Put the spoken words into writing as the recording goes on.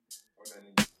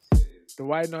The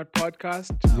Why Not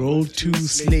podcast. Roll 2,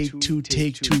 slate 2,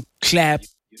 take 2, clap.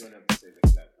 You don't have to say the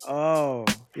clap. Oh,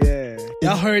 yeah.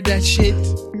 Y'all heard that shit?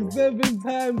 7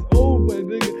 times over,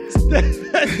 nigga.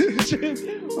 That shit.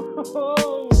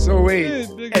 Oh, So wait, shit,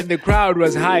 nigga. and the crowd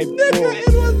was hyped. Nigga, for- it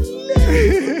was lit.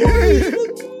 It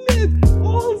was lit.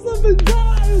 All 7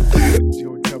 times. You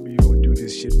don't tell me you don't do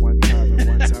this shit one time and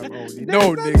one time only.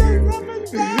 No, nigga. 7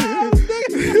 times,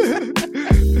 nigga.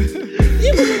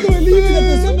 Even when they were leaving at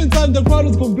the 7th time, the crowd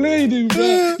was complaining,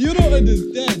 bro. You don't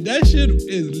understand. That shit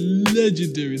is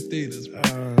legendary status, bro.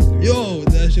 Yo,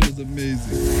 that shit was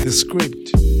amazing. The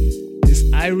script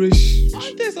is Irish.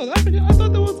 Aren't they South African? I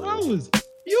thought that was ours.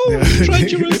 You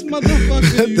treacherous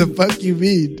motherfucker. What the fuck you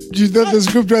mean? You thought the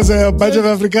script was a bunch of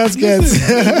Afrikaans cats?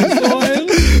 There's the soil,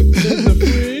 there's the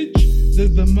fridge,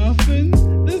 there's the muffin,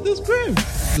 there's the script.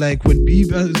 Like when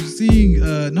BB, I was seeing,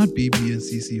 not BB and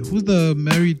CC, who's the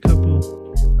married couple?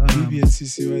 BB and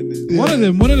CC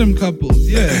One of them couples,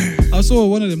 yeah. I saw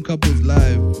one of them couples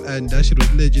live, and that shit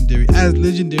was legendary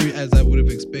as I would have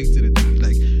expected it to be.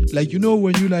 Like you know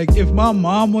when you like, if my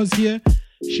mom was here,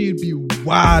 she'd be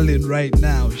wildin' right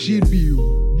now. She'd be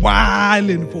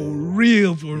wildin' for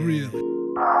real.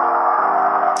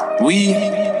 We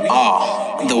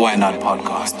are the Why Not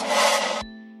Podcast.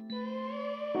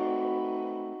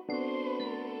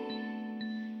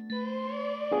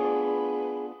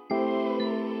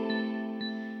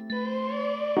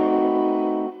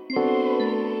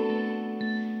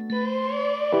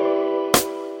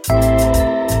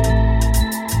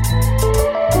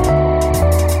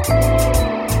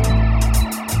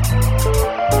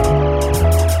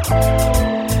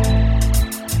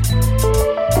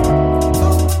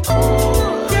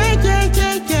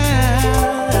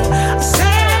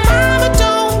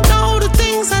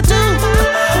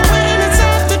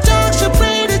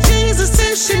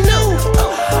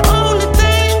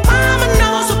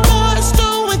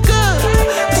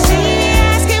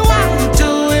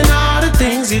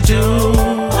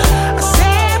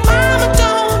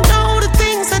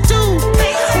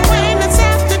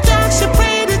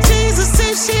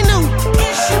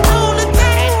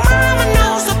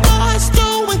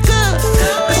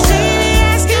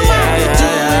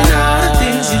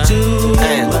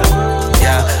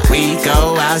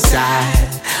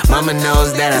 Mama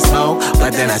knows that I smoke,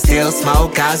 but then I still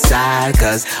smoke outside.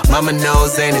 Cause mama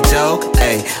knows ain't a joke.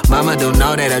 Ay, mama don't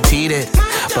know that I cheated.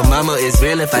 But mama is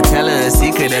real if I tell her a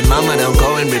secret. And mama don't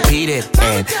go and repeat it.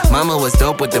 And mama was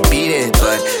dope with the beat it.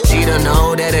 But she don't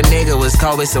know that a nigga was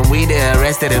caught with some weed. They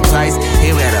arrested him twice.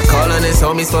 He better call on his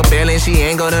homies for bail. And she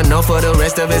ain't gonna know for the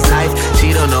rest of his life.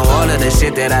 She don't know all of the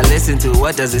shit that I listen to.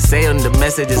 What does it say on the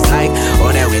messages like?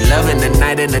 Or that we love in the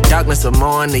night in the darkness. Or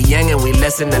more on the young and we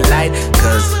less in the light.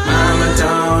 Cause mama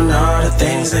don't know the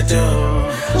things I do.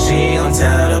 She gon'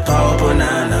 tell the Pope, but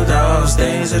none of those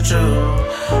things are true.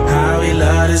 How we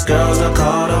love these girls, I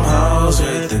call them hoes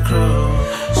with the crew.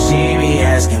 She be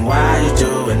asking why you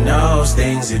doing those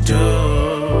things you do.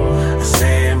 I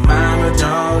said, mama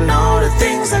don't know the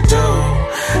things I do.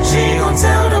 She gon'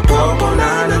 tell the Pope, but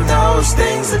none of those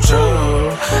things are true.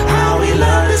 How we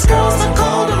love these girls, I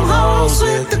call them hoes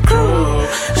with the crew.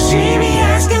 She be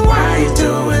asking why you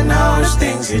doing those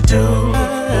things you do.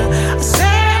 I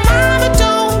said, mama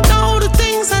don't know the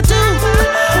things I do.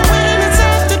 When it's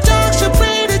after dark, she'll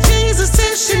pray to Jesus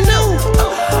till she knew.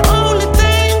 Only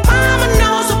thing mama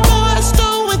knows, a boy's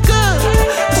doing good.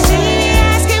 She be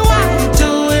asking why you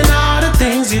doing all the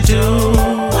things you do.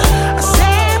 I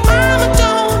said, mama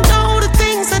don't know the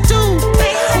things I do.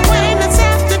 When it's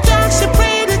after dark, she'll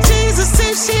pray to Jesus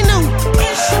till she knew.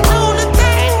 Only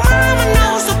thing mama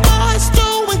knows, a boy's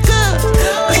doing good.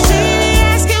 She be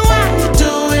asking why you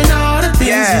doing all the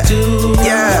things you do.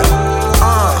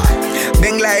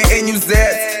 Benglai NUZ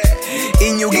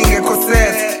Inyugi ngekho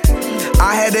set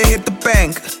I had to hit the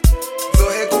bank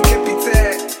Zoheko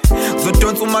kepite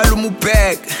Zodonsa umalumu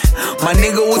bag My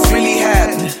nigga was really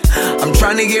happening I'm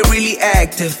trying to get really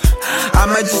active I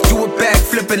might just do a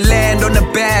backflip and land on the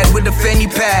bag with a fanny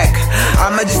pack I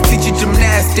might just teach you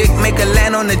gymnastic Make her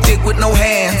land on the dick with no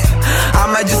hands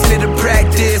I might just let her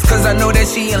practice Cause I know that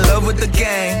she in love with the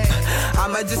game I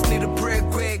might just need a prayer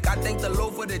quick I thank the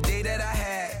Lord for the day that I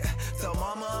had Tell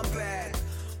mama I'm back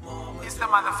It's the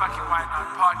motherfucking Why Not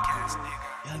Podcast,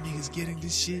 nigga. Y'all niggas getting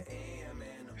this shit?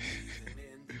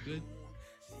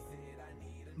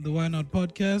 The Why Not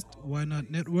Podcast, Why Not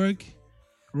Network,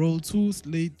 Roll 2,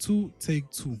 Slate 2, Take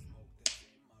 2.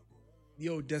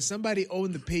 Yo, does somebody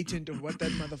own the patent of what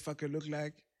that motherfucker looked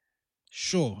like?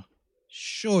 Sure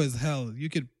as hell. You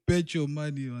could bet your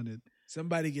money on it.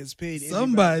 Somebody gets paid.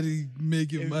 Somebody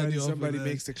making money off Somebody of that.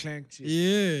 makes the clank shit.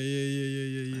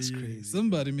 Yeah. That's crazy.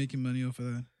 Somebody making money off of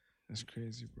that. That's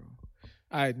crazy, bro.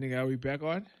 All right, nigga, are we back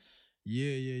on?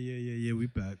 Yeah. We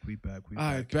back.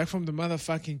 All right, back from the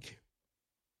motherfucking.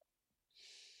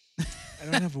 I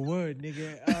don't have a word,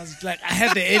 nigga. I was like, I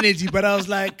had the energy, but I was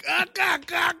like, What the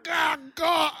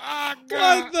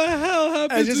hell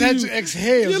happened? I just had to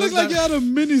exhale. You look like you had a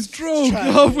mini stroke.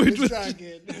 Let's try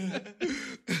again.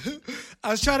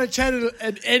 I was trying to channel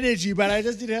an energy, but I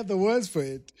just didn't have the words for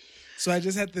it. So I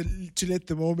just had to let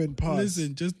the moment pass.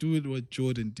 Listen, just do it what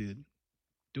Jordan did.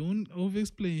 Don't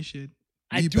over-explain shit.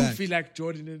 I do feel like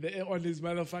Jordan on this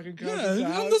motherfucking couch.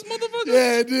 Yeah, on this motherfucker.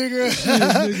 Yeah, nigga.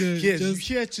 Nigga, Yes, just-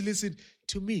 you here to listen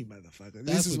to me, motherfucker.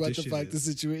 That's This is what what this the shit fuck the is.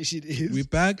 situation is. We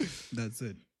back. That's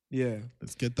it. Yeah.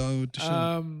 Let's get down with the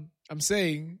show. I'm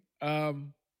saying,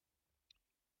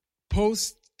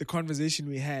 post the conversation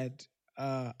we had,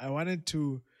 I wanted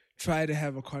to try to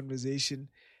have a conversation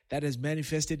that has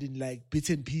manifested in like bits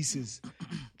and pieces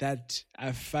that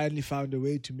I've finally found a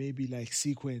way to maybe like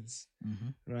sequence,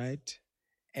 right?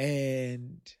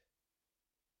 And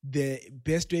the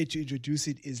best way to introduce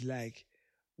it is like,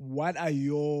 what are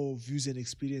your views and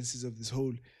experiences of this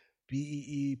whole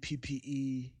BEE,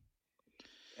 PPE,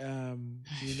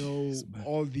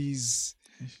 all these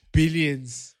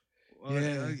billions?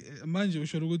 Mind you,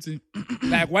 should go to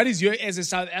Like, what is your, as a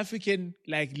South African,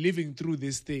 like living through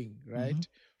this thing, right?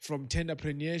 From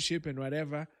tenderpreneurship and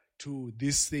whatever to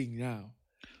this thing now.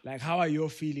 Like, how are your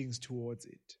feelings towards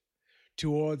it?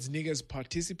 Towards niggas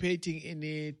participating in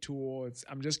it, towards,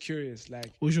 I'm just curious,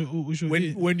 like,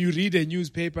 when you read a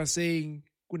newspaper saying,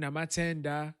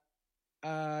 kunamatenda,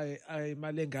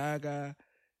 malengaga,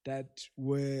 that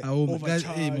were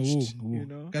overcharged, you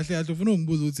know?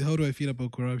 How do I feel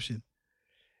about corruption?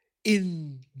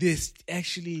 In this,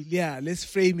 actually, let's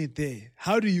frame it there.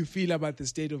 How do you feel about the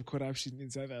state of corruption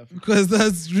in South Africa? Because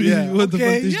that's really what the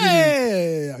foundation is.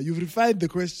 Yeah. You've refined the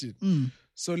question.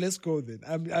 So let's go then.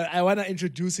 I want to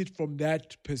introduce it from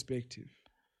that perspective.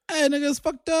 Hey, nigga, it's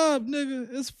fucked up, nigga.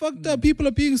 It's fucked up. People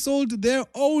are being sold their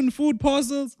own food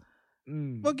parcels.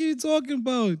 What are you talking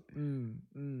about?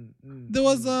 There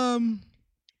was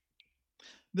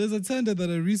there's a tender that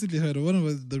I recently heard of. One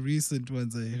of the recent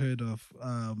ones I heard of.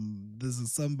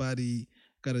 There's somebody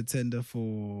got a tender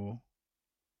for,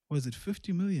 was it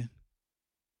 50 million?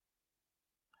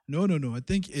 No. I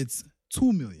think it's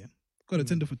 2 million. Got a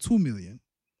tender for 2 million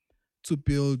to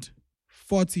build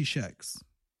 40 shacks.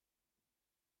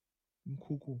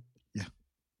 Mkuku. Yeah.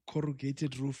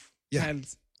 Corrugated roof. Yeah.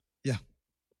 Tiles. Yeah.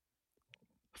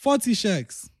 40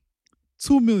 shacks.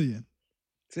 2 million.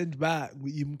 Send back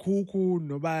imkuku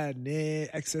noba ne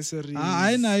accessories.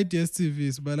 I know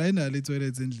DSTVs, but I know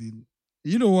toilets and lean.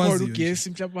 You know what? Ugesi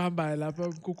mhlawumbe uhamba lapha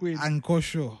emkukweni.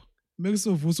 Angikho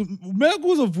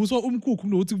mekuzovuswa umkhukhu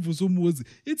nokuthi kuvuswa umuzi.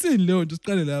 Ithini leyo nje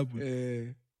siqale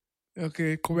lapho.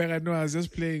 Okay, qhubeka, no, I was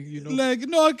just playing, you know. Like,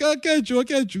 no, I get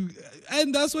you.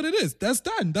 And that's what it is. That's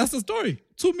done. That's the story.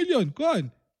 2 million, gone.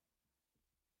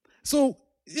 So,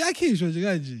 yakhishwa nje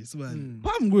kanje sibani.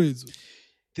 Phambi kwethu.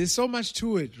 There's so much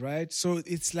to it, right? So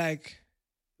it's like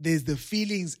there's the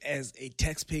feelings as a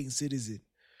tax-paying citizen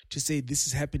to say this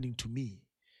is happening to me,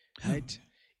 right?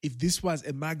 If this was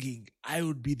a mugging, I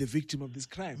would be the victim of this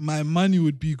crime. My money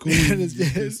would be going in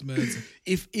this matter.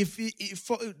 If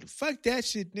fuck that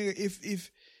shit, nigga.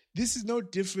 If this is no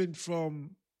different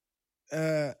from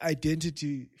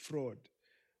identity fraud,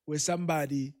 where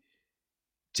somebody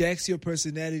jacks your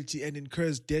personality and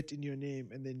incurs debt in your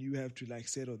name, and then you have to like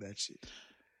settle that shit.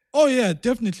 Oh yeah,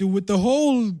 definitely. With the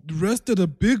whole rest of the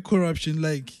big corruption,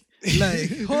 like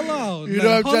hold on. You know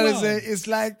what I'm trying to say? It's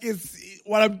like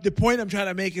the point I'm trying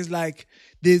to make is like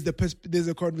there's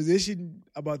a conversation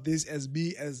about this as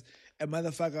me as a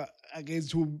motherfucker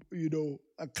against whom, you know,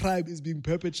 a crime is being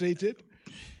perpetrated.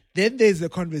 Then there's a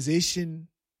conversation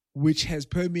which has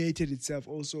permeated itself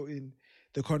also in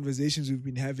the conversations we've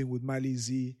been having with Mali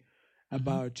Z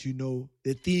about, you know,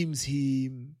 the themes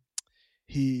he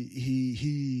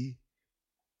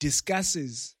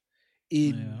discusses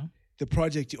in the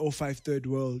project 05 Third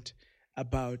World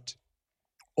about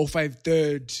 05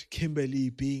 Third Kimberley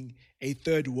being a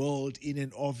third world in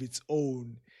and of its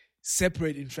own,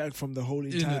 separate in fact from the whole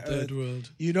entire third earth.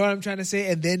 world. You know what I'm trying to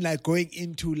say? And then like going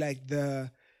into like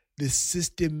the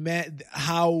system,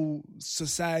 how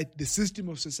society, the system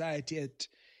of society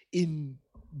in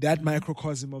that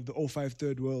microcosm of the 05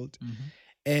 Third World.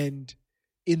 And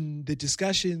in the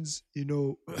discussions, you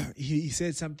know, he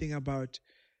said something about,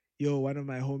 one of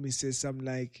my homies says something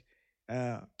like,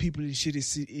 people in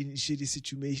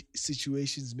shitty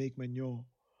situations make manure,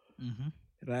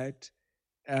 right?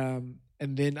 And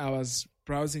And then I was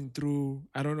browsing through,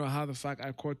 I don't know how the fuck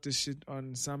I caught this shit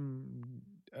on some,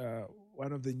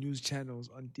 one of the news channels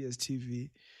on DSTV.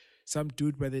 Some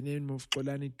dude by the name of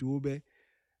Xolani Dube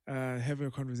having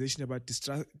a conversation about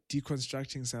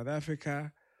deconstructing South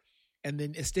Africa. And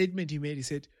then a statement he made, he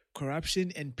said,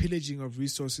 corruption and pillaging of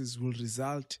resources will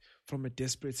result from a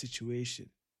desperate situation.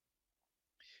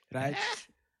 Right?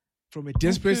 From a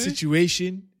desperate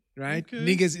situation, right? Okay.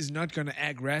 Niggas is not going to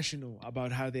act rational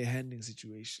about how they're handling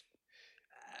situation.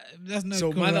 That's not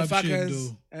So corruption,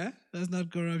 motherfuckers, though. That's not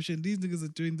corruption. These niggas are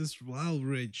doing this while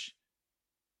rich.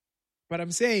 But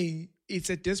I'm saying it's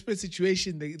a desperate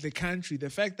situation, the country. The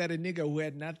fact that a nigga who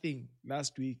had nothing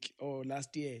last week or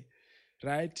last year,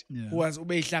 right? Yeah. Who was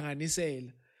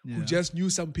ubehlanganisela, who Yeah. just knew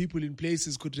some people in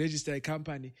places could register a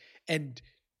company and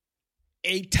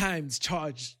 8 times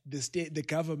charge the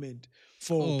government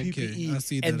for Oh, okay. I PPE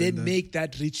see and that then in that. make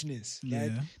that richness.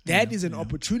 Right? Yeah. That Yeah. is an Yeah.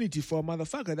 opportunity for a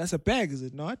motherfucker. That's a bag, is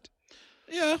it not?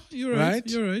 Yeah, you're right. Right?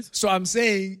 You're right. So I'm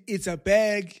saying it's a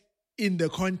bag in the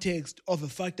context of a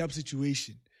fucked up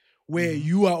situation where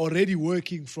you are already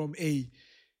working from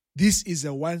this is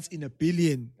a once in a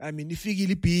billion. I mean, if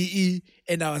you PE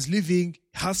and I was living,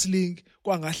 hustling,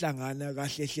 kwangahlangana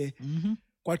kahle hle.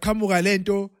 Kwaqhamuka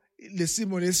lento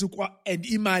lesimo lesukwa and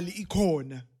imali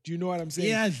ikhona. Do you know what I'm saying?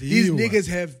 Yeah, These Liwa. niggas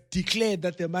have declared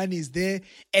that the money is there,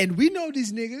 and we know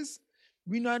these niggas.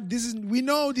 We know these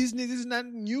niggas is not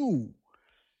new.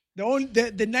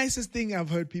 The nicest thing I've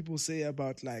heard people say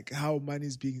about like how money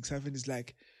is being siphoned is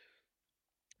like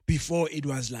before it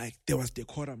was like there was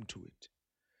decorum to it.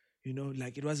 You know,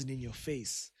 like it wasn't in your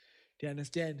face. Do you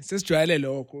understand? Since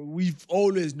we've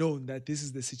always known that this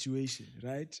is the situation,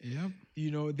 right? Yep.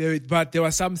 You know, but there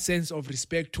was some sense of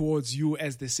respect towards you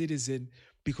as the citizen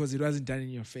because it wasn't done in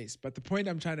your face. But the point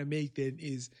I'm trying to make then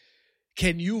is,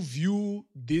 can you view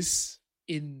this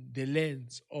in the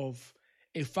lens of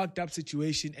a fucked up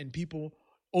situation and people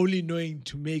only knowing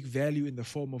to make value in the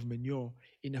form of manure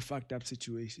in a fucked up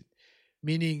situation?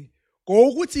 Meaning,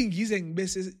 ngokuthi ngize ngibe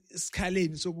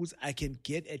sesikhaleni sokuthi I can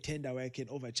get a tender where I can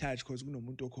overcharge because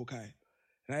kunomuntu okhokhayo,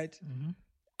 right?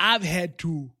 I've had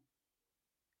to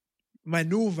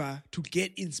maneuver to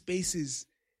get in spaces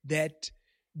that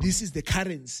this is the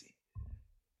currency,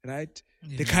 right?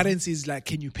 The currency is like,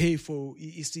 can you pay for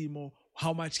isimo?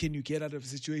 How much can you get out of a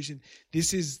situation?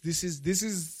 This is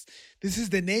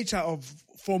the nature of,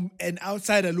 from an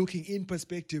outsider looking in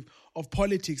perspective, of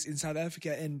politics in South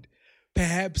Africa and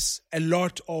perhaps a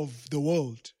lot of the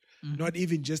world, not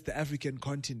even just the African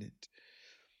continent.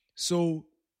 So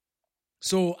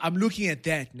I'm looking at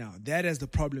that now. That as the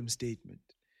problem statement.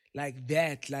 Like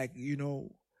that, like, you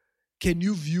know, can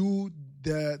you view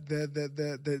the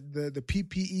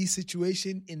PPE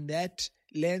situation in that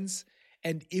lens?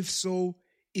 And if so,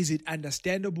 is it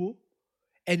understandable?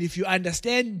 And if you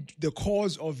understand the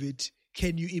cause of it,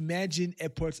 can you imagine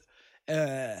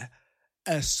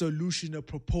a solution, a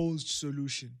proposed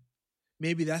solution?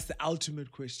 Maybe that's the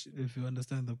ultimate question. If you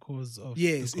understand the cause of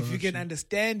Yes, the if you can corruption.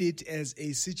 understand it as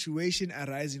a situation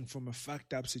arising from a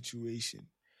fucked up situation,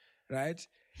 right?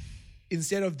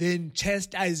 Instead of then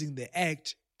chastising the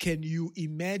act, can you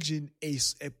imagine a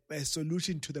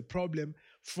solution to the problem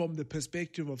from the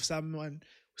perspective of someone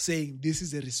saying this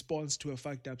is a response to a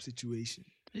fucked up situation?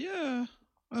 Yeah,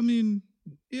 I mean,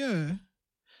 yeah.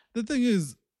 The thing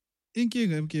is,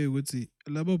 inkinga mke ukuthi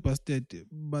labo bastard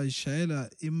bashayela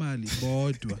imali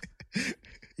bodwa.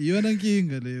 Iyona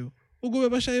inkinga leyo. Ukube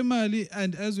bashaya imali,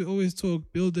 and as we always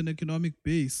talk, build an economic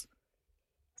base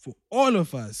for all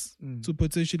of us to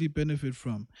potentially benefit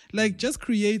from. Like, just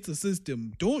create a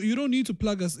system. You don't need to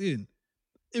plug us in.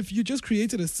 If you just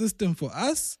created a system for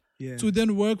us to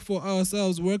then work for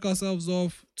ourselves, work ourselves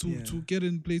off to get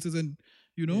in places, and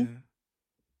you know,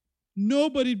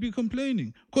 nobody'd be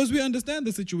complaining because we understand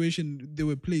the situation they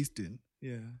were placed in.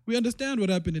 Yeah. We understand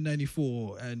what happened in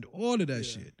 '94 and all of that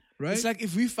shit, right? It's like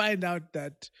if we find out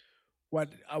that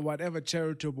whatever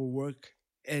charitable work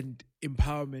and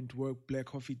empowerment work Black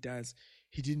Coffee does,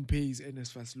 he didn't pay his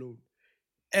NSFAS loan.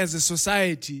 As a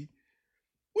society,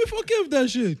 we forgive that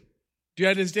shit. Do you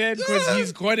understand? Because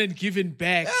he's gone and given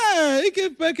back. Yeah, he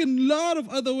gave back in a lot of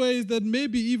other ways that may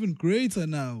be even greater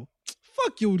now.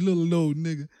 Fuck your little loan,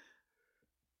 nigga.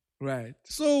 Right.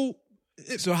 So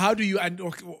how do you...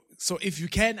 So if you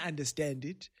can understand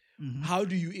it, how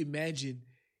do you imagine...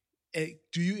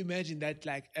 do you imagine that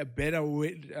like a better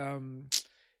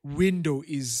window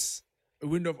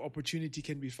of opportunity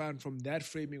can be found from that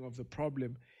framing of the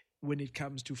problem when it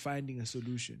comes to finding a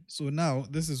solution? So now,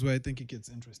 this is where I think it gets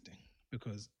interesting,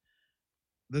 because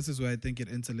this is where I think it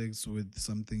interlinks with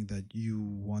something that you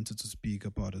wanted to speak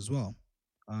about as well.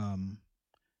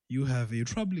 you have a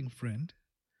troubling friend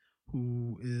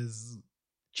who is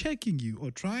checking you or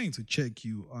trying to check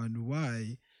you on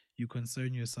why you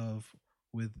concern yourself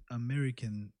with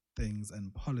American things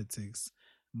and politics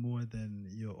more than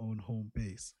your own home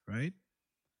base, right?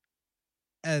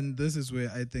 And this is where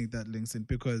I think that links in,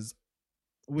 because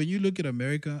when you look at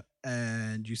America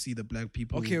and you see the black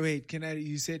people. Okay, wait.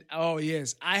 You said, oh,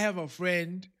 yes. I have a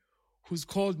friend who's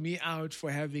called me out for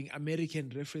having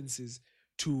American references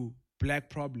to black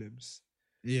problems.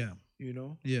 Yeah. You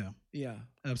know? Yeah. Yeah.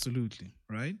 Absolutely.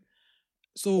 Right?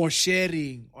 So, or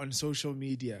sharing on social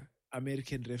media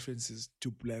American references to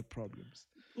black problems.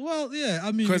 Well, yeah.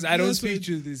 I mean, because I don't speak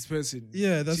to this person.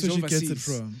 Yeah, that's where she overseas. gets it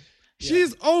from. Yeah.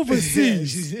 She's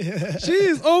overseas. She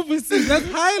is overseas. Let's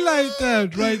highlight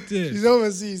that right there. She's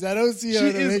overseas. I don't see her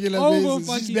on a regular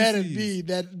basis. She's mad at overseas. me.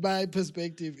 That my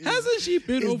perspective is, Hasn't she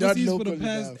been is overseas not for the local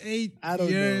past enough. 8 I don't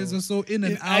years know. or so, in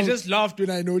and out? I just laughed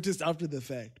when I noticed after the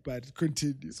fact, but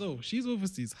continue. So she's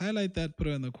overseas. Highlight that, put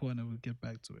her in the corner. We'll get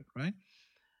back to it, right?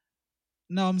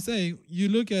 Now I'm saying, you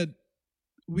look at,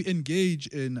 we engage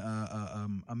in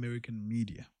American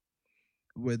media,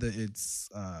 whether it's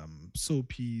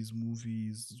soapies,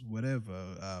 movies, whatever,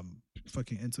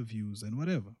 fucking interviews and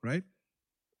whatever, right?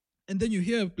 And then you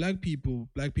hear black people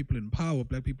in power,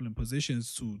 black people in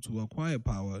positions to acquire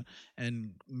power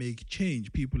and make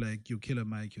change. People like your Killer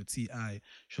Mike, your T.I.,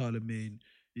 Charlemagne,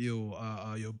 your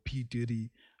P.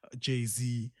 Diddy,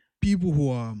 Jay-Z, people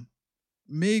who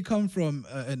may come from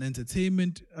an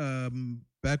entertainment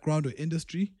background or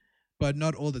industry, but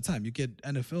not all the time. You get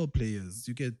NFL players,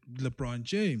 you get LeBron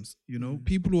James, you know,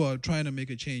 people who are trying to make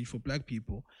a change for black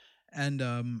people. And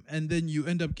then you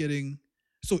end up getting,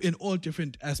 so in all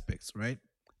different aspects, right?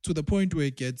 To the point where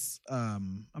it gets,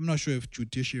 I'm not sure if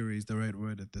judiciary is the right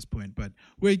word at this point, but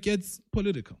where it gets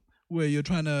political, where you're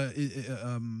trying to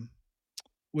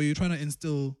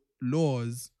instill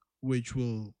laws which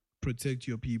will protect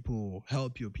your people,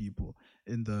 help your people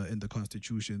in the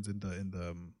constitutions, in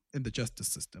the justice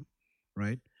system,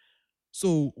 right?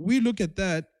 So we look at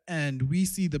that and we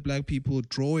see the black people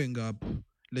drawing up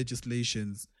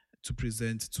legislations to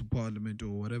present to parliament or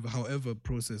whatever, however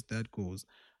process that goes.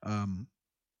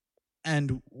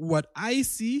 And what I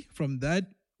see from that,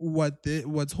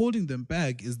 what's holding them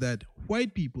back is that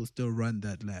white people still run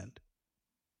that land,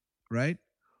 right?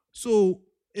 So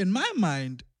in my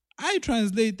mind, I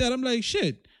translate that, I'm like,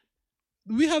 shit,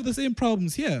 we have the same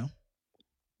problems here.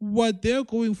 What they're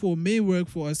going for may work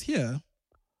for us here,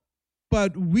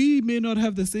 but we may not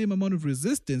have the same amount of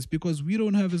resistance because we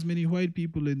don't have as many white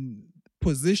people in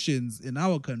positions in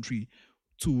our country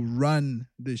to run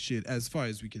this shit as far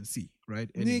as we can see, right?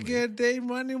 Anyway. Nigga, they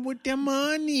running with their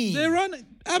money. They run,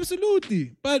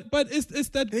 absolutely. But it's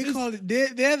that... They call it,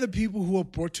 they're the people who are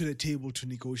brought to the table to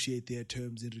negotiate their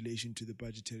terms in relation to the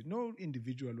budgetary. No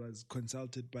individual was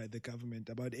consulted by the government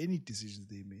about any decisions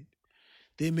they made.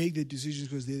 They make the decisions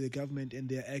because they're the government and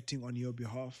they're acting on your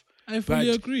behalf. I fully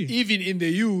agree. Even in the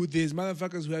U, there's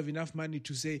motherfuckers who have enough money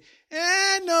to say,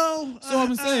 no. So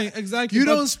I'm saying, exactly. You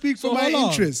don't speak for my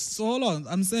interests. So hold on.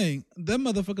 I'm saying, them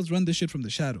motherfuckers run this shit from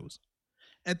the shadows.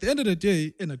 At the end of the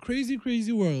day, in a crazy,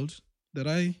 crazy world that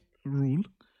I rule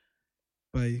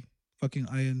by fucking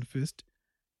iron fist,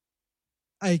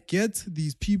 I get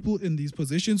these people in these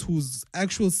positions whose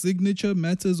actual signature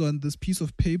matters on this piece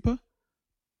of paper.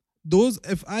 Those,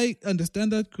 if I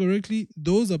understand that correctly,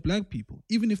 those are black people,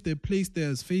 even if they're placed there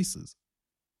as faces.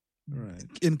 Right.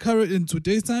 In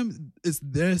today's time, it's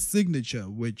their signature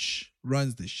which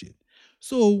runs the shit.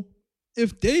 So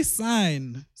if they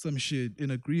sign some shit in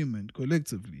agreement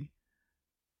collectively,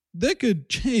 they could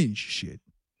change shit.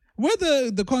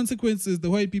 Whether the consequences, the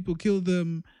white people kill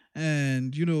them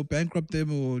and, bankrupt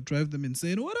them or drive them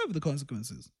insane or whatever the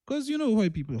consequences. Because,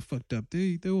 white people are fucked up.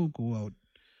 They won't go out.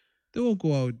 They won't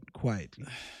go out quietly.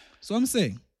 So I'm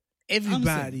saying,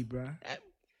 everybody, bruh.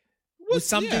 With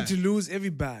something to lose,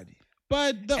 everybody.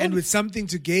 But with something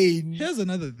to gain. Here's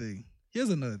another thing.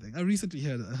 I recently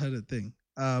heard a thing.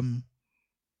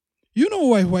 You know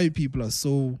why white people are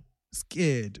so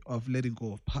scared of letting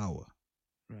go of power?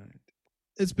 Right.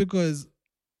 It's because,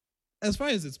 as far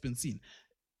as it's been seen,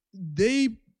 they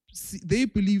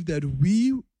believe that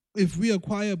if we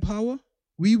acquire power,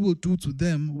 we will do to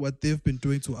them what they've been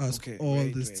doing to us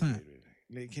this time.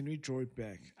 Wait. Can we draw it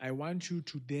back? I want you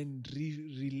to then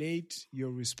relate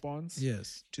your response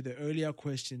to the earlier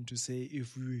question to say,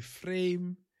 if we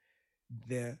frame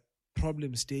the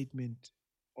problem statement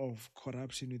of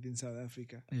corruption within South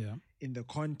Africa in the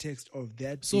context of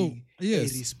that being a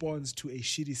response to a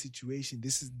shitty situation,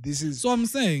 this is. So I'm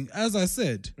saying, as I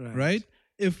said, right?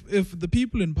 If the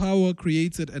people in power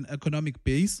created an economic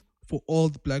base for all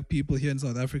the black people here in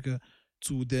South Africa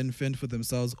to then fend for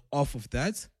themselves off of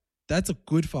that, that's a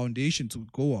good foundation to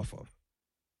go off of.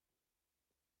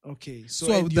 Okay, So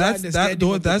and your that's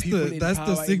understanding of the people in that's power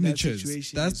the in that signatures.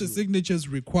 situation That's is the who? signatures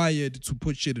required to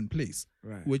put shit in place.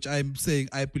 Right. Which I'm saying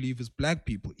I believe is black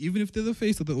people. Even if they're the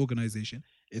face of the organization,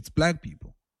 it's black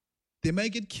people. They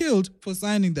might get killed for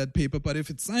signing that paper, but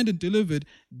if it's signed and delivered,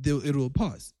 it will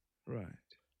pass. Right.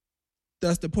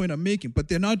 That's the point I'm making. But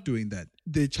they're not doing that.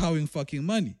 They're chowing fucking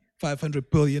money. 500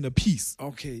 billion a piece.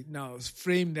 Okay, now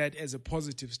frame that as a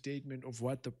positive statement of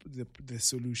what the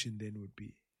solution then would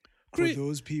be. For Great.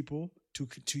 those people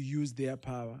to use their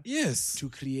power Yes. to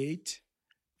create,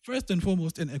 First and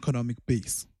foremost, an economic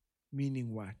base.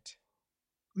 meaning what?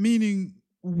 Meaning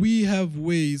we have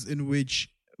ways in which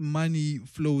money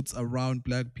floats around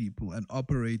black people and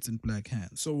operates in black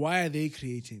hands. So why are they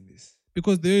creating this?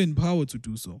 Because they're in power to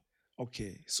do so.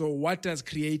 Okay, so what does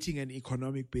creating an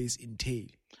economic base entail?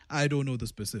 I don't know the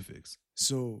specifics.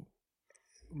 So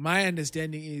my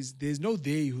understanding is there's no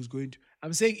they who's going to.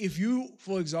 I'm saying if you,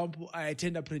 for example, are a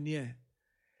tenderpreneur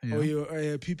or you're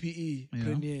a PPE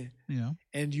preneur Yeah.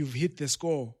 and you've hit the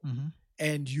score Mm-hmm.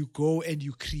 and you go and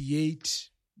you create,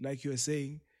 like you're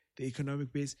saying, the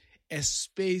economic base, a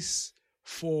space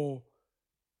for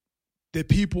the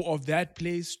people of that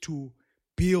place to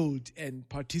build and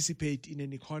participate in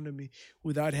an economy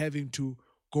without having to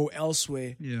go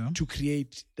elsewhere Yeah. to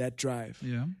create that drive.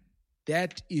 Yeah.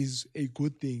 That is a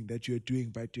good thing that you're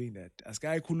doing by doing that. As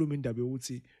Guy Kulum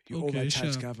you Okay,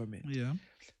 overcharge sure. government. Yeah.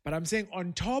 But I'm saying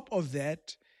on top of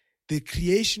that, the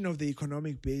creation of the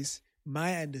economic base,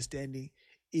 my understanding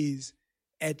is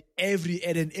at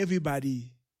an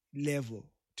everybody level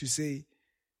to say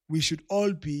we should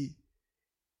all be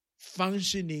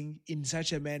functioning in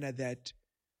such a manner that,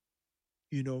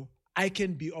 you know, I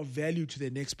can be of value to the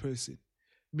next person.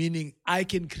 Meaning I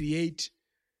can create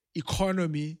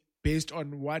economy based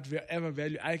on whatever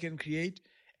value I can create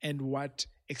and what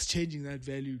exchanging that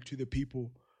value to the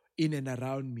people in and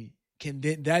around me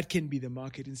that can be the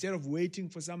market instead of waiting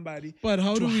for somebody. But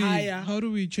to hire how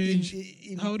do we change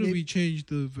in-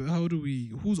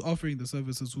 who's offering the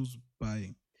services, who's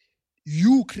buying?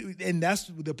 And that's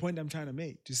the point I'm trying to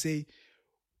make, to say,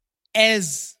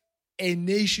 as a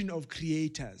nation of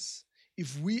creators,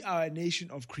 if we are a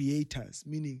nation of creators,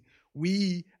 meaning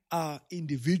we are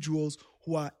individuals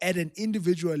who are at an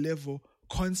individual level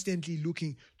constantly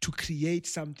looking to create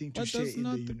something to But share that's in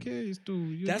not the the universe. case,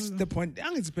 dude. That's the point.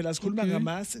 Angithi phela sikhuluma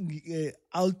ngama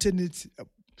alternate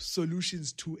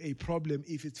solutions to a problem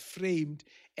if it's framed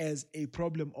as a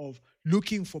problem of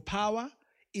looking for power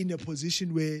in a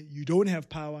position where you don't have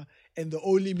power and the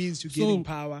only means to getting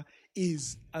power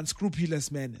is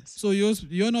unscrupulous manners. So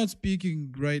you're not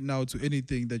speaking right now to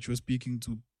anything that you were speaking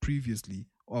to previously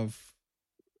of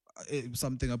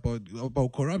something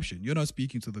about corruption. You're not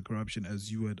speaking to the corruption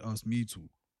as you had asked me to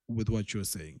with what you're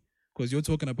saying, because you're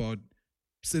talking about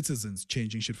citizens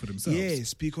changing shit for themselves.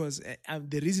 Yes, because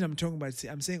the reason I'm talking about,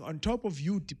 I'm saying on top of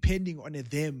you depending on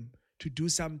them to do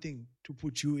something to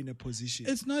put you in a position.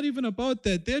 It's not even about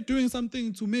that. They're doing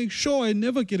something to make sure I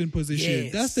never get in position.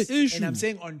 Yes. That's the issue. And I'm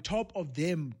saying on top of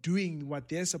them doing what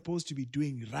they're supposed to be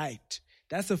doing right.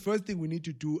 That's the first thing we need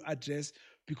to address,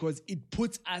 because it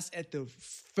puts us at the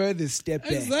furthest step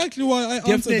back. Exactly why I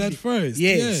answered that first.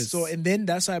 Yes. So, and then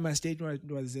that's why my statement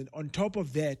was that on top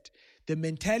of that, the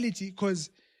mentality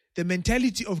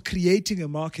of creating a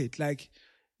market, like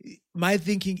my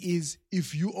thinking is,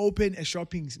 if you open a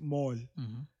shopping mall,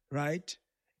 right,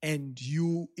 and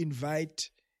you invite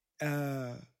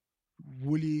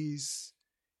Woolies,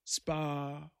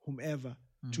 Spar, whomever,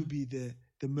 to be the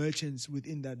merchants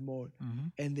within that mall,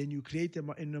 and then you create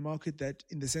in a market that,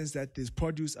 in the sense that there's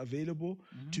produce available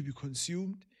to be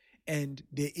consumed, and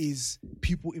there is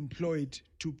people employed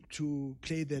to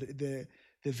play the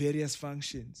various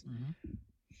functions.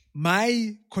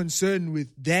 My concern with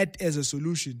that as a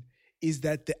solution is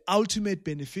that the ultimate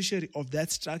beneficiary of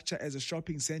that structure as a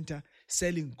shopping center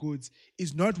selling goods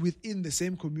is not within the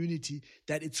same community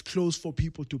that it's closed for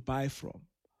people to buy from.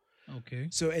 Okay.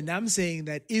 So, and I'm saying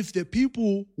that if the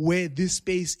people where this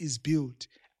space is built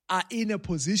are in a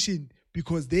position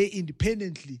because they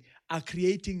independently are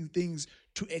creating things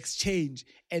to exchange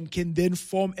and can then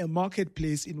form a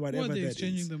marketplace in whatever What are they that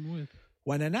exchanging is. them with?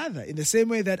 One another. In the same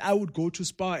way that I would go to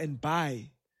Spar and buy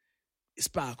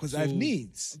Spar because I have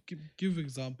needs. Give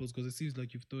examples, because it seems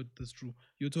like you've thought this through.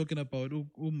 You're talking about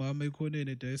umama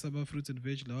ekhoneni edayisa fruits and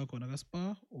veg la wakhona ka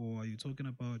Spar, or are you talking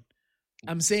about?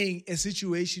 I'm saying a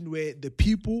situation where the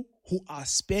people who are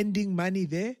spending money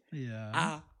there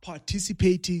are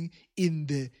participating in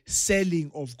the selling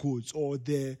of goods, or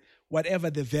the whatever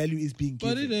the value is being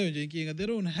But given. they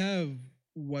don't have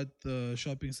what the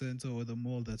shopping center or the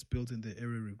mall that's built in the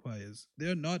area requires.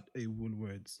 They're not a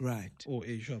Woolworths, Right. or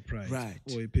a ShopRite, Right.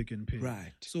 or a Pick and Pay.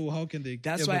 Right. So how can they?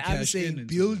 That's ever why I'm cash in saying into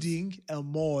building a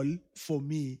mall for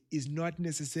me is not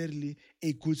necessarily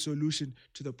a good solution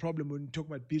to the problem when we talk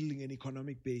about building an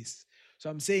economic base. So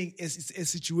I'm saying it's a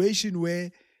situation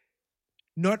where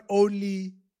not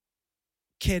only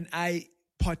can I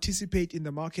participate in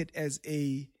the market as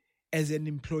an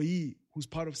employee who's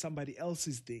part of somebody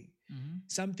else's thing,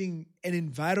 an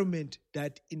environment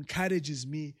that encourages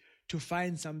me to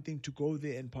find something to go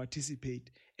there and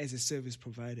participate as a service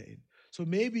provider in. So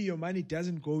maybe your money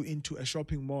doesn't go into a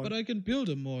shopping mall. But I can build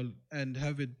a mall and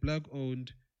have it black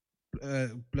owned,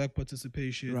 black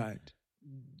participation. Right.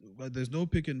 But there's no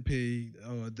Pick and Pay.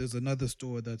 There's another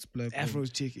store that's black Afro's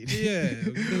owned. chicken. Yeah,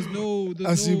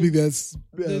 Assuming that's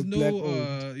there's black no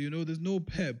owned. there's no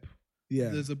Pep. Yeah.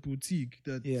 There's a boutique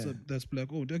Yeah. that's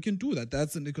black owned. I can do that.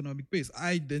 That's an economic base.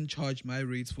 I then charge my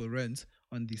rates for rent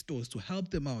on these stores to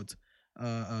help them out,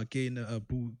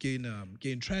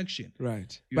 gain traction.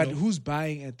 Right. You But know? who's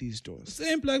buying at these stores?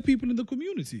 Same black people in the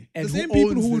community. And the who same people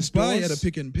owns who the would buy stores? at a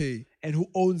Pick and Pay. And who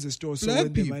owns the store? So Black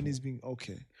when the people. money is being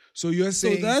okay. So you're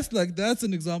saying So that's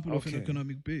an example of an Okay.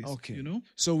 economic base. Okay. You know?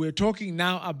 So we're talking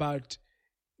now about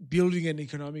building an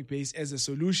economic base as a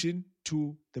solution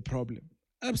to the problem,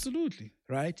 Absolutely.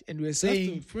 right? And we're That's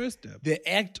saying the first step. the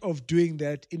act of doing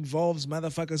that involves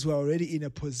motherfuckers who are already in a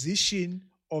position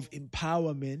of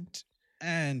empowerment,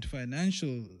 And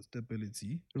financial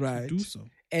stability right? to do so.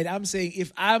 And I'm saying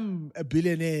if I'm a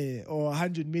billionaire or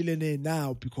 100 millionaire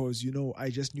now because, I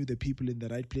just knew the people in the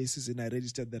right places and I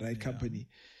registered the right company,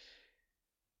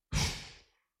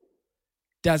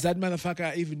 does that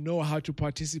motherfucker even know how to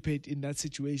participate in that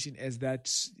situation as that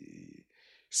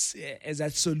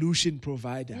solution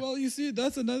provider Well, you see,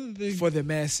 that's another thing. for the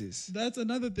masses? That's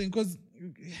another thing, because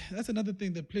that's another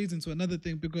thing that plays into another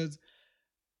thing, because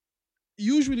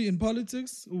usually in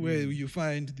politics, where you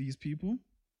find these people,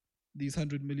 these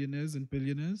 100 millionaires and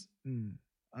billionaires,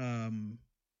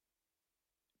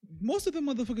 most of the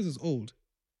motherfuckers is old.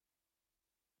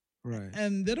 Right.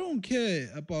 And they don't care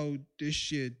about this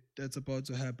shit that's about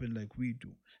to happen like we do.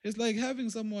 It's like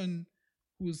having someone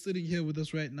who's sitting here with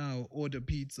us right now order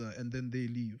pizza and then they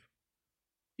leave.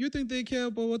 You think they care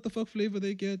about what the fuck flavor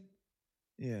they get?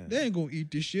 Yeah. They ain't gonna eat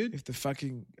this shit. If the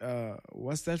fucking,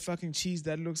 what's that fucking cheese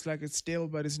that looks like it's stale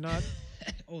but it's not?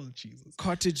 All cheeses.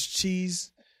 Cottage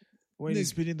cheese. When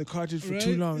it's been in the cottage for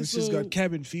too Right? long, it's just So- got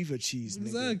cabin fever cheese.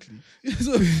 nigga. Exactly.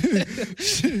 So,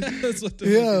 that's what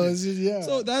Yeah.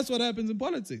 So that's what happens in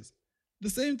politics. The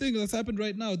same thing that's happened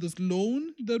right now. This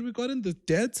loan that we got in, this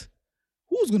debt,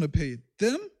 who's gonna pay it?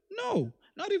 Them? No.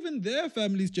 Not even their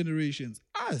families' generations.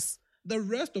 Us. The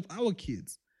rest of our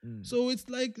kids. So it's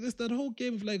like this that whole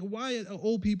game of like, why are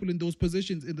old people in those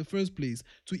positions in the first place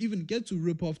to even get to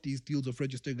rip off these deals of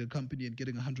registering a company and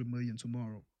getting 100 million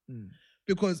tomorrow?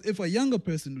 Because if a younger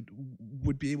person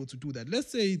would be able to do that,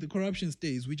 let's say the corruption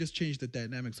stays, we just change the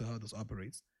dynamics of how this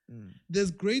operates.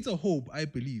 There's greater hope, I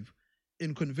believe,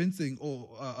 in convincing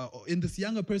or in this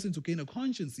younger person to gain a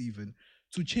conscience even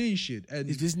to change shit. And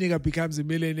If this nigga becomes a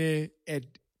millionaire at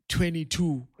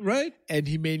 22, right? and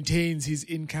he maintains his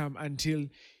income until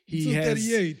he So has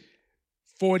 38.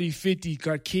 40, 50,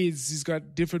 got kids, he's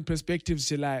got different perspectives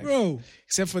to life. Bro.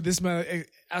 Except for this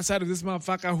outside of this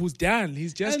motherfucker who's done.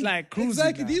 He's just And like cruising.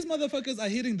 Exactly. now. These motherfuckers are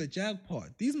hitting the jackpot.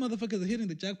 These motherfuckers are hitting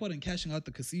the jackpot and cashing out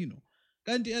the casino.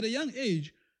 And at a young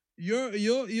age, you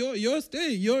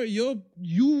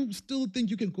still think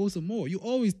you can go some more. You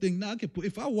always think, nah,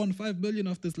 if I won 5 million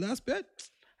off this last bet,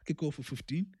 I could go for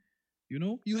 15. You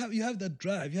know? You have that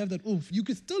drive, you have that oof. You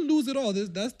could still lose it all.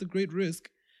 That's the great risk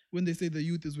when they say the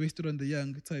youth is wasted on the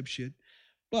young type shit.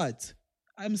 But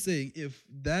I'm saying if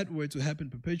that were to happen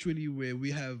perpetually, where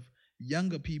we have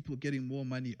younger people getting more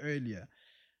money earlier,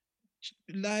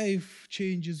 life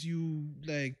changes you,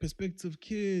 like perspective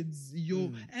kids,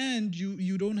 and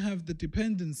you don't have the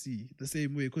dependency the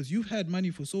same way, because you've had money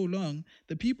for so long.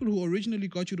 The people who originally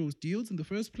got you those deals in the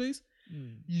first place,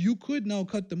 you could now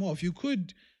cut them off. You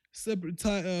could separate.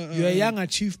 You're a younger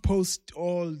chief post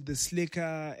all the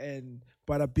slicker and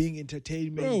bada bing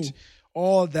entertainment,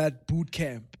 all that boot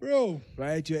camp, bro.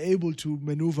 right? You're able to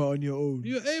maneuver on your own.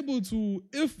 You're able to,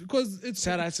 because it's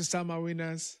Shout out to summer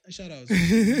winners. shout outs. We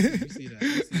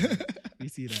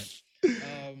see that.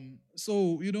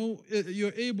 So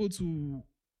you're able to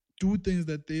do things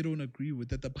that they don't agree with,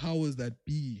 that the powers that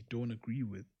be don't agree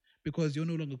with, because you're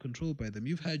no longer controlled by them.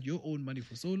 You've had your own money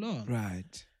for so long.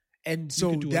 Right. And so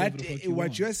can do whatever that the fuck you what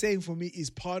want. you're saying for me is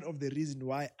part of the reason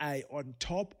why I, on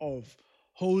top of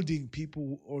holding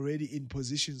people already in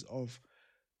positions of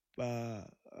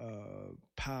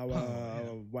power,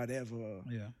 whatever,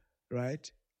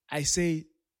 right? I say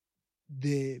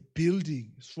the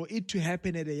building, for it to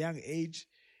happen at a young age,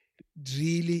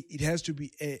 really, it has to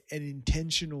be an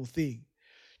intentional thing.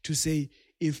 To say,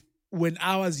 if when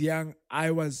I was young,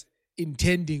 I was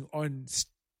intending on,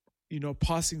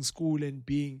 passing school and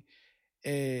being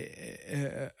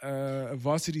a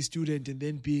varsity student and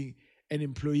then being an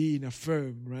employee in a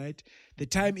firm, right? The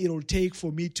time it will take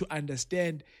for me to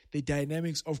understand the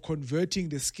dynamics of converting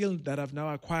the skill that I've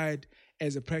now acquired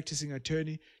as a practicing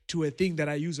attorney to a thing that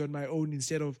I use on my own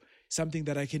instead of something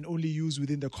that I can only use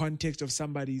within the context of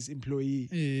somebody's employee.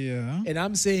 Yeah. And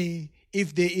I'm saying,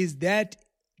 if there is that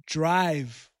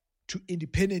drive to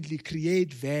independently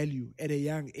create value at a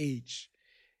young age,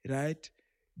 right?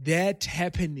 That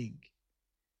happening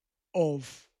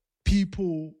of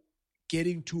people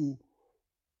getting to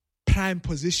prime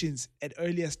positions at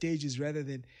earlier stages rather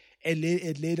than at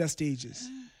later stages,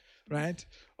 right?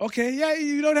 Okay, yeah,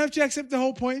 you don't have to accept the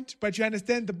whole point, but you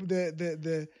understand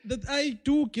the That I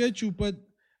do get you, but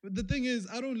the thing is,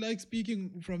 I don't like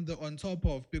speaking from the on top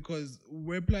of, because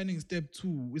we're planning step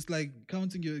 2. It's like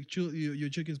counting your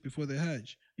chickens before they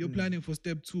hatch. You're planning for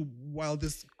step 2 while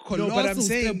this colossal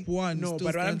step 1. No, still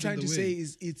but what I'm stands in trying the to way. say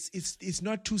is it's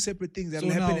not two separate things that So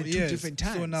will happen now, at two different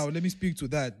times. So now let me speak to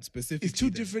that specifically. It's two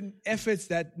then. different efforts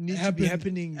that need to be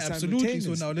happening Absolutely.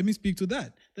 simultaneously. So now let me speak to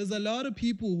that. There's a lot of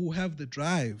people who have the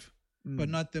drive, but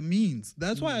not the means.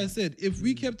 That's why I said, if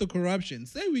we kept the corruption,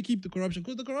 say we keep the corruption,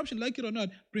 because the corruption, like it or not,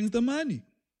 brings the money.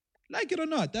 Like it or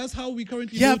not, that's how we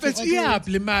currently Yeah, go to but operate.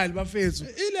 le mali bafethu.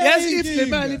 Ile Yes, if inkinga. le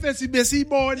mali mfethu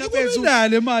besiyibona fethu.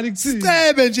 Ikubinale mali kuthini?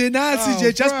 Sicebe nje nathi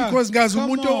nje just bruh, because ngazi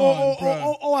come umuntu on,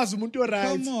 bruh. owazi umuntu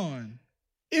right. Come on.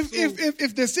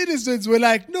 If the citizens were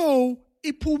like, no,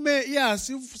 iphume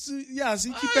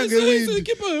sikhiphe ngewindi.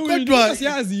 Kodwa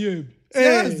siyazi yebo.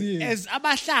 As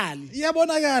abahlali.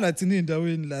 Iyabonakala thina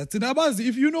endaweni la. Thina abazi,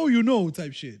 if you know, you know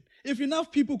type shit. If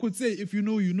enough people could say, if you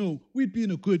know, you know, we'd be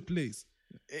in a good place.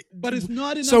 But it's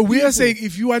not enough. So we people. are saying,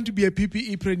 if you want to be a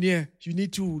PPE premier, you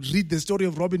need to read the story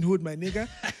of Robin Hood, my nigga.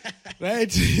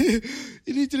 Right?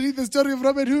 You need to read the story of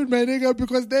Robin Hood, my nigga,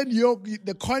 because then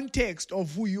the context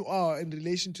of who you are in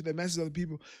relation to the masses of the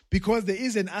people, because there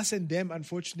is an us and them,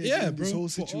 unfortunately, in this whole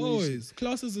situation. Always.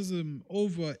 Classism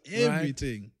over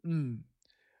everything.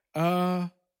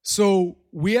 So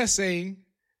we are saying,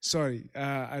 sorry,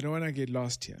 I don't want to get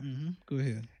lost here. Go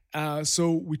ahead.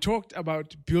 So we talked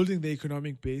about building the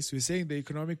economic base. We're saying the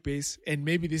economic base, and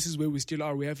maybe this is where we still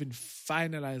are. We haven't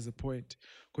finalized the point,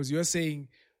 because you're saying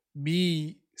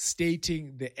me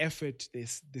stating the effort, the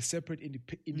separate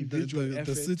individual effort,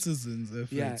 the citizens'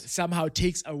 effort, somehow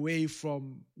takes away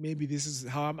from, maybe this is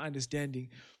how I'm understanding,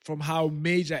 from how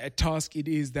major a task it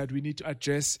is that we need to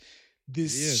address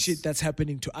this shit that's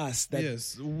happening to us.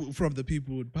 From the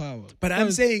people with power. But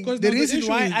I'm saying the reason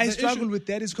why I struggle with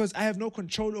that is because I have no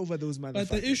control over those motherfuckers.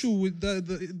 But the issue with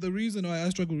the reason why I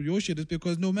struggle with your shit is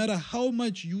because no matter how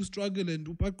much you struggle and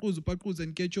upakos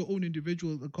and get your own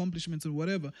individual accomplishments and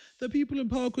whatever, the people in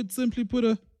power could simply put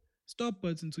a stop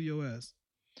button to your ass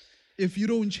if you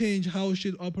don't change how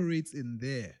shit operates in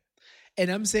there. And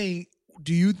I'm saying,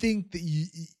 do you think that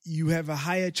you have a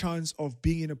higher chance of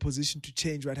being in a position to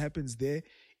change what happens there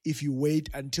if you wait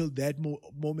until that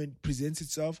moment presents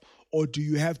itself? Or do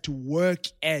you have to work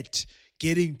at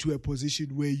getting to a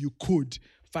position where you could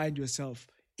find yourself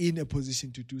in a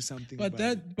position to do something about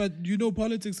it? But you know,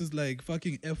 politics is like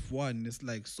fucking F1. It's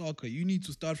like soccer. You need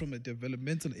to start from a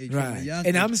developmental age, right? From a young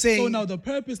and age. I'm saying, so now the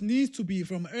purpose needs to be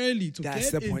from early to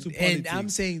that's get the point. into politics. And I'm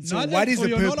saying, so not what is the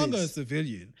you're purpose? No longer a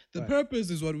civilian. The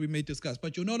purpose is what we may discuss,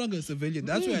 but you're no longer a civilian.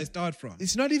 That's where I start from.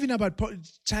 It's not even about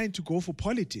trying to go for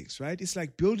politics, right? It's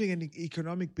like building an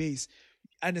economic base,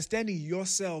 understanding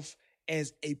yourself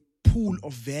as a pool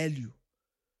of value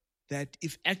that,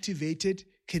 if activated,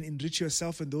 can enrich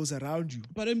yourself and those around you.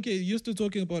 But MK, you're still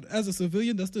talking about, as a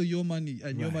civilian, that's still your money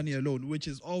and your money alone, which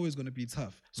is always going to be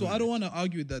tough. So I don't want to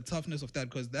argue the toughness of that,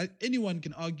 because that anyone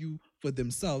can argue for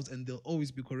themselves and they'll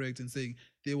always be correct in saying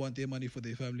they want their money for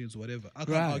their families or whatever. I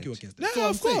can't argue against that. No,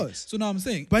 of course. So now I'm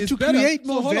saying, but it's to better, create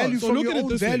more value from your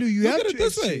own value, you have to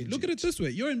exchange. Look at it this way.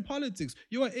 You're in politics.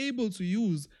 You are able to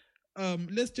use,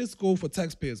 let's just go for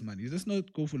taxpayers' money. Let's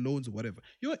not go for loans or whatever.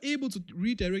 You're able to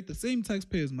redirect the same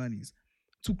taxpayers' monies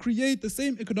to create the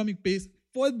same economic base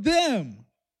for them.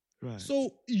 Right.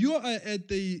 So you are at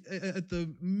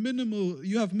the minimal.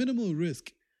 You have minimal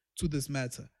risk to this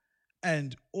matter,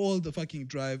 and all the fucking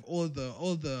drive, all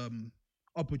the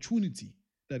opportunity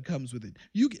that comes with it.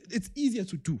 It's easier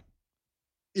to do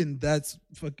in that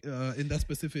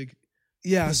specific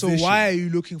Yeah, so position. why are you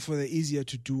looking for the easier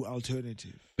to do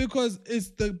alternative? Because it's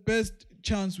the best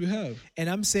chance we have. And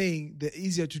I'm saying the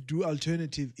easier to do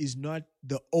alternative is not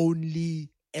the only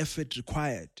effort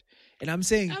required. And I'm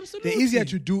saying Absolutely. the easier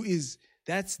to do is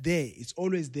that's there. It's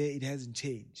always there. It hasn't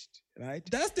changed, right?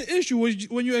 That's the issue.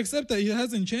 When you accept that it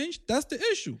hasn't changed, that's the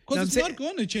issue. No, Because I'm it's saying- not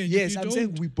going to change. Yes, if you I'm don't.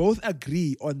 saying we both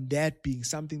agree on that being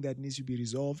something that needs to be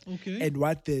resolved Okay. and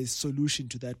what the solution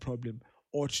to that problem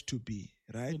ought to be,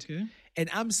 right? Okay. And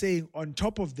I'm saying on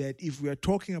top of that, if we are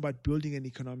talking about building an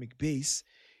economic base,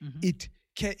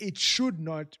 it should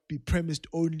not be premised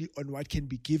only on what can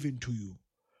be given to you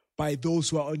by those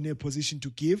who are in a position to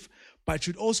give, but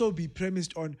should also be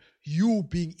premised on you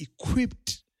being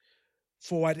equipped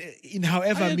for what, in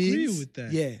however I means. agree with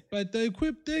that. Yeah. But the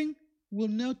equipped thing will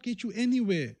not get you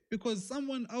anywhere because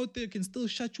someone out there can still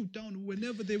shut you down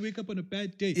whenever they wake up on a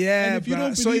bad day. Yeah, And if you bruh.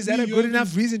 don't So believe is that me, a you good haven't-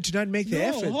 enough reason to not make the No,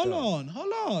 effort? hold though?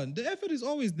 on. The effort is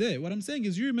always there. What I'm saying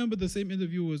is, you remember the same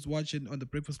interview I was watching on the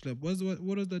Breakfast Club. What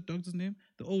was that doctor's name?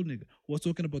 The old nigga who was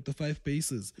talking about the 5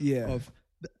 bases. Yeah. Of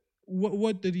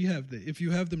what did he have there? If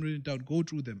you have them written down, go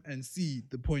through them and see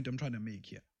the point I'm trying to make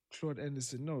here. Claude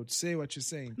Anderson, no, say what you're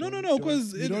saying. No, Don't- no, don't-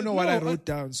 'cause you it- don't know what no, I wrote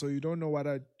down, so you don't know what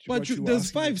I. But what you were there's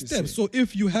asking me 5 to steps. say. So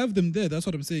if you have them there, that's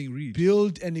what I'm saying. Read.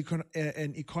 Build an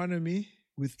economy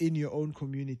within your own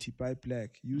community. Buy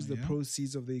black. Use the yeah.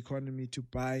 proceeds of the economy to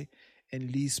buy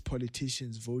and lease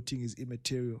politicians. Voting is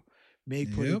immaterial. Make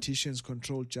Yep. politicians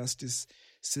control justice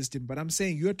system. But I'm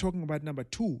saying you're talking about number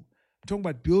 2. I'm talking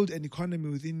about build an economy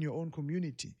within your own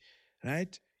community,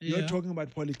 right? You're Yeah. talking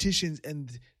about politicians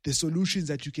and the solutions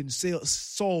that you can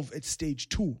solve at stage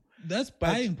 2. That's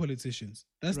buying politicians.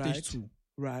 That's Right. stage 2.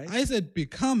 Right. I said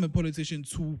become a politician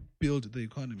to build the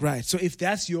economy. Right. So if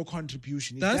that's your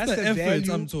contribution, if That's the effort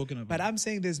value, I'm talking about. But I'm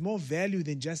saying there's more value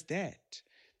than just that.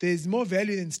 There's more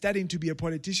value than studying to be a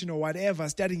politician or whatever,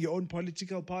 starting your own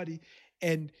political party.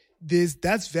 And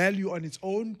that's value on its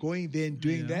own, going there and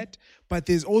doing that. But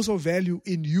there's also value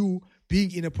in you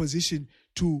being in a position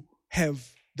to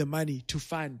have the money to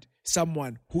fund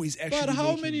someone who is actually. But how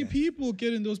making many that. people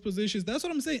get in those positions? That's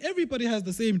what I'm saying. Everybody has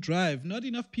the same drive. Not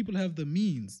enough people have the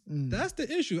means. That's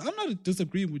the issue. I'm not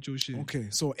disagreeing with your shit. Okay,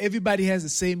 so everybody has the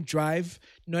same drive.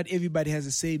 Not everybody has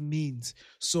the same means.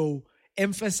 So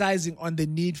emphasizing on the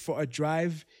need for a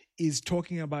drive is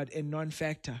talking about a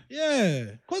non-factor. Yeah,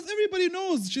 because everybody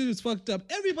knows shit is fucked up.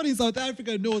 Everybody in South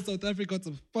Africa knows South Africa got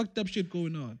some fucked up shit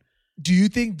going on. Do you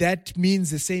think that means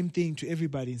the same thing to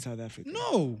everybody in South Africa?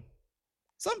 No.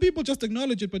 Some people just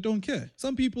acknowledge it but don't care.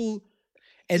 Some people...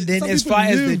 And then some as people far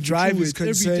as the live drive through is it every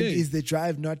concerned, day. is the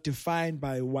drive not defined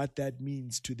by what that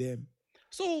means to them?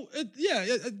 So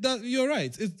you're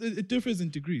right. It differs in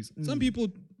degrees. Some people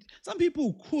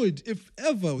could, if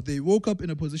ever they woke up in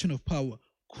a position of power,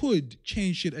 could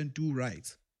change shit and do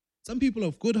right. Some people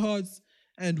have good hearts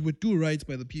and would do right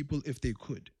by the people if they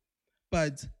could.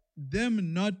 But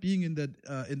them not being in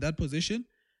that position,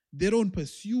 they don't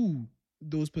pursue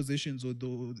those positions or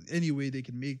any way they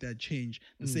can make that change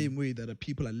the same way that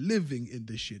people are living in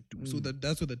this shit do. So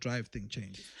that's where the drive thing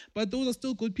changes. But those are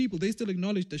still good people. They still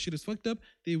acknowledge that shit is fucked up.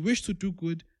 They wish to do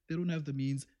good. They don't have the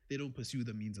means. They don't pursue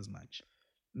the means as much.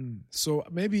 So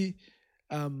maybe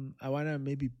I want to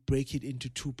maybe break it into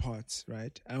 2 parts,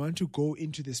 right? I want to go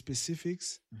into the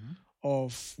specifics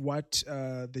of what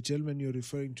the gentleman you're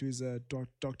referring to is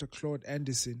Dr. Claude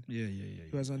Anderson. Yeah. He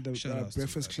was on the Shout outs to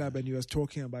Breakfast that Club and he was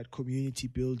talking about community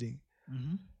building.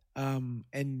 So I'm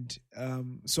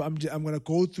going to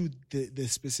go through the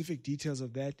specific details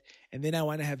of that, and then I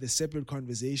want to have the separate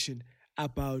conversation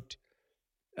about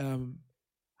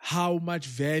how much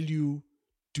value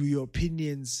do your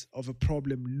opinions of a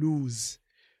problem lose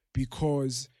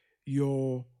because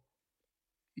your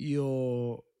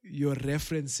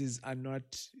references are not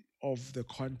of the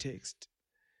context.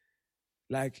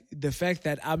 Like the fact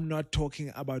that I'm not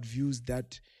talking about views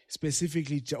that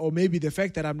specifically, or maybe the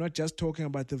fact that I'm not just talking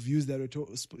about the views that were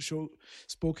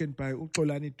spoken by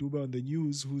Uxolani Dube on the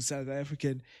news, who's South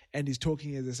African and is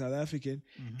talking as a South African,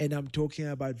 and I'm talking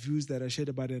about views that are shared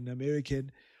about an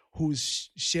American who's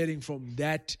sharing from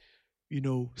that,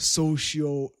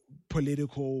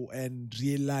 socio-political and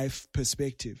real-life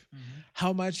perspective.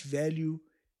 How much value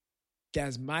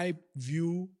does my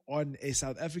view on a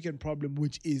South African problem,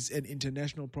 which is an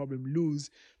international problem, lose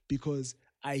because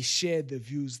I share the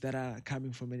views that are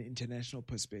coming from an international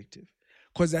perspective?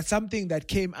 Because that's something that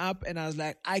came up and I was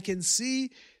like, I can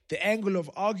see the angle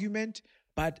of argument,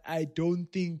 but I don't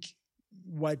think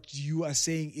what you are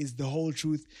saying is the whole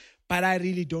truth. But I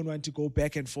really don't want to go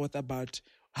back and forth about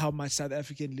how much South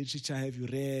African literature have you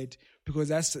read, because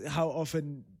that's how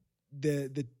often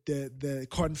the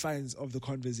confines of the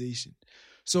conversation.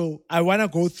 So I want to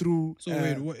go through. So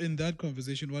wait, in that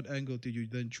conversation, what angle did you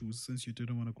then choose since you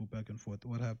didn't want to go back and forth?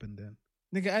 What happened then?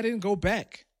 Nigga, I didn't go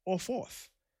back or forth.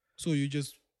 So you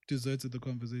just deserted the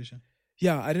conversation?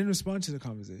 Yeah, I didn't respond to the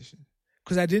conversation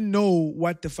because I didn't know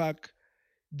what the fuck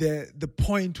the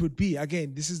point would be.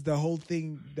 Again, this is the whole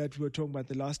thing that we were talking about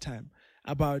the last time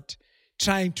about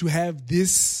trying to have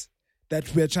this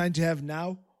that we're trying to have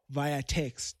now via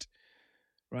text,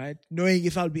 right? Knowing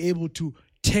if I'll be able to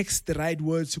text the right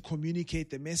words to communicate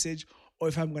the message or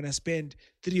if I'm going to spend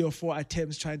 3 or 4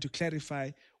 attempts trying to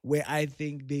clarify where I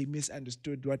think they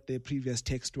misunderstood what their previous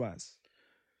text was.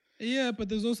 Yeah, but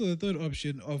there's also the third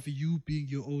option of you being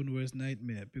your own worst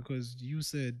nightmare because you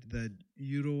said that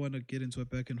you don't want to get into a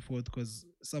back and forth because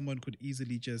someone could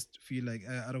easily just feel like,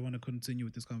 I don't want to continue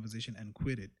with this conversation and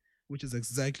quit it, which is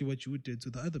exactly what you did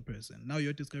to the other person. Now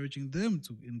you're discouraging them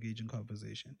to engage in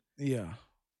conversation. Yeah.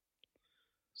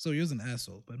 So you're an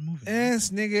asshole, but moving on. Yes,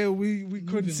 nigga, we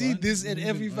concede this at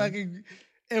every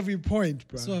point,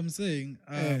 bro. So I'm saying...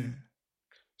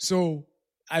 So...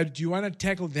 do you want to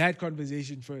tackle that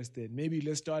conversation first then? Maybe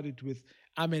let's start it with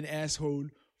I'm an asshole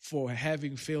for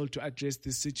having failed to address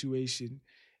this situation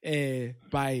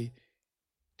by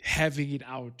having it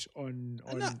out on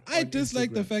I dislike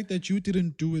Instagram. the fact that you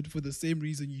didn't do it for the same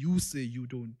reason you say you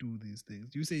don't do these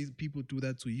things. You say people do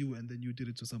that to you and then you did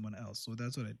it to someone else. So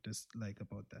that's what I dislike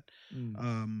about that.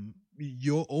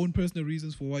 Your own personal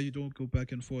reasons for why you don't go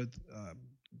back and forth,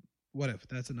 whatever.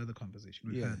 That's another conversation.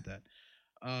 We've had that.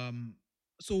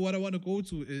 So what I want to go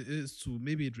to is to,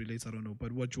 maybe it relates, I don't know,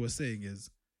 but what you were saying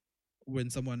is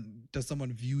does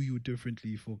someone view you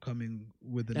differently for coming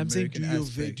with an American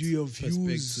aspect, do your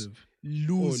views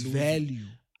lose value?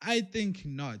 I think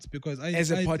not, because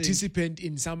as a participant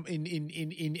in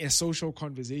a social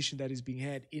conversation that is being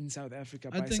had in South Africa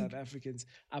by South Africans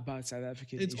about South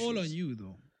African issues. It's all on you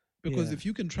though, because if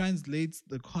you can translate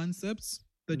the concepts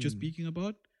that you're speaking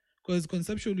about, because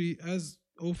conceptually, as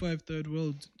 05 Third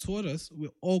World taught us,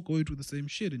 we're all going through the same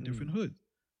shit in different hoods.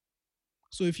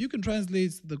 So if you can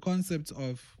translate the concepts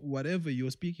of whatever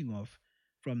you're speaking of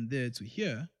from there to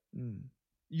here,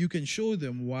 you can show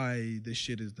them why the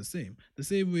shit is the same. The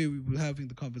same way we were having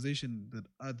the conversation that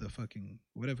other fucking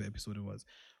whatever episode it was,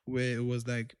 where it was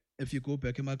like, if you go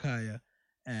back in Makaya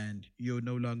and you're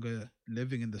no longer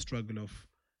living in the struggle of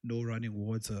no running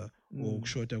water or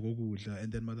shorter gogudla,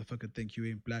 and then motherfucker think you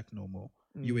ain't black no more.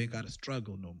 You ain't got to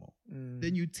struggle no more.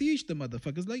 Then you teach the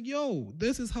motherfuckers like, yo,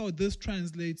 this is how this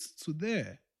translates to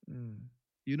there.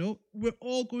 You know, we're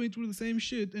all going through the same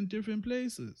shit in different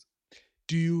places.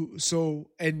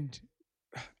 And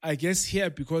I guess here,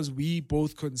 because we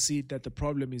both concede that the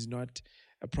problem is not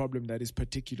a problem that is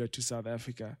particular to South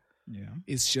Africa. Yeah.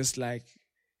 It's just like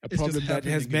a problem that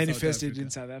has manifested in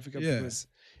South Africa because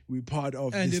we're part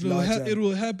of and this it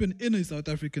will happen in a South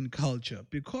African culture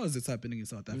because it's happening in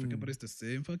South Africa, but it's the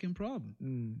same fucking problem.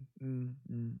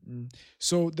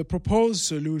 So the proposed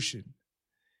solution,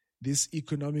 this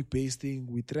economic-based thing,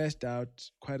 we thrashed out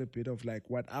quite a bit of like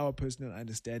what our personal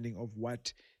understanding of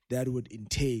what that would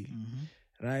entail,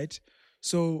 right?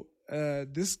 So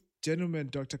this gentleman,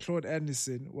 Dr. Claude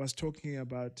Anderson, was talking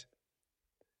about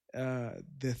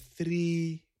the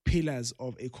 3 pillars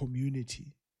of a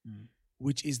community,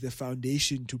 which is the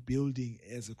foundation to building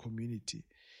as a community,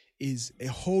 is a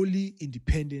wholly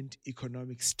independent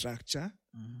economic structure,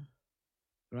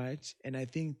 right? And I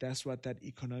think that's what that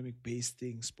economic-based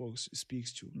thing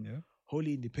speaks to. Yeah.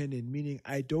 Wholly independent, meaning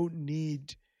I don't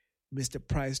need Mr.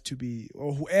 Price to be,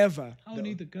 or whoever. I don't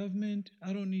need the government.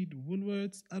 I don't need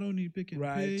Woolworths. I don't need Pick and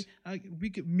Pay. We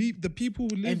could meet the people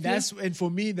who live and for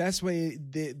me, that's where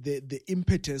the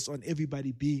impetus on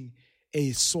everybody being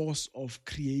a source of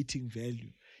creating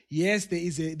value. Yes, there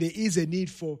is a need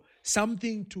for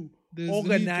something to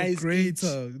organize.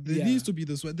 Greater. There needs to be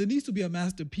this way. There needs to be a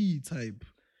Master P type.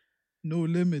 No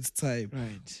limits type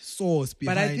source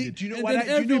behind it. But I think, do you know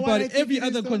and what? Every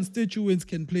other constituents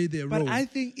can play their role. But I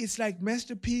think it's like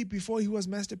Master P, before he was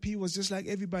Master P, was just like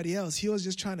everybody else. He was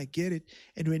just trying to get it.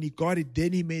 And when he got it,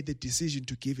 then he made the decision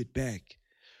to give it back.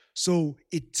 So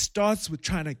it starts with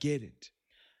trying to get it.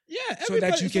 Yeah, so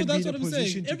that you can that's be in what a I'm saying.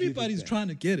 position to Everybody's give it back. trying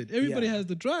to get it. Everybody has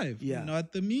the drive,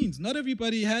 not the means. Not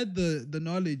everybody had the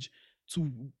knowledge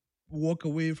to walk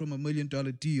away from $1 million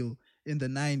deal in the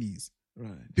 90s.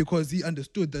 Right. Because he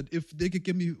understood that if they could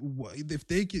give me,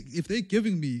 if they're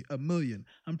giving me $1 million,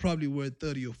 I'm probably worth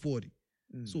 30 or 40.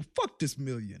 So fuck this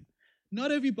million.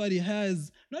 Not everybody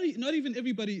has, not even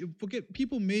everybody, forget,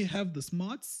 people may have the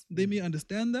smarts, they may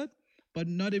understand that, but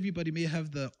not everybody may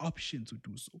have the option to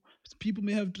do so. People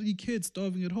may have 3 kids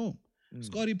starving at home.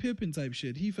 Scottie Pippen type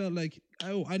shit. He felt like,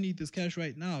 oh, I need this cash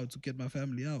right now to get my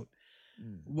family out.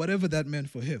 Whatever that meant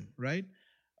for him, right?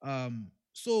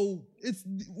 So it's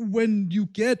when you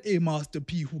get a Master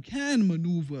P who can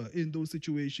maneuver in those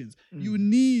situations, you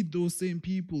need those same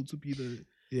people to be the...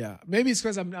 Yeah, maybe it's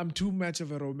because I'm too much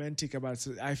of a romantic about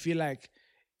it. I feel like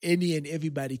any and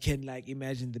everybody can like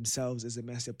imagine themselves as a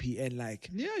Master P and like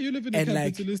you live in a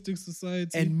capitalistic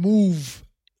society and move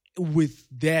with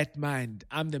that mind.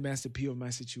 I'm the Master P of my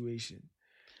situation,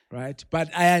 right? But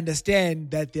I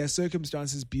understand that there are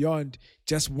circumstances beyond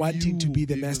just wanting to be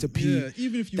the Master P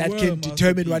even if you that were can a Master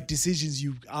determine P. what decisions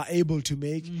you are able to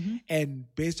make, and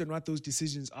based on what those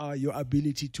decisions are, your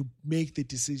ability to make the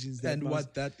decisions that and must-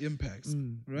 what that impacts,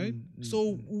 right?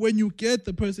 So when you get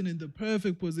the person in the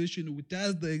perfect position who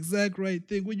does the exact right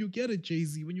thing, when you get a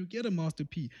Jay-Z, when you get a Master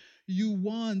P, you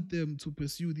want them to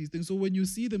pursue these things. So when you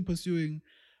see them pursuing,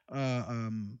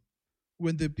 when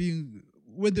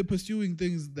they're pursuing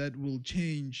things that will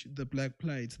change the black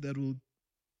plight, that will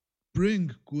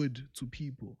bring good to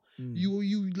people, you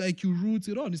root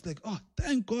it on. It's like, oh,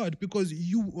 thank God, because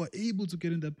you were able to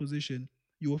get in that position.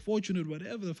 You were fortunate,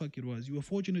 whatever the fuck it was. You were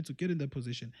fortunate to get in that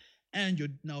position, and you're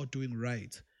now doing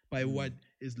right by what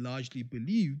is largely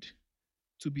believed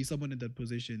to be someone in that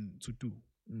position to do.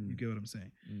 You get what I'm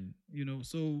saying? You know,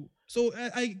 so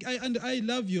I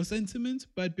love your sentiment,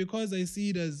 but because I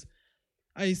see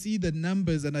the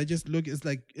numbers and I just look, it's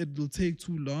like it will take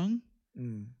too long.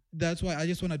 That's why I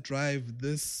just want to drive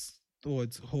this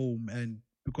thought home, and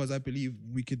because I believe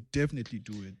we could definitely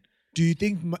do it. Do you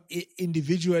think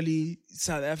individually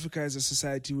South Africa as a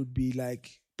society would be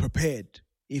like prepared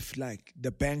if like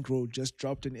the bankroll just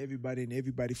dropped on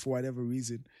everybody for whatever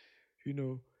reason? You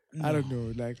know, I don't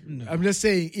know. Like, I'm just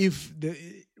saying,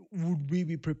 would we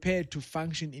be prepared to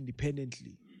function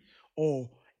independently, or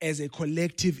as a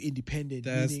collective independent?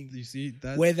 Meaning, You see,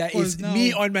 whether it's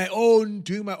me on my own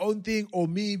doing my own thing, or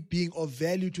me being of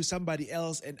value to somebody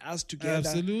else, and us together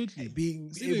absolutely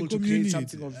being See, able the to create community.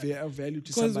 something of value to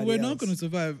because somebody we're else. not going to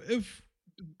survive. If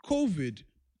COVID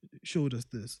showed us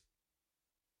this,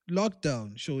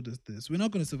 lockdown showed us this, we're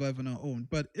not going to survive on our own.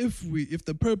 But if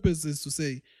the purpose is to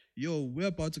say, yo, we're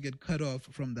about to get cut off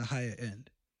from the higher end,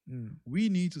 we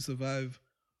need to survive.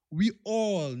 We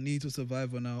all need to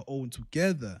survive on our own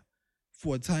together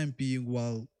for a time being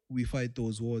while we fight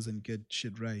those wars and get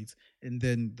shit right, and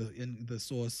then the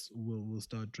source will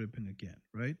start dripping again,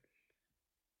 right?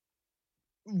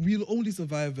 We'll only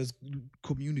survive as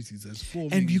communities, as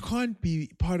forming. And you can't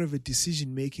be part of a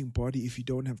decision-making body if you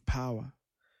don't have power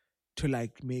to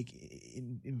like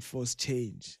enforce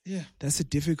change. Yeah. That's a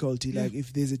difficulty. Yeah. Like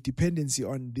if there's a dependency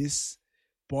on this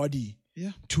body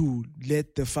Yeah. to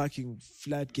let the fucking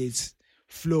floodgates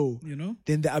flow, You know?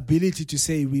 then the ability to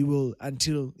say we will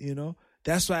until,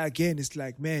 that's why again it's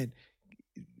like, man,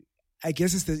 I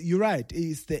guess you're right.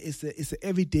 It's the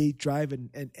everyday drive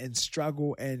and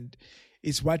struggle, and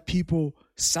it's what people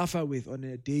suffer with on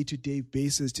a day-to-day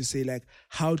basis to say like,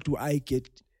 how do I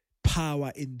get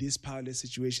power in this powerless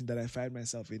situation that I find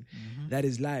myself in? That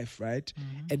is life, right?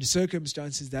 And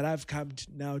circumstances that I've come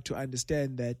now to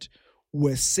understand that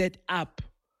were set up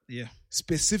Yeah.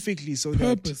 specifically so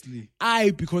Purposely. that I,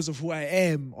 because of who I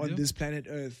am on Yep. this planet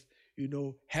Earth,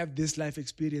 have this life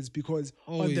experience, because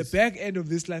on the Always. back end of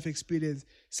this life experience,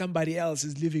 somebody else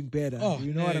is living better.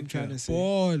 You know what I'm trying to say?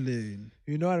 Balling.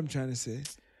 You know what I'm trying to say?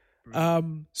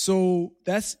 So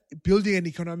that's building an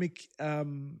economic,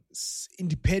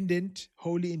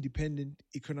 wholly independent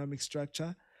economic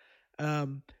structure,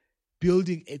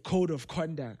 building a code of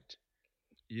conduct.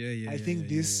 Yeah. I think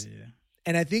this-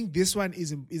 And I think this one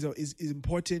is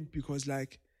important because,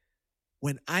 like,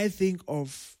 when I think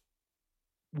of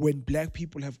when black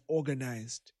people have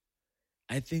organized,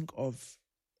 I think of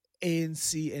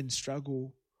ANC and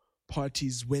struggle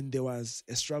parties when there was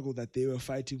a struggle that they were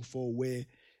fighting for, where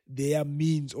their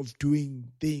means of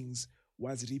doing things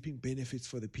was reaping benefits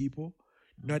for the people,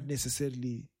 not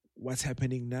necessarily what's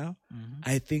happening now.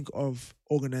 I think of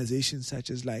organizations such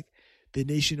as like the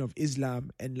Nation of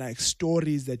Islam, and like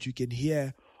stories that you can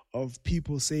hear of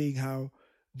people saying how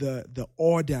the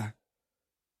order,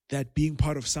 that being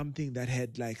part of something that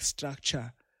had like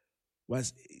structure,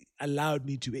 was allowed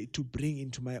me to bring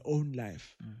into my own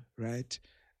life, right?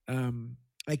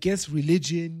 I guess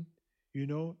religion,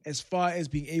 as far as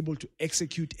being able to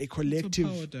execute a It's a power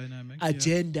collective dynamic.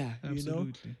 agenda,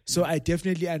 Absolutely. So I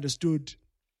definitely understood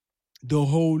the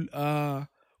whole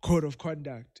code of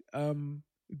conduct. And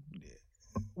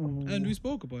we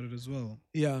spoke about it as well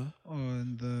Yeah.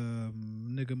 on the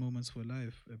Nigga Moments for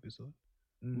Life episode,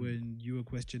 when you were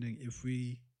questioning if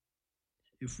we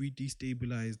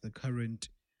destabilize the current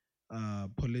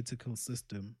political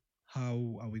system,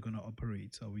 how are we going to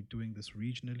operate? Are we doing this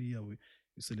regionally? Are we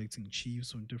selecting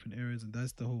chiefs from different areas? And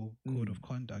that's the whole code of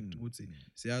conduct.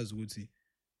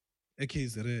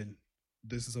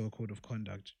 This is our code of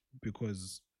conduct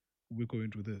because we're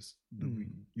going through this.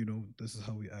 This is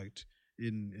how we act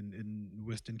in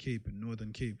Western Cape, in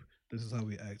Northern Cape. This is how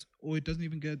we act. Or it doesn't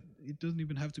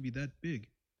even have to be that big.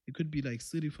 It could be like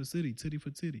city for city,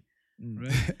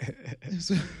 right?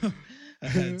 So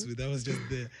that was just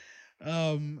there.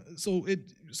 So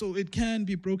it can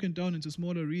be broken down into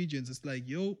smaller regions. It's like,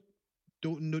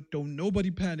 don't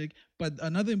nobody panic. But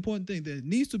another important thing, there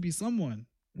needs to be someone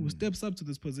who steps up to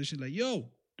this position, like,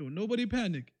 don't nobody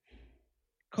panic.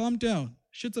 Calm down.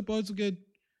 Shit's about to get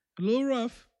a little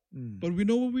rough, but we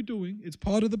know what we're doing. It's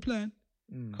part of the plan.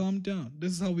 Calm down.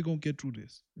 This is how we're gonna get through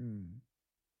this.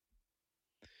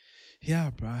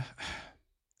 Yeah, bruh.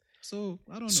 So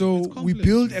I don't know. So It's we complex,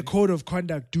 build really. a code of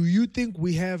conduct. Do you think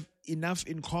we have enough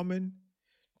in common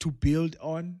to build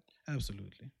on?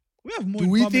 Absolutely. We have more. Do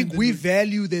in we common think than we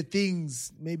value the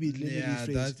things? Maybe let me Yeah,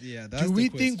 rephrase. that's Do the we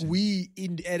think question. we,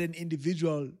 at an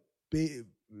individual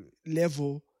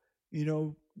level,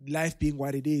 life being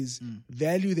what it is,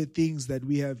 value the things that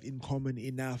we have in common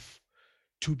enough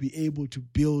to be able to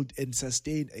build and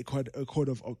sustain a code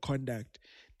of conduct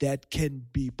that can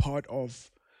be part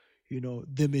of,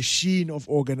 the machine of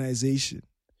organization?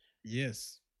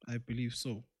 Yes, I believe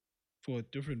so, for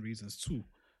different reasons too.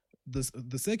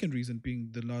 The second reason being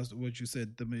the last what you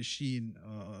said, the machine,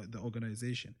 the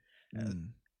organization.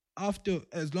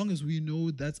 As long as we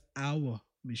know that's our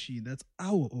machine, that's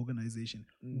our organization,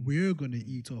 we're gonna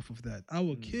eat off of that.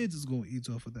 Our kids is gonna eat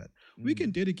off of that. We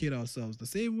can dedicate ourselves the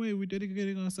same way we're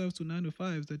dedicating ourselves to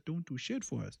 9-to-5s that don't do shit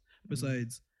for us.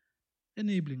 Besides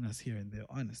enabling us here and there,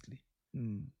 honestly.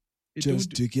 It Just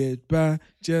don't to get by,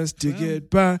 just to Fam, get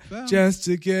by, fam. just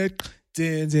to get.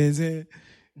 Dun, dun, dun,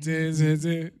 dun, dun,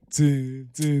 dun, dun,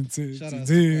 dun, dun, Shout out dun,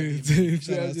 to dun, Kwame.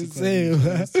 Shout dun. out to Just Kwame. saying,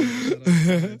 Shout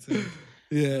out to Kwame.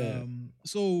 yeah.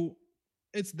 So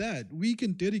it's that we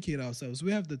can dedicate ourselves.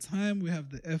 We have the time, we have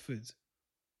the effort.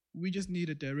 We just need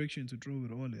a direction to throw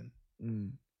it all in.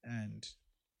 And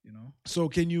So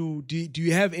do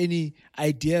you have any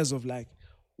ideas of like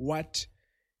what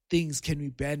things can we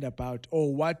band about,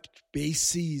 or what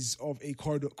bases of a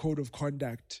code of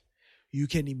conduct you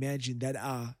can imagine that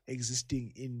are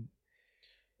existing in?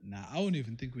 Nah, I don't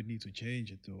even think we need to change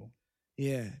it though.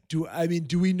 Yeah. Do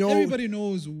we know? Everybody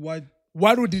knows what.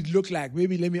 What would it look like?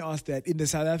 Maybe let me ask that in the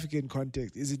South African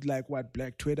context. Is it like what,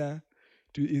 Black Twitter?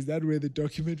 Is that where the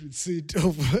document would sit?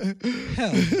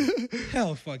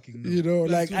 Hell fucking no.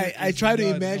 Like I try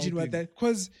to imagine what helping. that,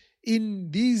 because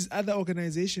in these other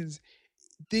organizations,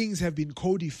 things have been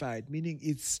codified, meaning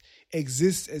it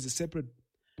exists as a separate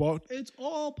bot. It's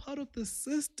all part of the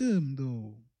system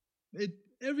though.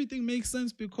 Everything makes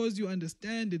sense because you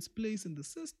understand its place in the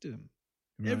system.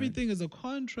 Right. Everything is a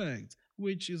contract,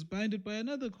 which is binded by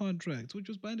another contract, which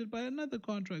was binded by another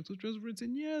contract, which was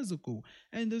written years ago.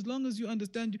 And as long as you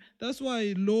understand, that's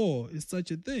why law is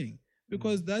such a thing,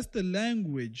 because that's the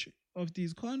language of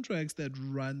these contracts that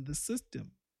run the system.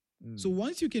 So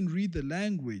once you can read the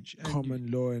language, and Common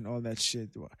law and all that shit.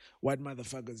 What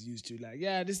motherfuckers used to like.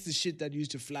 Yeah, this is the shit that used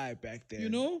to fly back there.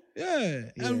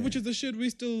 and which is the shit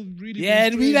we still really Yeah,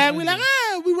 and we constrain like,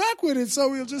 under. we rock with it, so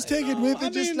we'll just take it with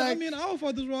it. I mean, our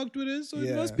fathers rocked with it, so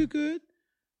Yeah. it must be good.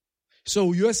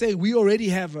 So you're saying we already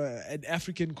have an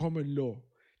African common law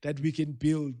that we can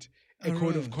build a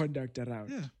code of Around. conduct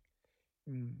around.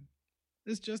 Yeah.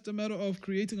 It's just a matter of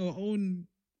creating our own,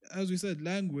 as we said,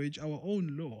 language, our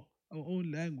own law, our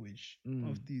own language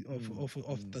of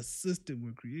the system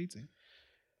we're creating.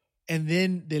 And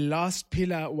then the last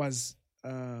pillar was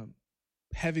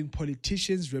having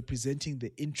politicians representing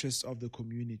the interests of the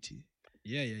community.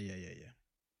 Yeah.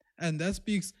 And that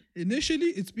speaks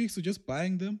it speaks to just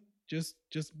buying them. Just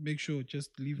make sure,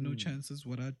 just leave no chances.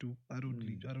 What I do, I don't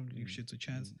leave shit to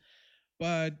chance.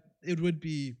 But it would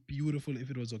be beautiful if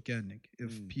it was organic.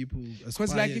 If people,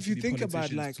 Because like if you think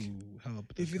about like,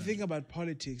 help if you think about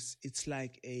politics, it's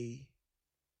like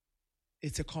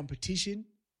it's a competition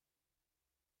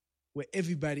where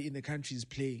everybody in the country is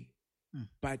playing,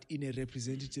 but in a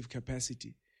representative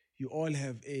capacity. You all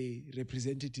have a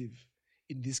representative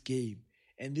in this game,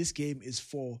 and this game is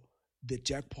for the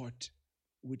jackpot,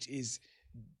 which is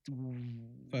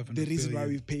the reason why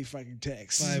we pay fucking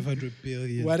tax. 500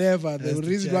 billion. Whatever. That's The the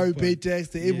reason why we pay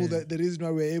jackpot. tax, the reason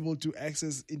why we're able to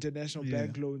access international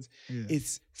bank loans,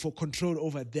 it's for control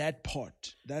over that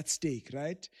pot, that stake,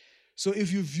 right? So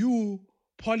if you view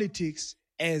politics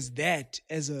as that,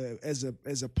 as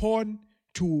a pawn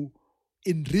to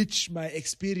enrich my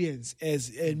experience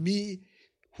and me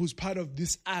who's part of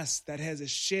this us that has a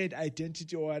shared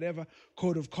identity or whatever,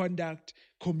 code of conduct,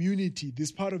 community,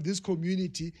 this part of this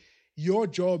community, your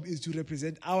job is to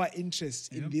represent our interests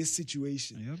in this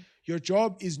situation. Yep. Your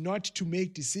job is not to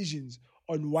make decisions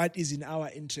on what is in our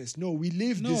interest. No, we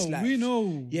live this life. We know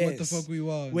what the fuck we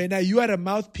want. When you are a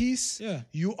mouthpiece,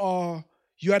 you are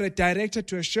a director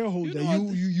to a shareholder.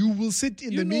 You will sit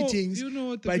in the meetings,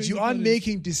 but you aren't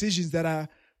making decisions that are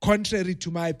contrary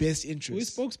to my best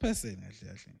interests. We're spokesperson,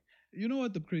 actually. You know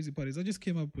what the crazy part is? I just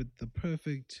came up with the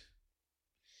perfect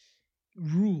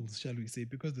rules, shall we say,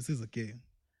 because this is a game.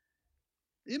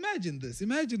 Imagine this.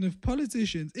 Imagine if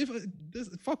politicians,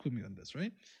 fuck with me on this,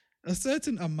 right? A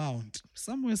certain amount,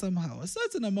 somewhere, somehow, a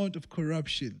certain amount of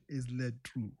corruption is led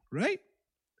through, right?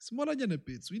 Smaller than a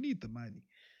bits. We need the money.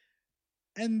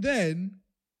 And then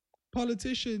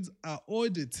politicians are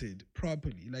audited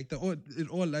properly. Like it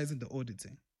all lies in the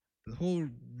auditing. The whole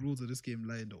rules of this game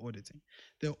lie in the auditing.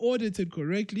 They're audited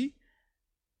correctly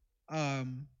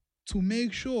to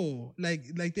make sure, like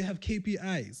they have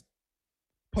KPIs.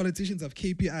 Politicians have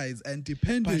KPIs and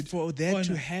dependent. But for that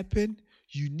to happen,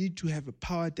 you need to have a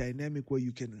power dynamic where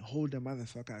you can hold a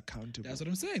motherfucker accountable. That's what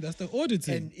I'm saying. That's the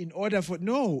auditing. And in order for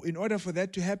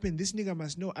that to happen, this nigga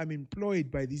must know I'm employed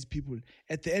by these people.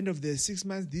 At the end of the 6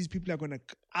 months, these people are going to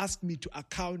ask me to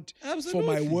account for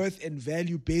my worth and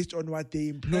value based on what they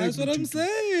employ. That's what I'm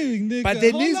saying, nigga. But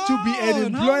there needs to be an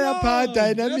employer power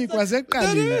dynamic.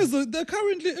 There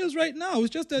currently is right now.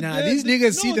 It's just that these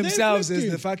niggas see themselves as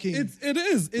the fucking... It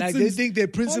is. Like they think they're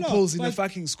principals in a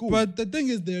fucking school. But the thing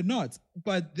is, they're not.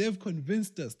 But they've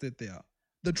convinced us that they are.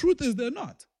 The truth is they're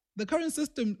not. The current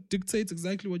system dictates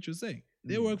exactly what you're saying.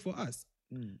 They work for us.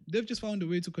 They've just found a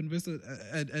way to convince us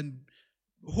and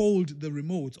hold the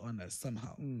remote on us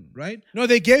somehow, right? No,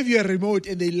 they gave you a remote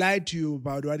and they lied to you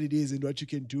about what it is and what you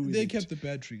can do with They it. kept the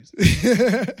batteries.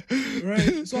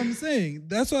 Right? So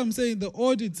that's why I'm saying the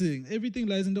auditing, everything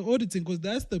lies in the auditing because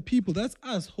that's the people, that's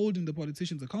us holding the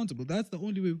politicians accountable. That's the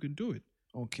only way we can do it.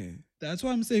 Okay. That's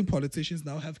why I'm saying politicians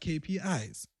now have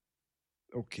KPIs.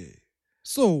 Okay.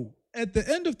 So, at the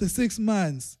end of the 6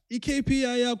 months,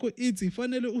 i-KPI yakho ithi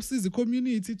fanele usize the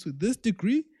community to this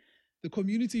degree. The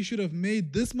community should have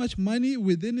made this much money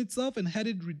within itself and had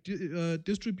it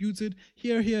distributed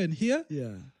here, and here.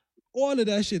 Yeah. All of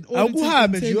that shit.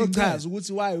 Akuhambe nje uyochaza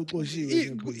ukuthi why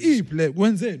uqoshiwe.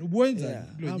 Wenzeni?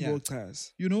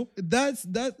 You know, that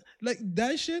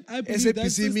shit, I believe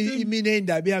that system... imine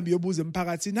indaba ihambe yobuza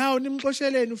emphakathini. Hawu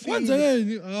nimxosheleni ufike.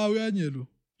 Wenzeni? Uyanyelo.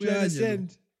 Do you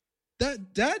understand?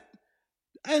 That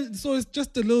and so it's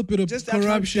just a little bit of just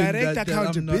corruption. Direct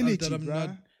accountability, that I'm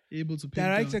not able to pin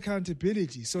direct down.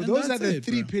 accountability. So And those are the it,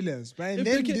 three bro. pillars, right? And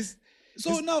If then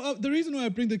they now the reason why I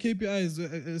bring the KPIs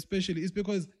especially is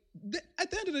because at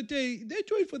the end of the day they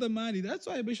do it for the money. That's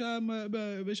why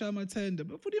Beshama tender,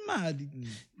 but for the money,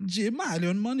 money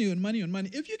on money.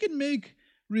 If you can make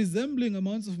resembling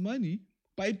amounts of money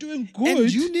by doing good,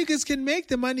 and you niggas can make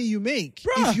the money you make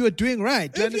if you're doing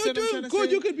right. Do you if you're understand what I'm doing trying to good,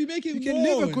 say? you could be making You can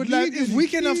more. live a good life. If we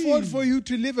can legally. afford for you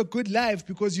to live a good life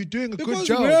because you're doing a good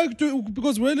job,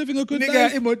 because we're living a good nigga,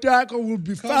 life. Imotako will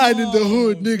be fine in the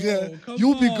hood, on, nigga. bro. Come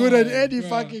You'll be good at on, any bro.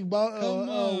 fucking Come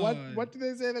on. what do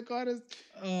they say the corners?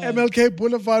 MLK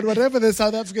Boulevard, whatever the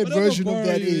South African Whatever version of bar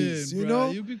that you're is, in, you bruh,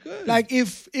 know. you'll be good. Like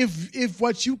if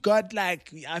what you got,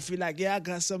 like I feel like I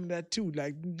got some of that too,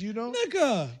 like you know.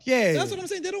 Nigga. Yeah. That's what I'm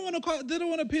saying. They don't want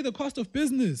to pay the cost of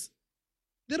business.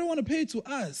 They don't want to pay to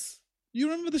us. You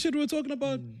remember the shit we were talking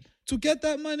about? To get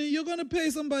that money, you're going to pay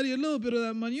somebody a little bit of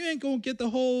that money. You ain't going to get the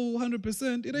whole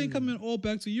 100%. It ain't coming all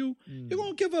back to you. You're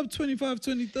going to give up 25,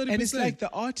 20, 30%. And it's like the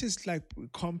artist like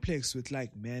complex with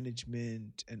like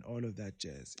management and all of that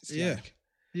jazz. It's like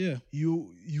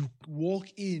you walk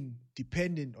in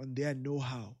dependent on their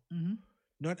know-how,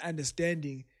 not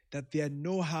understanding that their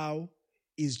know-how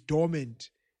is dormant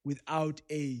without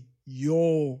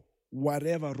your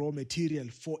whatever raw material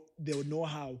for the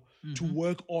know-how to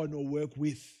work on or work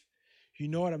with. You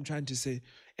know what I'm trying to say?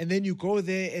 And then you go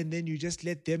there and then you just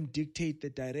let them dictate the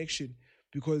direction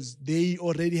because they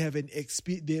already have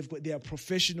they are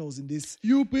professionals in this.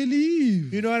 You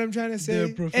believe. You know what I'm trying to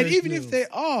say? They're And even if professionals. they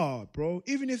are, bro,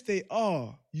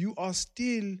 you are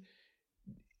still,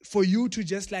 for you to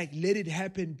just like let it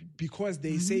happen because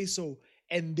they say so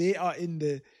and they are in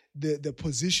the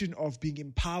position of being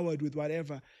empowered with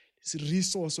whatever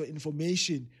resource or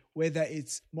information, whether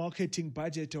it's marketing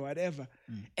budget or whatever,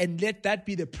 and let that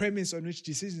be the premise on which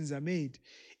decisions are made,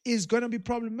 is going to be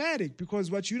problematic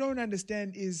because what you don't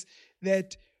understand is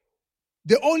that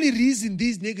the only reason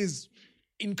these niggas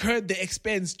incurred the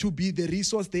expense to be the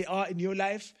resource they are in your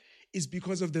life is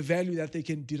because of the value that they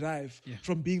can derive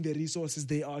from being the resources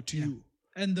they are to you.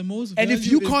 And the most And if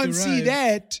value you is can't see derived-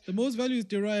 that, the most value is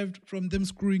derived from them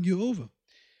screwing you over.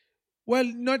 well,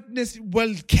 not necessarily.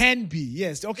 Well, can be.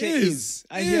 Yes. Okay. Is.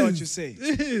 I hear what you're saying.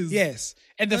 Is. Yes.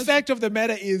 And the fact of the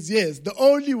matter is, yes, the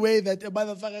only way that a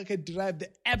motherfucker can derive the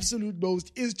absolute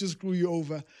most is to screw you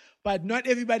over. But not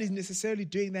everybody's necessarily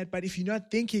doing that. But if you're not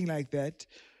thinking like that,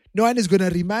 no one is going to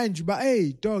remind you, but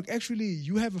hey, dog, actually,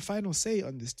 you have a final say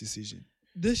on this decision.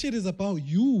 This shit is about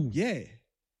you. Yeah.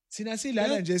 Sina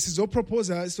silana nje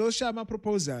sizoproposal, soshama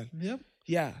proposal. Yep.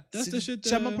 Yeah. That's the shit,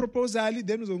 Shama proposal,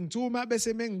 then uzongithuma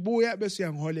bese mengibuya bese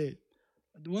uyangiholela.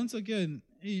 Once again,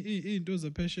 those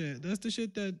are pressure. That's the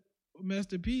shit that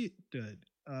Master P did.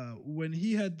 When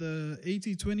he had the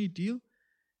 80-20 deal,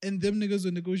 and them niggas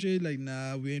were negotiating like,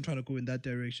 nah, we ain't trying to go in that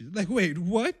direction. Like, wait,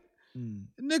 what?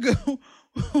 Nigga,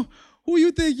 who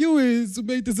you think you is to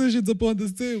make decisions upon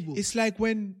this table? It's like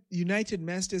when United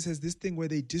Masters has this thing where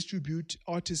they distribute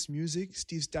artist music,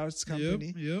 Steve Stout's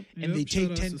company, and they take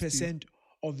Shout out to 10%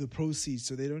 of the proceeds,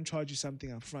 so they don't charge you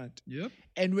something up front. Yep.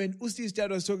 And when Steve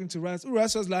Stout was talking to Russ,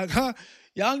 Russ was like,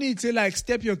 y'all need to like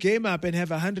step your game up and have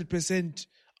 100%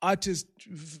 artist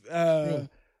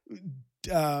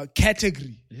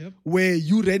category where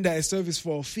you render a service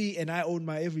for a fee and I own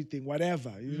my everything,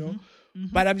 whatever, you know.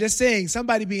 But I'm just saying,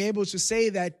 somebody being able to say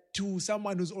that to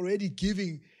someone who's already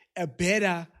giving a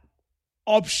better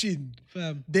option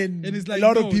Fam. than And it's like, a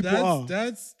lot no, of people are.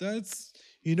 That's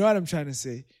You know what I'm trying to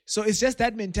say? So it's just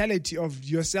that mentality of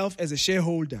yourself as a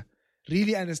shareholder.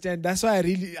 Really understand. That's why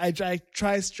I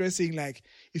try stressing, like,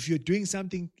 if you're doing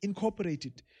something, incorporate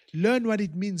it. Learn what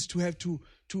it means to have to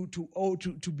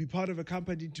be part of a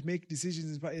company, to make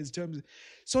decisions in terms,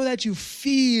 so that you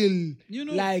feel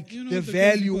the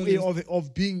value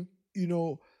of being,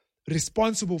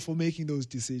 responsible for making those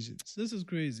decisions. This is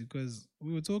crazy because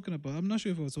we were talking about, I'm not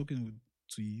sure if I was talking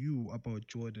to you about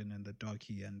Jordan and the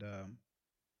Darkie and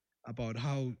about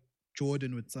how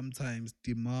Jordan would sometimes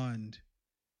demand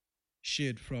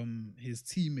shit from his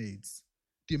teammates,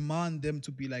 demand them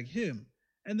to be like him.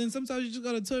 And then sometimes you just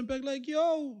gotta turn back like,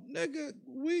 yo, nigga,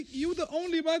 you the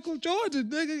only Michael Jordan,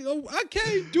 nigga. I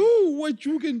can't do what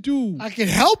you can do. I can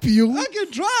help you. I can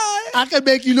try. I can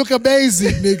make you look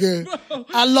amazing, nigga.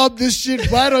 I love this shit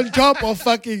right on top of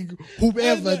fucking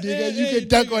whomever, nigga. You can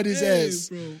dunk on his ass.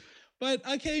 Bro. But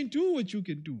I can't do what you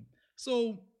can do.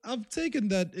 So I've taken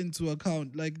that into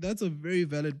account. Like, that's a very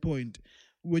valid point,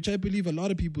 which I believe a lot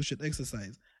of people should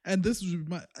exercise. And this is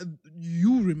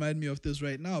you remind me of this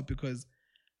right now because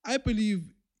I believe,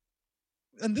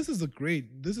 and this is a great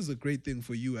thing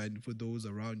for you and for those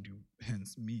around you,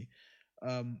 hence me.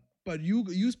 But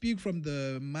you speak from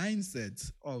the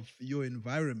mindset of your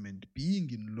environment, being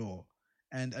in law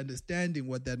and understanding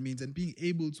what that means and being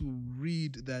able to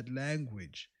read that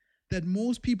language that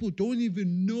most people don't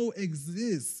even know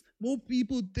exists. Most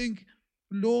people think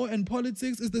law and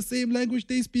politics is the same language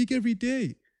they speak every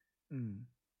day.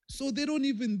 So they don't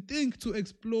even think to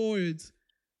explore it.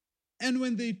 And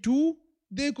when they do,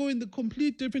 they go in the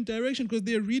complete different direction because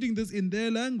they're reading this in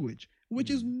their language, which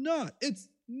is not. It's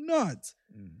not.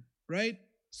 Right?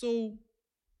 So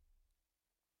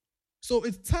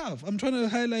it's tough. I'm trying to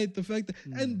highlight the fact that,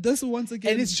 and this once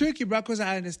again. And it's tricky, bro, because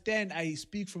I understand I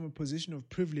speak from a position of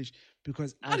privilege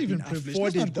because I've been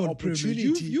afforded the opportunity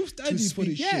you've studied to speak. for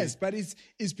this yes, shit. but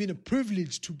it's been a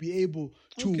privilege to be able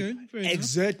to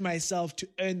exert myself to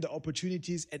earn the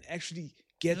opportunities and actually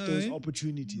get those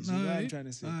opportunities. You know what I'm trying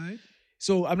to say?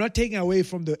 So I'm not taking away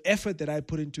from the effort that I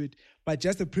put into it, but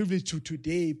just the privilege to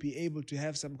today be able to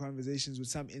have some conversations with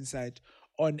some insight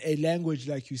on a language,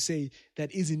 like you say,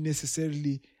 that isn't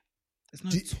necessarily it's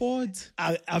not taught,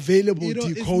 available,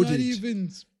 decoded. It's not even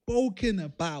spoken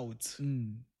about.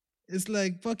 It's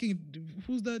like fucking,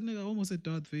 who's that nigga? I almost said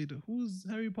Darth Vader. Who's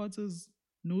Harry Potter's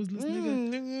noseless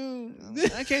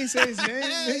nigga? I can't say his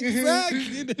name.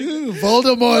 Exactly.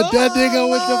 Voldemort, that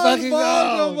nigga with the fucking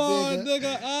Voldemort,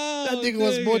 nigga. Oh, that nigga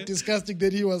was more disgusting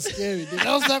than he was scary. Nigga.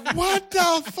 I was like, what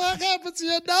the fuck happened to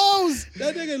your nose?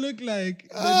 That nigga looked like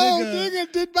the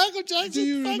nigga, did Michael Jackson Do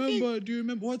you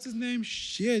remember what's his name?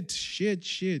 Shit.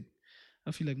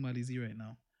 I feel like Mali Z right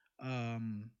now.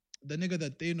 The nigga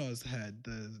that Thanos had,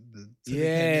 the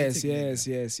yes.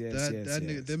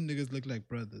 Nigga, them niggas look like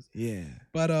brothers. Yeah.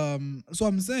 But so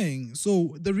I'm saying,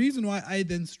 so the reason why I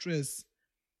then stress,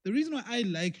 the reason why I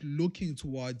like looking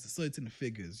towards certain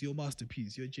figures, your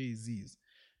Masterpiece, your Jay-Z's,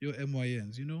 your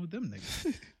MYNs, them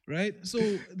niggas, right? So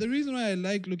the reason why I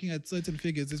like looking at certain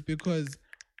figures is because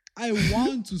I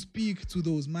want to speak to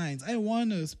those minds. I want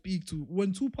to speak to,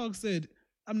 when Tupac said,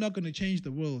 I'm not going to change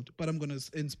the world, but I'm going to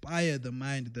inspire the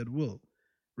mind that will,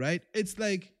 right? It's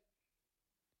like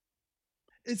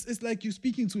you're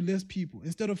speaking to less people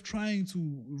instead of trying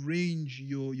to range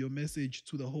your message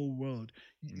to the whole world.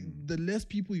 The less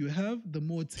people you have, the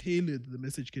more tailored the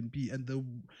message can be, and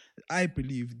I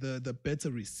believe the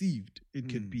better received it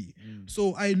can be.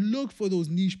 So I look for those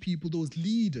niche people, those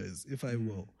leaders, if I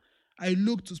will. I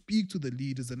look to speak to the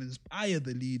leaders and inspire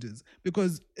the leaders,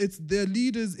 because it's their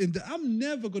leaders I'm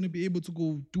never going to be able to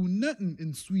go do nothing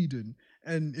in Sweden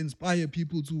and inspire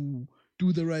people to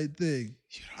do the right thing.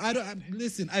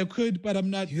 Listen, I could, but I'm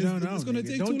not. You don't know. It's going to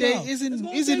take don't too they, long.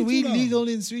 Isn't weed legal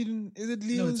in Sweden? Is it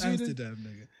legal No, in it's Sweden? Amsterdam,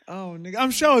 nigga. Oh, nigga.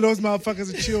 I'm sure those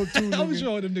motherfuckers are chill too. I'm nigga.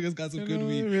 sure them niggas got some good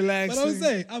weed. Relaxing.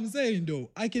 But I'm saying though,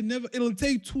 it'll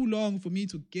take too long for me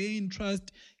to gain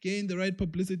trust, gain the right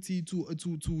publicity to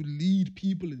lead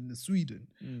people in Sweden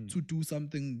to do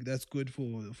something that's good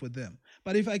for them.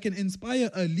 But if I can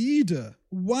inspire a leader,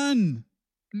 one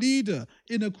leader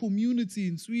in a community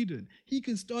in Sweden, he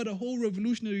can start a whole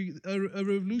revolution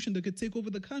that could take over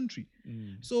the country.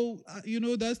 So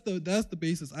that's the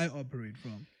basis I operate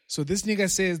from. So this nigga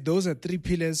says those are 3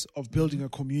 pillars of building a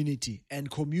community,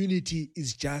 and community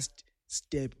is just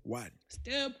step 1.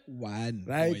 Step 1,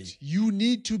 right? boy. You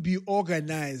need to be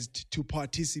organized to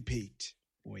participate.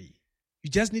 Boy. You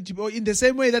just need to be in the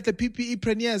same way that the PPE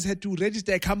pioneers had to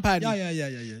register a company. Yeah.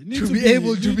 To be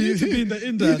able to be in the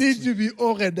industry. You need to be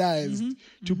organized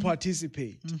to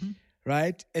participate,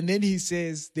 right? And then he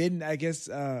says, then I guess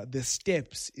the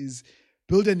steps is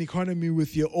build an economy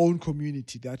with your own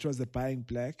community. That was the buying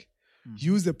black.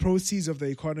 Use the proceeds of the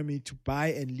economy to buy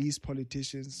and lease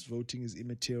politicians. Voting is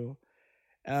immaterial.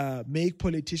 Make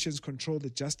politicians control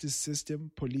the justice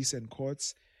system, police and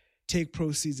courts. Take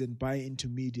proceeds and buy into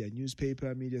media,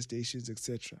 newspaper, media stations,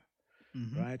 etc.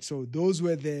 Right? So those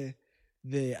were the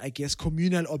I guess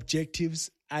communal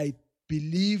objectives. I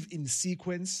believe in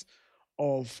sequence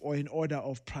of or in order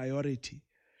of priority.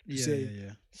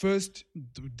 First,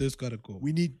 this gotta go.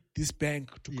 We need this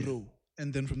bank to grow.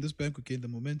 And then from this bank we gain the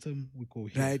momentum, we go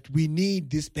here. Right? We need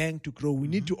this bank to grow. We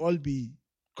need to all be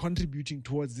contributing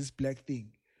towards this black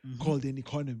thing called an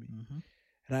economy.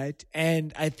 Right?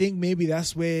 And I think maybe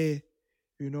that's where,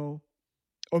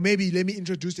 or maybe let me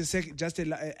introduce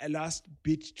a last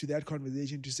bit to that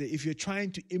conversation to say, if you're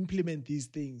trying to implement these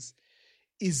things,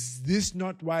 is this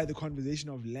not why the conversation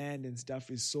of land and stuff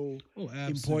is so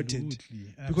important?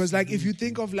 Because if you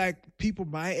think of people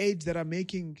my age that are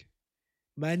making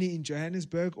money in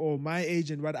Johannesburg, or my age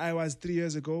and what I was 3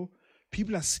 years ago,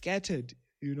 people are scattered,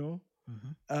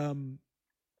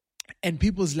 and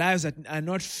people's lives are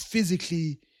not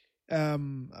physically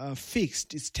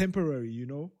fixed. It's temporary,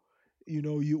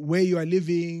 where you are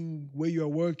living, where you are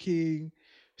working.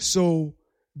 So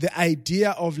the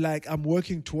idea of I'm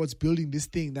working towards building this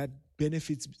thing that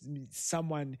benefits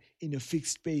someone in a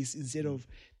fixed space instead of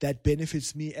that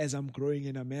benefits me as I'm growing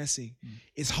and amassing,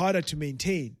 it's harder to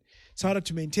maintain. It's harder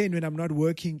to maintain when I'm not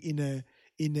working in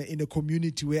a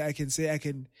community where I can say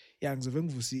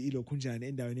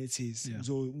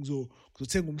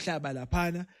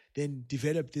then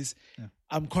develop this.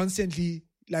 I'm constantly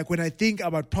when I think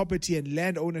about property and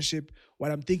land ownership,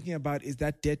 what I'm thinking about is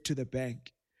that debt to the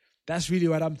bank. That's really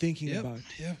what I'm thinking about.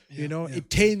 It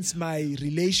taints my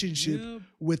relationship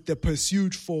with the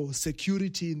pursuit for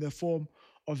security in the form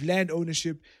of land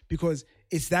ownership, because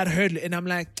it's that hurdle. And I'm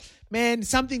like, man,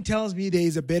 something tells me there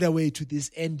is a better way to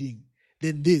this ending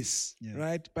than this,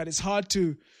 right? But it's hard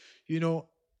to,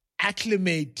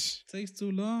 acclimate. It takes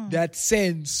too long. That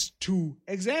sense to,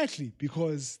 exactly,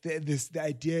 because the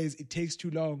idea is it takes too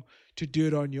long to do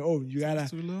it on your own. You gotta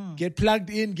get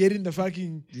plugged in, get in the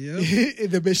fucking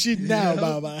in the machine now,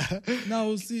 Baba. Now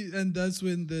we'll see, and that's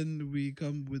when then we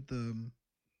come with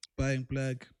buying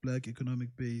black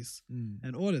economic base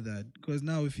and all of that. Because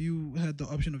now, if you had the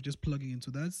option of just plugging into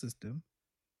that system,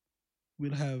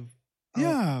 we'll have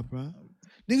bro.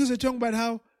 Niggas are talking about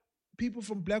how people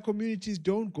from black communities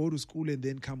don't go to school and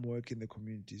then come work in the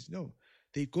communities. No,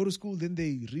 they go to school, then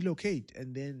they relocate,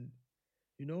 and then.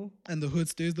 And the hood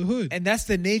stays the hood. And that's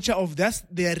the nature of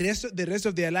the rest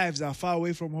of their lives are far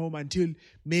away from home until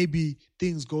maybe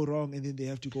things go wrong and then they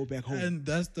have to go back home. And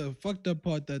that's the fucked up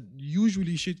part, that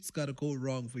usually shit's gotta go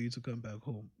wrong for you to come back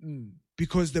home.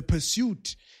 Because the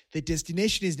pursuit, the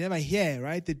destination is never here,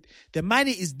 right? The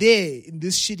money is there in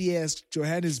this shitty ass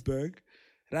Johannesburg,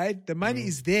 right? The money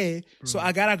is there, so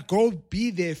I gotta go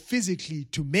be there physically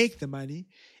to make the money.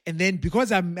 And then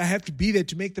because I have to be there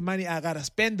to make the money, I gotta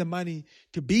spend the money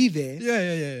to be there.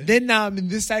 Yeah. Then now I'm in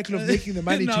this cycle of making the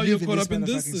money to live in this motherfucking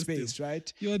system. space,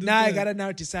 right? Now I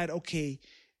gotta decide, okay,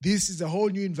 this is a whole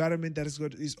new environment that has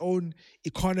got its own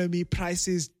economy,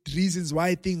 prices, reasons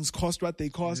why things cost what they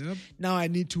cost. Yep. Now I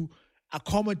need to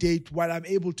accommodate what I'm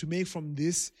able to make from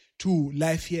this to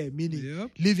life here, meaning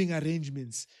Yep. living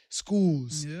arrangements,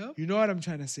 schools. Yep. You know what I'm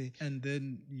trying to say? And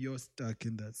then you're stuck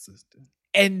in that system.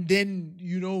 And then,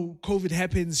 COVID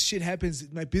happens, shit happens,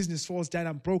 my business falls down,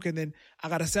 I'm broke, and then I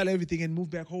gotta sell everything and move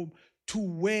back home to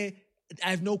where I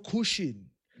have no cushion.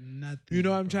 Nothing. You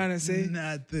know what I'm bro. trying to say?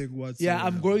 Nothing whatsoever. Yeah,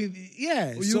 I'm going,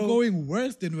 yeah. Well, you're going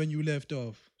worse than when you left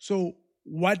off. So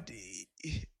what,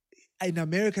 in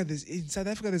America, in South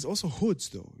Africa, there's also hoods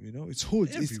though, it's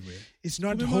hoods. Everywhere. It's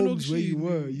not Kumi homes where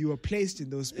malokishini. you were placed in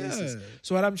those spaces. Yeah.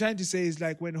 So what I'm trying to say is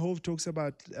like when Hove talks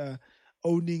about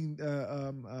owning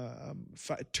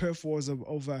turf wars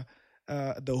over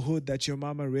the hood that your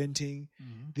mama renting,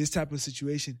 this type of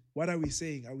situation. What are we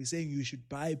saying? Are we saying you should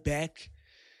buy back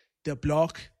the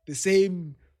block? The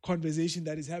same conversation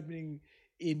that is happening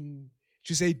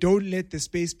to say don't let the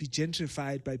space be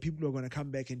gentrified by people who are going to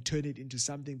come back and turn it into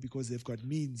something because they've got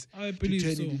means I to believe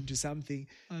turn so. it into something.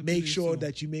 I Make believe sure so.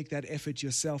 that you make that effort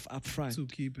yourself up front. To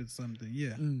keep it something,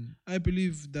 yeah. I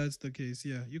believe that's the case,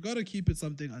 yeah. You got to keep it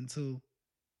something until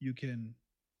you can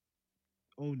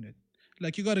own it.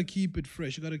 Like you got to keep it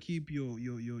fresh. You got to keep your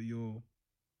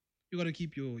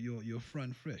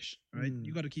front fresh, right?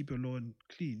 You got to keep your lawn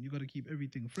clean. You got to keep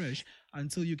everything fresh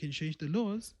until you can change the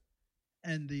laws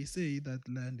and they say that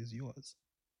land is yours.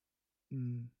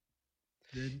 Then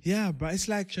Yeah, but it's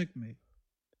like, checkmate.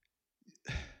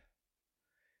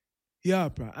 yeah,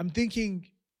 bro. I'm thinking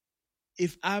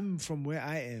if I'm from where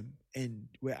I am and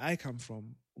where I come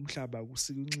from, umhlaba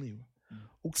kusika unxiwa.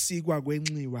 Ukusikwa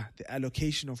kwenxiwa, the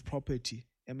allocation of property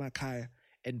emakhaya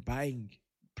and buying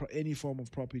any form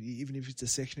of property, even if it's a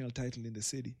sectional title in the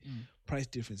city, price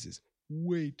differences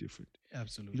way different.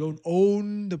 Absolutely. You don't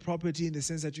own the property in the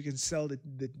sense that you can sell the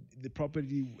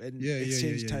property and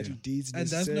exchange title deeds. And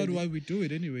that's not necessarily. why we do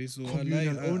it anyway. So I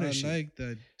Communal like ownership. I like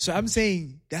that. So I'm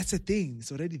saying that's a thing.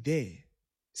 It's already there.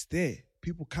 It's there.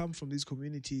 People come from these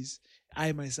communities.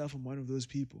 I myself am one of those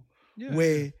people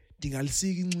where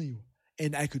ndingalisika inxiwa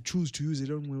and I could choose to use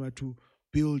it on to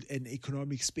build an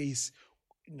economic space.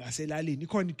 Ngaselalini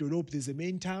ikhona idolophu, there's a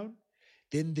main town,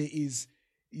 then there is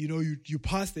you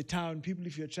pass the town. People,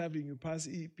 if you're traveling, you pass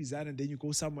Pizana and then you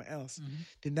go somewhere else.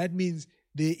 Then that means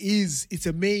it's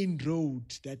a main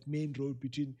road, that main road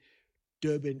between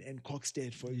Durban and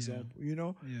Coxstead, for example.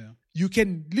 You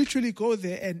can literally go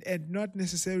there and not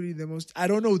necessarily I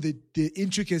don't know the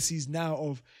intricacies now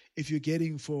of if you're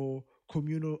getting for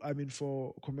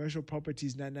commercial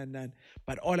properties, none.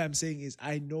 But all I'm saying is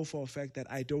I know for a fact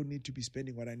that I don't need to be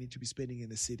spending what I need to be spending in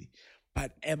the city.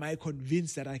 But am I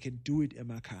convinced that I can do it in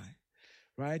my car?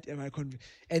 Right? Am I convinced?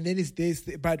 And then it's this.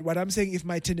 But what I'm saying, if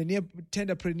my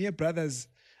tenderpreneur brothers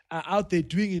are out there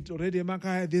doing it already in my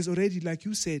car, there's already, like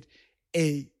you said,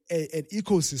 an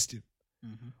ecosystem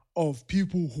of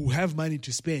people who have money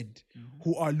to spend,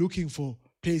 who are looking for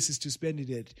places to spend it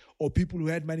at, or people who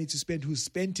had money to spend who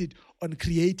spent it on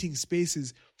creating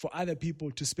spaces for other people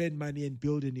to spend money and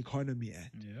build an economy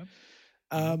at.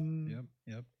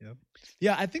 Yep.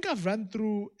 Yeah, I think I've run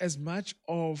through as much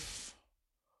of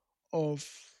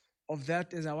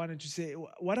that as I wanted to say.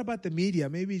 What about the media?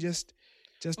 Maybe just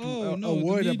a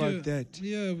word about that.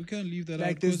 Yeah, we can't leave that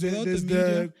Like out. there's Without the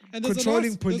media, and there's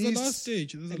controlling a police There's a last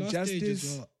stage. There's a and last stage as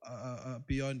justice. well.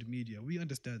 Beyond media, we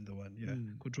understand the one. Yeah,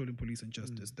 controlling police and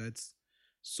justice. That's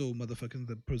so motherfucking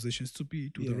the positions to do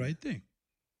the right thing,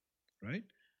 right?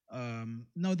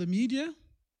 Now the media.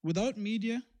 Without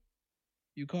media,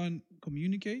 you can't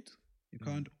communicate. You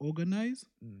can't organize.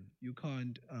 You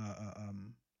can't.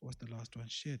 What's the last one?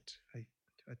 Shit, I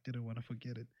didn't want to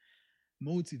forget it.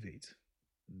 Motivate.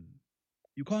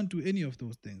 You can't do any of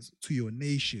those things to your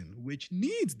nation, which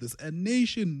needs this. A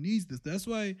nation needs this. That's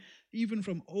why even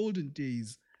from olden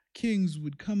days, kings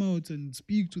would come out and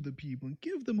speak to the people and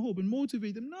give them hope and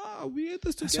motivate them. No, we had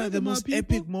this together. That's why the my most people.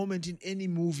 epic moment in any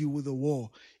movie with a war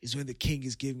is when the king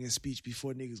is giving a speech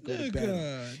before niggas go to battle.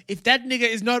 Nigga. If that nigga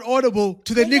is not audible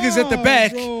to the Come niggas at the on,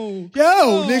 back,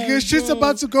 bro. nigga, shit's bro.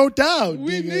 about to go down.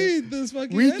 We nigga. need this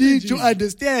fucking We energy. need to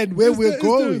understand where we're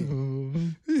going.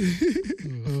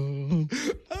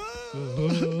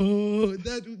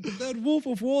 That Wolf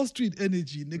of Wall Street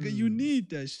energy, nigga. You need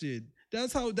that shit.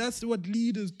 That's what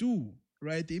leaders do,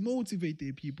 right? They motivate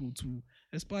their people to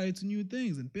aspire to new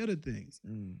things and better things.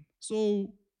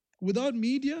 So without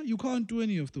media, you can't do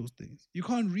any of those things. You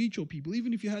can't reach your people.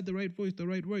 Even if you had the right voice, the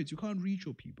right words, you can't reach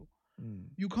your people.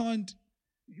 You can't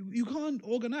you can't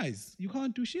organize. You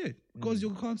can't do shit because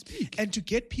you can't speak. And to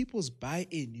get people's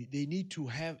buy-in, they need to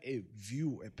have a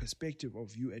view, a perspective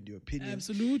of you and your opinion.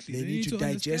 Absolutely. They need to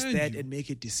digest understand that you. and make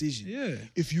a decision. Yeah.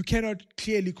 If you cannot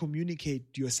clearly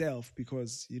communicate yourself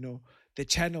because, the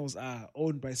channels are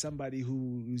owned by somebody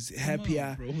who's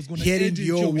happier bro. Who's gonna hearing edit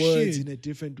your your words shit? in a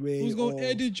different way. Who's going to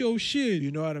edit your shit?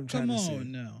 You know what I'm trying Come to say?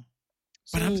 on now.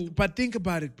 But think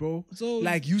about it, bro. So-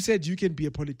 like you said, you can be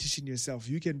a politician yourself.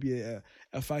 You can be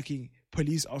a fucking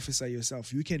police officer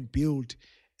yourself. You can build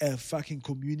a fucking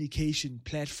communication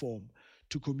platform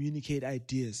to communicate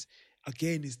ideas.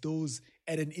 Again, it's those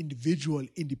at an individual,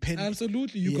 independent.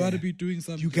 Absolutely. You got to be doing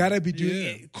something. You gotta be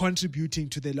doing contributing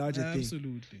to the larger thing.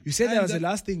 Absolutely. You said And there was the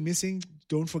last thing missing.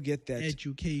 Don't forget that.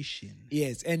 education.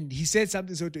 Yes, and he said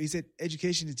something. So he said,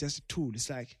 education is just a tool. It's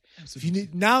like if you Absolutely.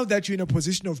 now that you're in a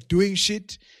position of doing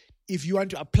shit, if you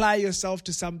want to apply yourself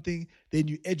to something, then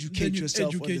you educate Then you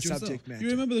yourself on the educate yourself. subject matter.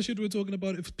 You remember the shit we were talking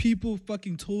about? If people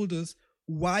fucking told us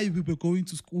why we were going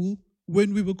to school,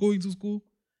 when we were going to school,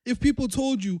 if people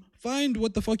told you, find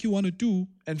what the fuck you want to do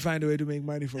and find a way to make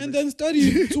money from and it. then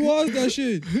study towards that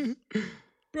shit.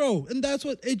 Bro, and that's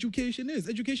what education is.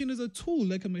 Education is a tool,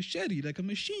 like a machete, like a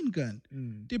machine gun.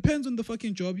 Depends on the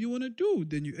fucking job you want to do.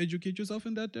 Then you educate yourself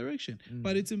in that direction.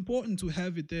 But it's important to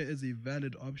have it there as a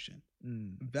valid option.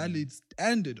 Valid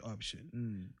standard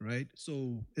option. Right?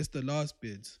 So it's the last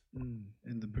bit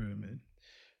in the pyramid.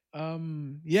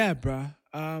 Yeah, bruh.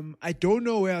 I don't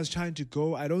know where I was trying to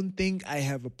go. I don't think I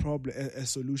have a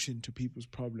solution to people's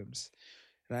problems,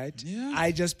 right? Yeah.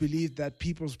 I just believe that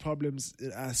people's problems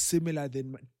are similar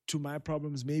to my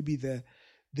problems. Maybe the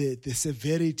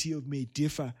severity of may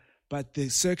differ, but the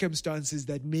circumstances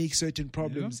that make certain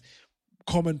problems,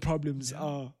 common problems,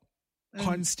 are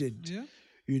constant. Yeah.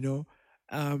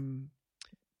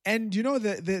 And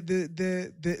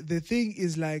the thing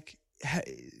is like.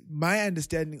 My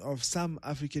understanding of some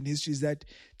African history is that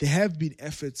there have been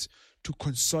efforts to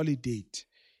consolidate,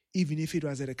 even if it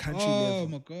was at a country level. Oh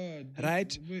my God.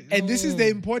 Right? Wait, And this is the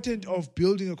importance of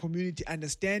building a community,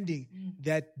 understanding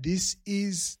that there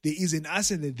is an us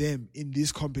and a them in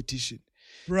this competition.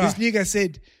 Bruh. This nigga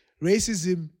said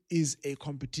racism is a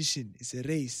competition. It's a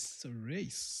race. It's a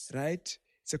race. Right?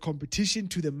 It's a competition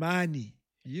to the money.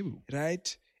 You.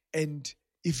 Right? And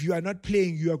if you are not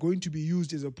playing, you are going to be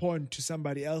used as a pawn to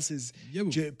somebody else's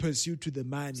pursuit to the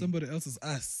money. Somebody else's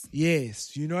ass.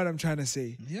 Yes, you know what I'm trying to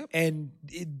say. Yep. And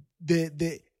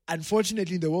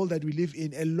unfortunately, in the world that we live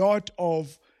in, a lot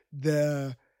of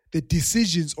the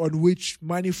decisions on which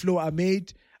money flow are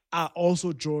made are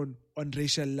also drawn on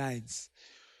racial lines.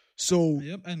 So,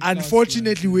 and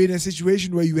unfortunately, we're in a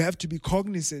situation where you have to be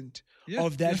cognizant Yeah,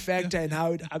 of that yeah, factor and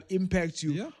how it impacts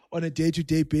you Yeah. on a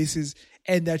day-to-day basis.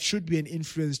 And that should be an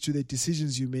influence to the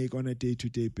decisions you make on a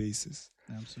day-to-day basis.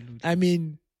 Absolutely. I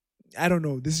mean, I don't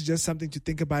know. This is just something to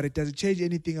think about. It doesn't change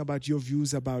anything about your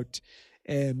views about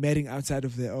marrying outside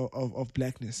of of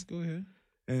blackness. Go ahead.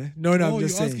 No, I'm you're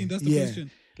just saying. asking, that's the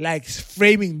question. Like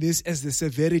framing this as the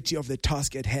severity of the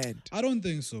task at hand. I don't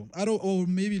think so. Or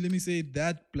maybe let me say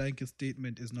that blanket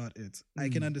statement is not it. I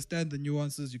can understand the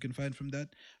nuances you can find from that,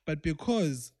 but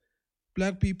because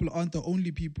black people aren't the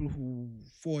only people who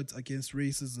fought against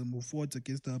racism, who fought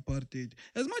against the apartheid.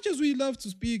 As much as we love to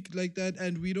speak like that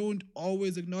and we don't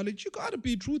always acknowledge, you gotta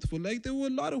be truthful. Like there were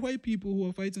a lot of white people who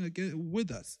were fighting with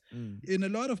us in a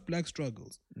lot of black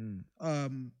struggles.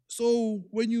 So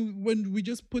when we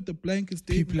just put the blanket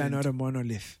statement, People are not a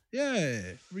monolith.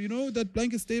 yeah, that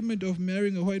blanket statement of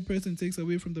marrying a white person takes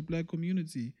away from the black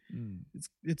community.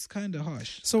 It's kind of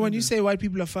harsh. So when you say white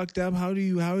people are fucked up, how are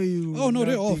you? Oh no, not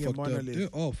they're all being a fucked up. monolith? They're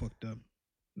all fucked up.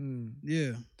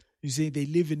 Yeah. You say they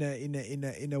live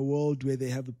in a world where they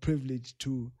have the privilege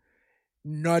to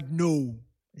not know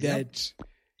that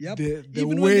Yep. the Even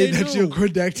when way they that know, you're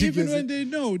conducting even yourself. when they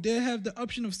know, they have the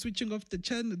option of switching off the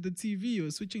TV or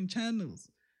switching channels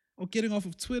or getting off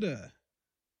of Twitter.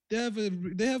 They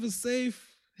have a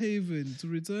safe haven to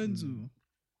return to.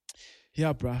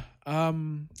 Yeah, bruh.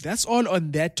 That's all on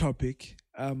that topic.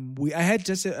 I had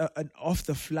just an off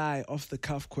the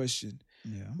cuff question,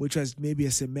 which was maybe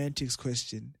a semantics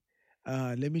question.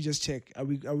 Let me just check. Are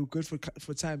we good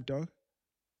for time, dog?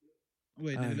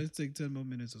 Wait, no, let's take 10 more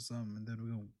minutes or something, and then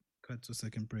we'll cut to a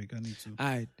second break. I need to. All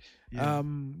right. Yeah.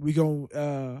 We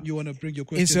go. You want to bring your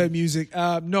question? Insert music.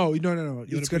 No. You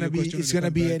It's wanna bring your question when you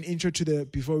come be back? an intro to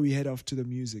before we head off to the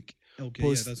music. Okay,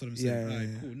 Post- that's what I'm saying. yeah, All right,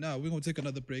 yeah. cool. Now we're gonna take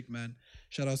another break, man.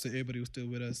 Shout out to everybody who's still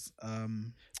with us.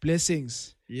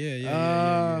 Blessings.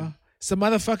 Yeah. It's the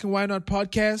motherfucking Why Not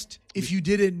podcast. If you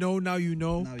didn't know, now you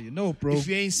know. Now you know, bro. If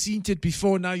you ain't seen it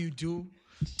before, now you do.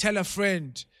 Tell a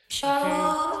friend. Okay?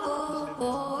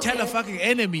 Tell a fucking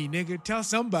enemy, nigga. Tell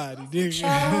somebody, nigga.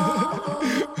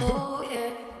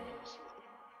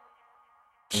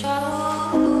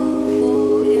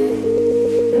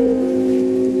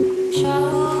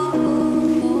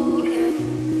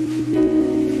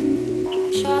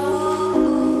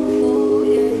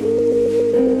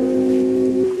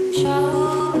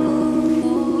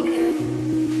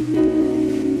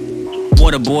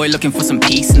 Water boy looking for some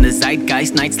peace in the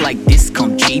zeitgeist. Nights like this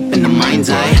come cheap in the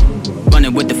mind's eye.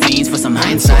 Running with the fiends for some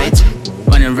hindsight.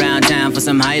 Running around town for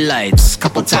some highlights.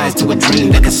 Couple ties to a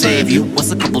dream that could save you.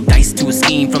 What's a couple dice to a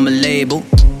scheme from a label?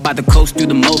 By the coast, do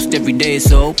the most every day,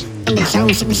 so in the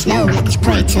zone, super slow, like it's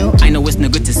prey too. I know it's no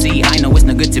good to see, I know it's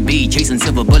no good to be chasing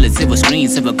silver bullets, silver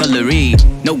screens, silver colory.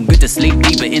 No good to sleep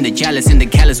deeper in the chalice, in the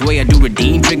callous way I do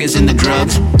redeem triggers in the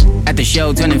drugs. At the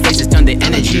show, turning faces, turn the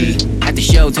energy. At the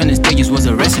show, turning stages was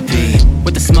a recipe.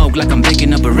 With the smoke like I'm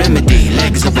picking up a remedy.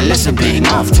 Legs of a lesser being,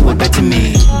 off to a better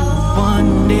me.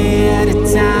 One day at a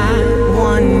time,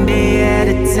 one day at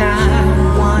a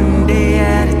time, one day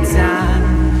at a time.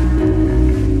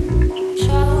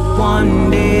 One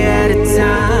day at a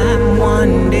time,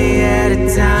 one day at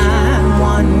a time,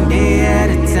 one day at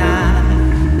a time.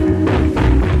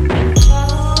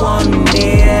 One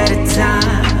day at a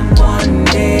time, one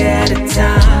day at a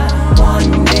time,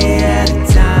 one day at a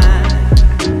time.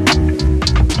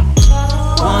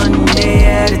 One day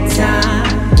at a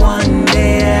time, one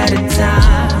day at a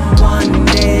time, one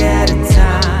day at a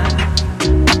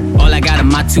time. All I got are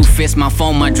my two fists, my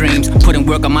phone, my dreams. Putting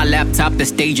work on my laptop, the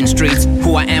staging streets.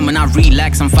 Who I am when I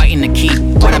relax, I'm fighting to keep.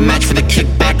 What a match for the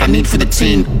kickback, I need for the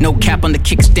team. No cap on the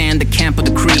kickstand, the camp of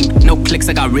the cream. No clicks,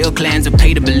 I got real clans to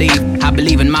pay to believe. I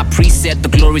believe in my preset, the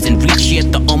glory's in reach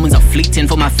yet. The omens are fleeting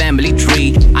for my family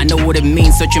tree. I know what it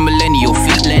means, such a millennial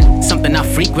feeling. Something I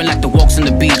frequent like the walks on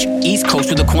the beach. East coast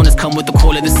where the corners come with the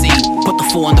call of the sea. Put the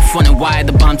 4 on the front and wire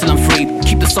the bomb till I'm free.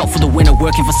 Keep the salt for the winter,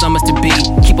 working for summers to be.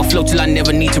 Keep afloat till I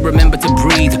never need to remember to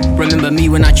breathe. Remember me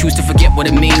when I choose to forget what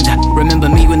it means. Remember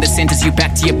me when they sentence you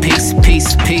back to your peace,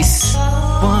 peace, peace.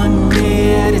 One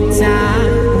day at a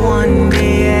time, one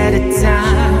day at a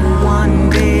time, one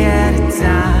day at a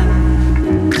time.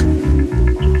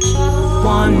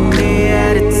 One day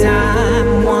at a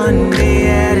time, one day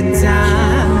at a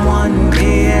time, one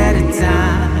day at a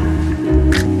time.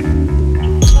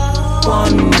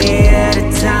 One day at a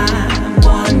time,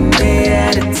 one day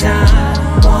at a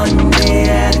time, one day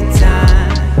at a time.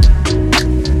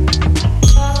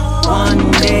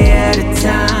 One day at a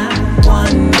time,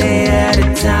 one day at a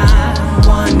time,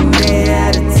 one day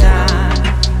at a time.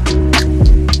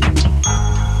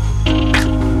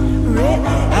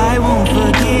 I won't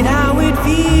forget how it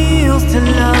feels to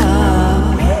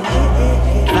love,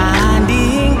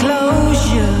 finding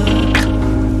closure.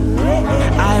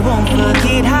 I won't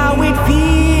forget how it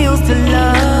feels to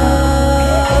love,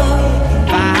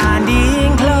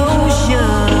 finding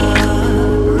closure.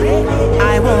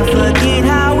 I won't forget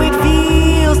how it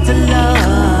feels to love,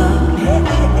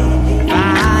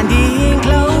 finding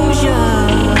closure.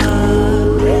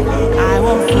 I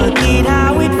won't forget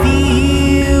how it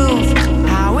feels,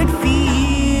 how it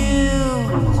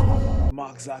feels.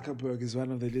 Mark Zuckerberg is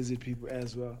one of the lizard people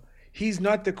as well. He's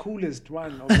not the coolest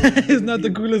one. He's not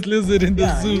the coolest lizard in the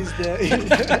zoo. He's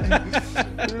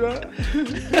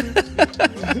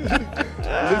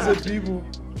lizard people.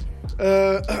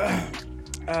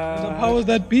 The powers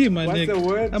that be, my what's nigga. the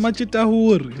word? I'm a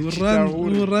chitahur.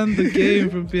 Who run the game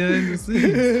from behind the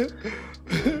scenes.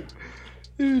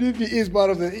 Even if he is part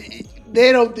of the,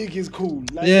 they don't think he's cool.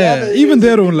 Like Yeah, even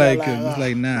they don't like him. It's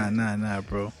like, nah,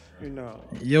 bro. You know,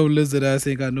 Yo, lizard ass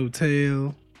ain't got no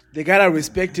tail. they gotta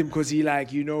respect him because he,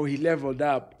 like, you know, he leveled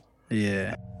up.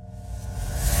 Yeah.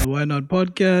 The Why Not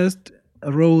Podcast,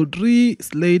 roll 3,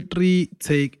 slate 3,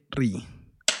 take 3.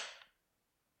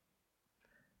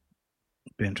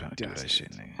 Been trying to do that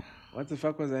shit, nigga. What the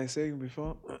fuck was I saying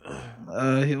before?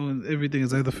 Everything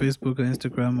is either Facebook or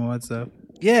Instagram or WhatsApp.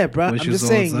 Yeah, bro. I'm Which just is all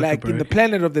saying, like, in the Zuckerberg.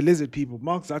 planet of the lizard people,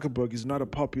 Mark Zuckerberg is not a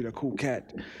popular, cool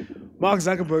cat. Mark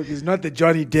Zuckerberg is not the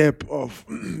Johnny Depp of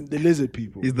the lizard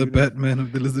people. He's the you know? Batman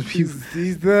of the lizard people.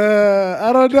 He's the,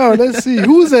 I don't know. Let's see.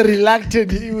 Who's a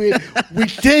reluctant? We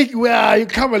take, well, you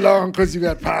come along because you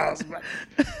got powers.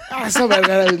 Somebody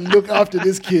gotta look after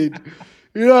this kid.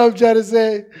 You know what I'm trying to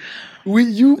say?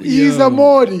 He's a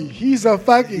Morty. He's a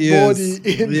fucking Morty.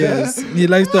 He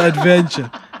likes the adventure.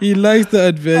 He likes the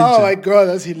adventure. Oh my god,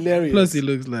 that's hilarious. Plus, he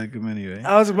looks like him anyway.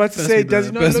 I was about to say, does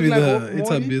he not look like It's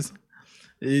Morty? abyss.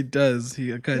 He does.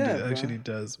 He kind Yeah, of bro. actually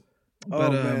does.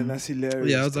 Oh man, that's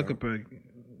hilarious. Yeah, bro. Zuckerberg.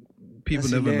 People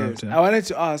That's never hilarious. loved him. I wanted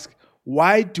to ask,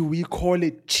 why do we call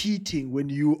it cheating when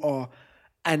you are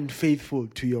unfaithful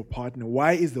to your partner?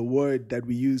 Why is the word that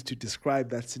we use to describe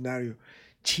that scenario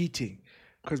cheating?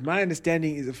 Because my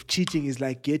understanding is of cheating is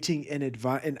like getting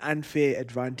an unfair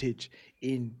advantage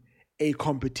in a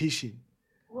competition.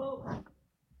 Well,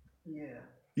 yeah.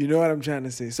 You know what I'm trying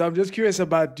to say? So I'm just curious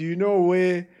about, do you know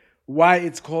why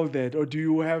it's called that? Or do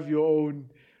you have your own,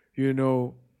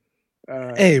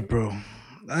 Hey, bro.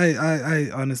 I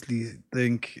honestly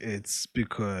think it's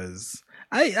because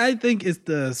I think it's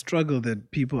the struggle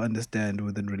that people understand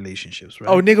within relationships, right?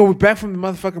 Oh, nigga, we're back from the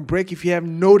motherfucking break. If you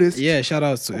haven't noticed. Yeah, shout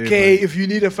outs to Okay, everybody. if you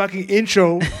need a fucking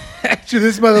intro to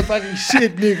this motherfucking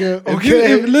shit, nigga.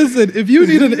 Okay. Listen, if you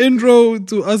need an intro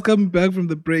to us coming back from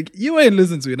the break, you ain't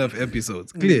listened to enough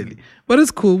episodes, clearly. But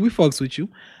it's cool. We fucks with you.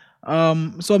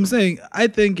 So I'm saying, I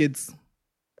think it's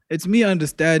me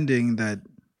understanding that,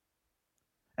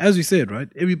 as we said, right?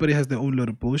 Everybody has their own lot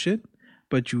of bullshit,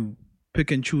 but you pick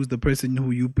and choose the person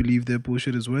who you believe their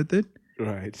bullshit is worth it.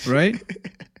 Right?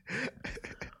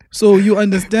 So you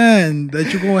understand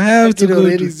that you're gonna have to go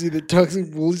already see the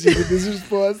toxic bullshit in this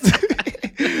response.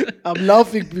 I'm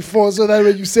laughing before so that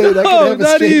when you say it, I can have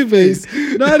a straight face.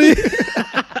 Not even.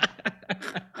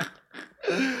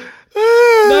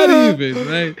 Not even,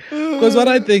 right? Because what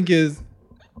I think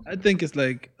it's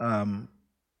like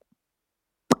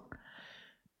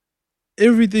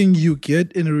everything you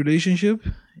get in a relationship,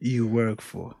 you work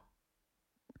for.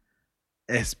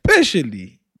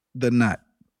 Especially the nut.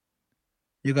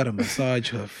 You gotta massage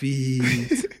her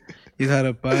feet. You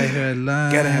gotta buy her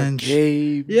lunch. Gotta have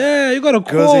game. Yeah, you gotta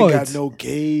Girls court. ain't got no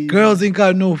game. Girls ain't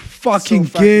got no fucking So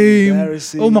fucking game.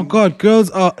 embarrassing. Oh my god, girls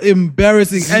are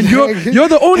embarrassing, and you're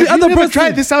the only Have other you never person.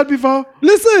 tried this out before?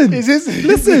 Listen,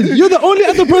 listen. You're the only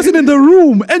other person in the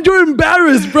room, and you're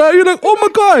embarrassed, bro. You're like, oh my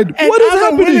god, And what is I'm a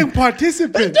happening? willing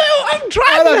participant. Yo, I'm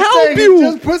trying All to I'm help saying is you.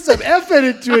 just put some effort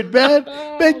into it, man.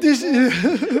 Make this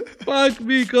shit. Fuck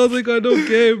me, girls ain't got no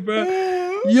game, bro.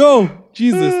 Yo,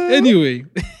 Jesus. Anyway.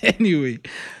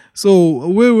 So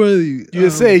where were you? You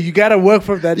say you gotta work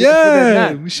for that. for Yeah,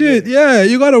 that nut. shit. Yeah,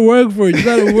 you gotta work for it. You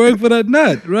gotta work for that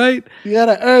nut, right? You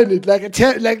gotta earn it like the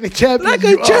champion. Like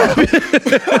you a champion.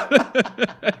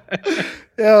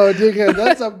 Yo, nigga,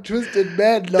 that's some twisted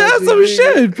man. That's some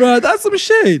shit, bro. That's some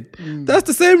shit. That's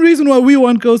the same reason why we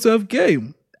want girls to have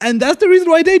game. And that's the reason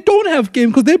why they don't have game,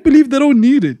 because they believe they don't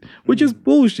need it, which is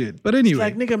bullshit. But anyway.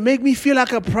 Like, nigga, make me feel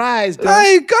like a prize, dog.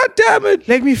 Like, god damn it.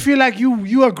 Make me feel like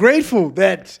you are grateful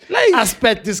that Like, I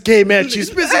spent this game at you.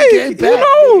 Spent some hey, game back, you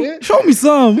know, nigga. show me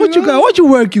some. What you got? What you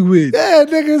working with? Yeah,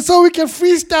 nigga, so we can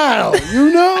freestyle,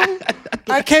 you know?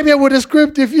 I came here with a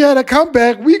script. If you had a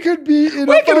comeback, we could be in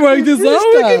We a can work fucking this out.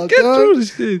 We can freestyle, get dog. through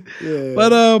this shit. Yeah.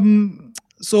 But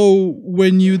so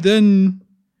when you then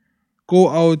go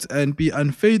out and be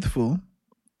unfaithful,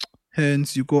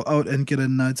 hence you go out and get a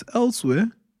nut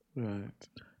elsewhere, Right.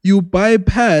 you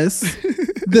bypass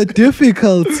the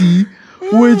difficulty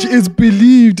which is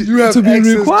believed You have to be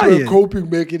access required. to a coping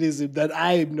mechanism that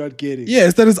I am not getting.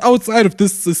 Yes, that is outside of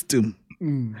this system.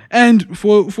 And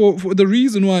for the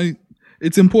reason why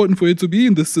it's important for it to be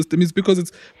in the system is because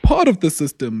it's part of the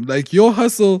system. Like, your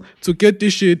hustle to get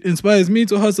this shit inspires me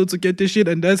to hustle to get this shit,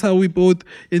 and that's how we both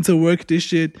interwork this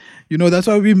shit. You know, that's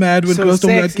why we mad when So girls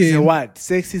don't sex get is a game. what?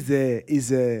 Sex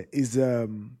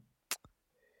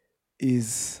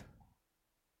is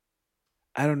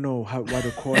I don't know what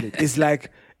to call it. It's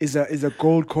like is a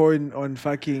gold coin on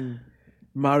fucking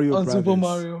Mario On Brothers. Super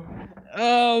Mario.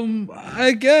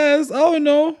 I guess. I don't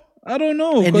know.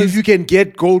 And if you can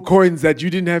get gold coins that you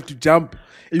didn't have to jump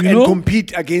You and know?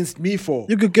 compete against me for.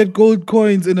 You could get gold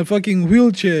coins in a fucking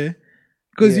wheelchair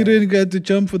because you Yeah. didn't get to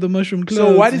jump for the mushroom clouds.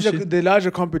 So what and is shit. the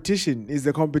larger competition? Is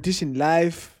the competition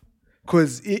live?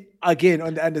 Because again,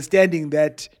 on the understanding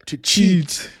that to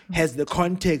cheat has the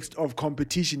context of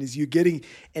competition, is you getting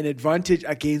an advantage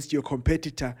against your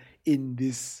competitor in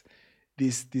this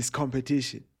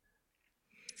competition.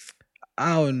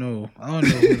 I don't know. I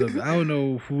don't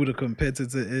know who the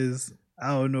competitor is. I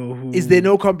don't know who. Is there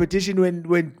no competition when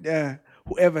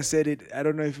whoever said it? I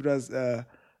don't know if it was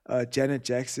Janet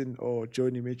Jackson or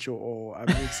Joni Mitchell, or I'm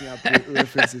mixing up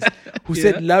references. Who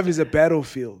said love is a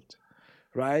battlefield,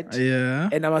 right? Yeah.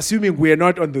 And I'm assuming we're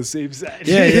not on the same side.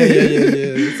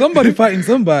 Yeah. Somebody fighting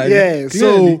somebody. Yeah.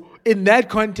 Clearly. So in that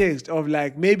context of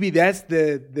like, maybe that's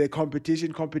the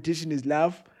competition. Competition is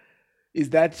love. Is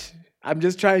that? I'm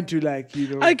just trying to like, you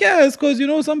know. I guess because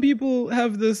some people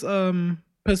have this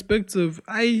perspective.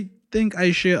 I think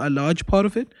I share a large part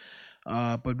of it,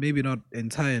 but maybe not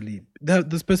entirely.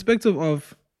 This perspective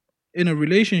of, in a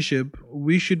relationship,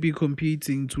 we should be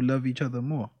competing to love each other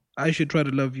more. I should try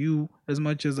to love you as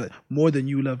much as more than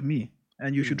you love me,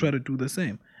 and you should try to do the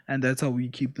same. and that's how we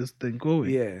keep this thing going.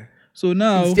 Yeah. So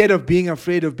now, Instead of being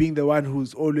afraid of being the one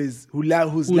who's always who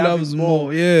loves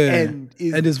more, yeah, and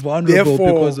is vulnerable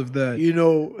therefore, because of that. you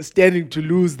know, standing to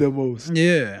lose the most.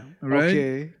 Yeah, right.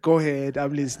 Okay, go ahead.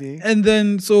 I'm listening. And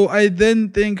then, so I then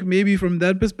think maybe from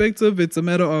that perspective, it's a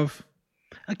matter of,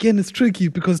 again, it's tricky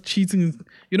because cheating is,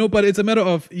 you know, but it's a matter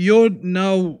of you're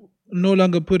now no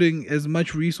longer putting as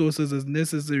much resources as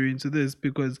necessary into this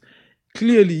because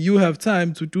clearly you have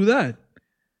time to do that.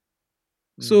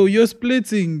 So you're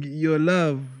splitting your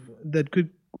love that could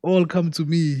all come to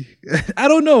me. I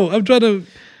don't know. I'm trying to,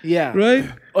 Yeah. right?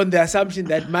 On the assumption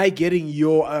that my getting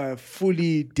your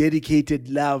fully dedicated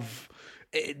love,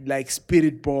 like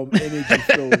spirit bomb energy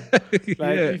flow. Like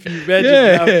Yeah. if you imagine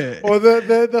Yeah. love, or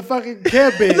the fucking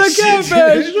Care Bear The Care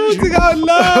Bear shooting out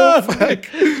love.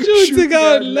 Shooting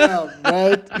out love.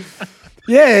 Right?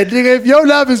 Yeah, nigga, if your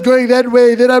love is going that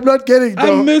way, then I'm not getting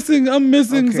I'm missing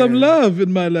Okay. some love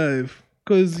in my life.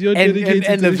 Because you're dedicated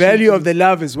and to the this value shit. of the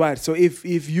love is what? So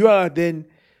if you are then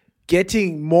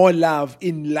getting more love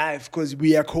in life because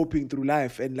we are coping through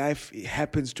life and life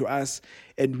happens to us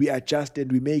and we adjust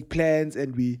and we make plans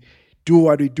and we do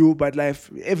what we do, but life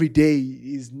every day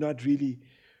is not really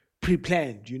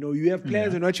pre-planned. You know, you have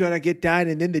plans on what you want to get done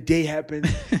and then the day happens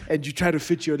and you try to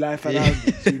fit your life around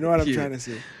it. So you know what I'm trying to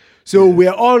say? So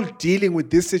we're all dealing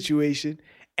with this situation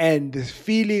and the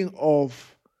feeling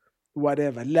of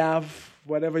whatever, love,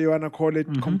 whatever you want to call it,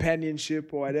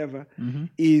 companionship or whatever,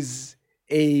 is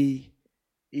a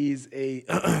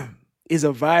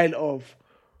vial of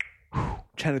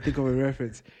trying to think of a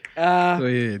reference.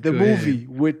 The go movie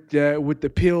with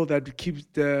the pill that keeps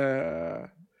the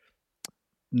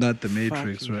Not the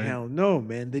Matrix, fucking right? hell. No,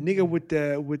 man. The nigga with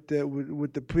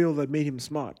the pill that made him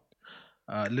smart.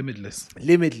 Limitless.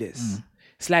 Limitless.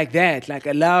 It's like that. Like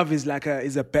a love is like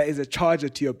is a charger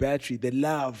to your battery. The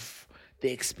love,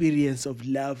 the experience of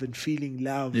love and feeling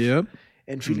love. Yep.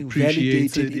 And feeling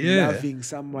Appreciated, validated in yeah. loving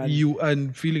someone. You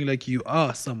and feeling like you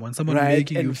are someone right,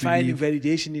 making you and finding believe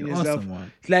validation in you are yourself.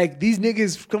 someone. Like these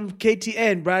niggas from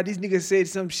KTN, bro. These niggas said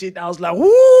some shit. I was like,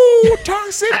 woo,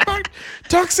 toxic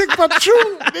but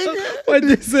true, nigga. What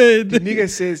they said? The nigga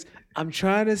says, I'm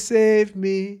trying to save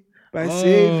me by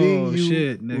saving you.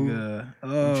 Shit, nigga.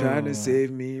 I'm trying to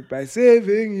save me by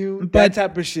saving you. But- That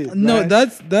type of shit. No, right?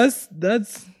 that's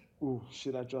Ooh,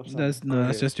 shit, I dropped something. that's no,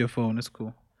 that's just your phone. It's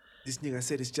cool. This nigga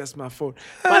said it's just my phone.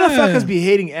 Motherfuckers be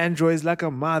hating Androids like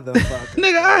a motherfucker.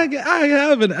 Nigga, I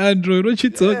have an Android. What you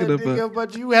talking Yeah, about? nigga,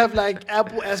 but you have like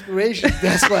Apple aspirations.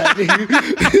 That's why.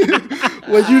 Nigga.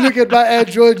 When you look at my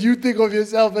Android, you think of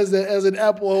yourself as an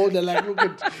Apple holder. Like, look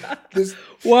at this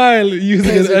While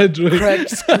using an Android. cracked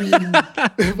screen,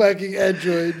 fucking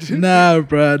Android. Nah,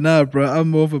 bro. I'm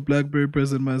more of a BlackBerry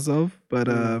person myself, but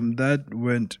that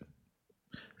went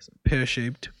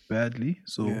pear-shaped badly.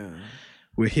 So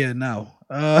we're here now.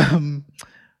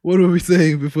 What were we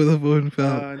saying before the phone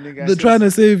fell? nigga, I They're said trying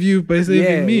to save you by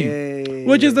saving me, yeah.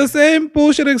 which is the same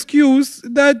bullshit excuse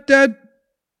that.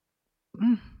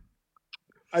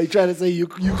 Are you trying to say you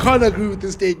can't agree with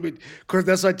this statement because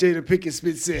that's what Jada Pinkett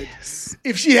Smith said?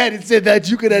 If she hadn't said that,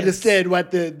 you could understand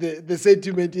what the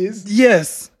sentiment is.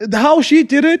 Yes, how she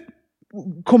did it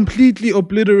completely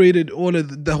obliterated all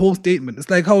of the whole statement. It's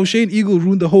like how Shane Eagle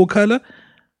ruined the whole color.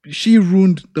 She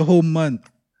ruined the whole month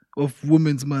of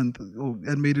Women's Month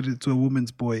and made it into a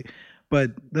woman's boy.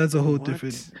 But that's a whole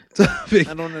different topic.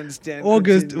 I don't understand.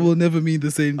 August Continue. will never mean the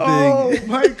same thing. Oh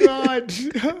my God.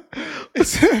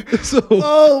 So,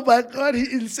 Oh my God, he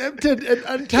incepted an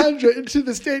entendre into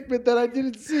the statement that I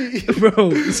didn't see.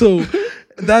 bro, so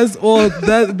that's all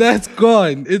that's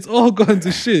gone. It's all gone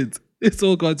to shit. It's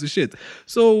all gone to shit.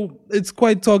 So it's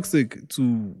quite toxic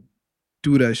to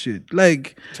do that shit.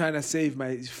 Like, Trying to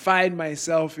find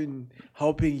myself in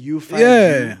helping you find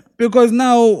yeah, you. because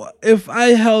now if I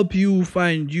help you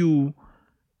find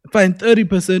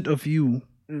 30% of you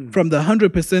from the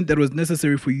 100% that was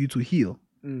necessary for you to heal.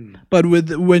 But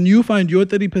when you find your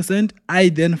 30%, I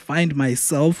then find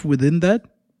myself within that.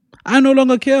 I no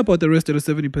longer care about the rest of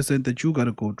the 70% that you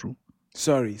gotta go through.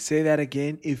 Sorry, say that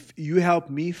again. If you help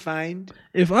me find,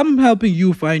 If I'm helping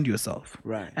you find yourself,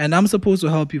 right? and I'm supposed to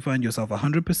help you find yourself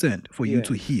 100% for you Yeah.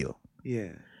 to heal,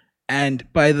 Yeah,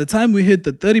 and by the time we hit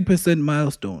the 30%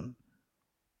 milestone,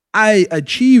 I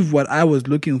achieve what I was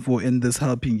looking for in this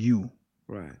helping you.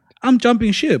 right, I'm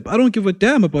jumping ship. I don't give a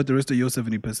damn about the rest of your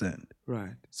 70%.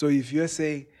 right. So if you're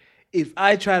saying, if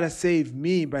I try to save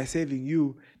me by saving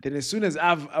you, then as soon as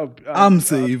I'm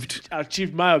saved.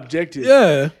 achieved my objective,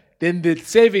 Yeah. then the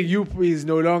saving you is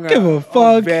no longer Give a of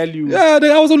fuck. value. Yeah,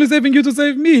 I was only saving you to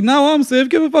save me. Now I'm safe.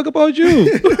 Give a fuck about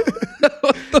you.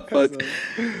 the fuck?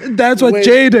 That's what Wait.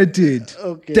 Jada did.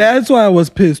 Okay. That's why I was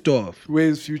pissed off.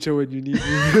 Where's Future when you need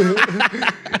him?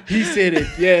 He said it.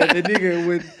 Yeah, the nigga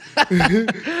with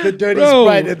the dirty Bro.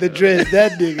 Sprite and the dress.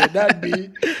 That nigga, not me.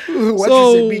 What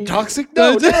So- you said? Be toxic?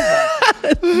 No,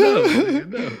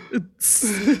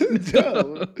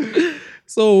 No.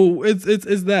 So it's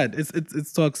that.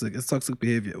 It's toxic. It's toxic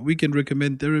behavior. We can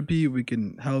recommend therapy. We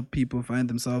can help people find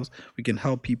themselves. We can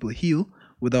help people heal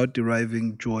without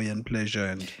deriving joy and pleasure.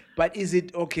 And But is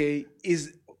it okay?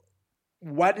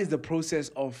 What is the process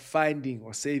of finding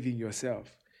or saving yourself?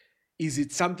 Is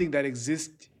it something that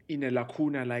exists in a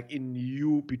lacuna, like in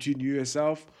you, between you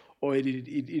yourself, or it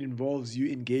involves you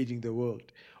engaging the world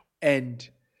and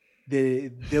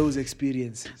those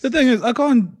experiences? the thing is, I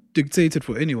can't dictate it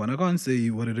for anyone. I can't say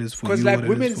what it is for you. Because like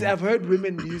what it is for- I've heard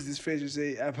women use this phrase to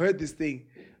say, I've heard this thing,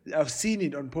 I've seen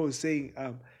it on posts saying,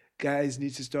 guys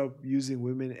need to stop using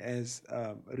women as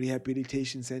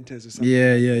rehabilitation centers or something.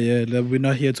 Yeah. Like, we're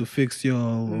not here to fix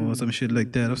y'all or some shit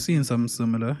like that. I've seen some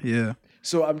similar. Yeah.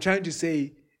 So I'm trying to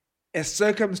say, a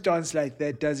circumstance like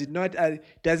that, does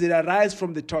it arise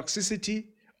from the toxicity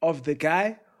of the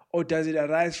guy, or does it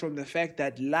arise from the fact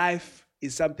that life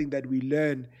is something that we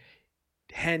learn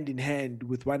hand in hand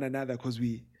with one another? Because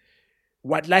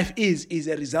what life is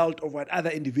a result of what other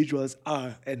individuals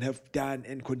are and have done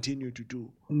and continue to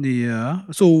do. Yeah.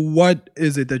 So what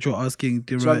is it that you're asking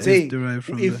So I'm saying, derived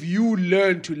from if the... you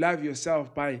learn to love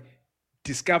yourself by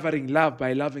discovering love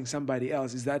by loving somebody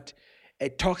else, is that a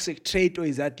toxic trait, or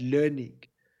is that learning?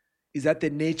 Is that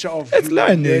the nature of It's human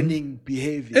learning. learning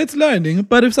behavior? It's learning,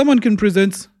 but if someone can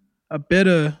present a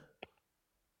better,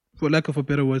 for lack of a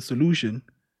better word, solution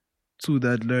to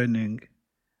that learning,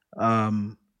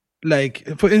 like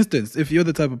for instance, if you're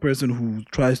the type of person who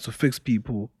tries to fix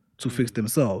people to fix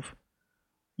themselves,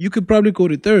 you could probably go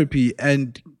to therapy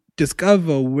and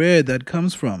discover where that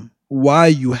comes from, why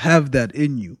you have that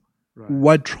in you,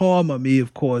 what trauma may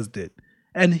have caused it,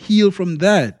 and heal from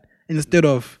that instead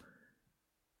of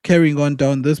carrying on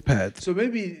down this path. So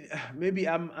maybe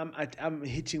I'm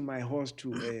hitching my horse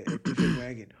to a different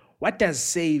wagon. What does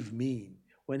save mean?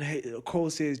 When Cole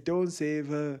says, "Don't save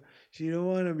her," she don't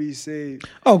want to be saved.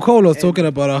 Oh, Cole was talking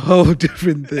about a whole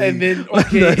different thing. And then on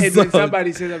that and then song.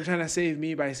 somebody says, "I'm trying to save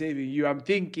me by saving you." I'm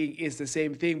thinking it's the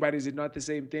same thing, but is it not the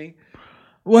same thing?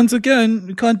 Once again,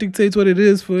 you can't dictate what it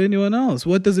is for anyone else.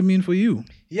 What does it mean for you?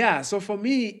 Yeah. So for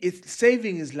me, it's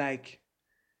saving is like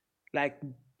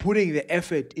putting the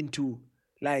effort into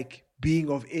like being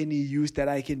of any use that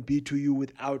I can be to you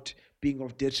without being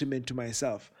of detriment to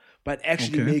myself, but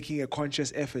actually Okay. making a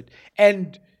conscious effort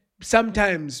and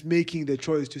sometimes making the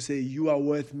choice to say, you are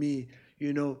worth me,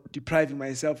 depriving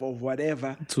myself of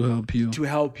whatever To help you. to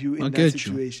help you in I that get you.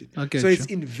 situation. I get So it's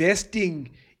you. investing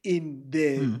in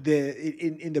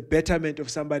the betterment of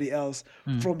somebody else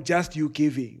from just you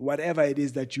giving whatever it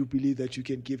is that you believe that you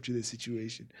can give to the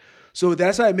situation. So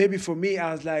that's why maybe for me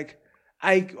I was like,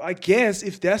 I guess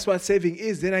if that's what saving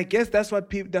is, then I guess that's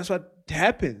what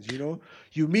happens.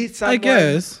 You meet someone,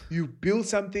 guess. you build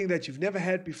something that you've never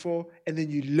had before, and then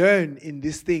you learn in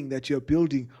this thing that you're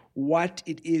building what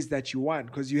it is that you want,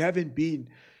 because you haven't been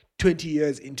 20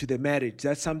 years into the marriage.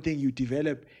 That's something you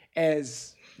develop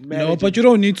as marriage. No, but you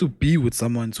don't need to be with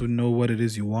someone to know what it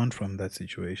is you want from that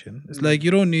situation. It's like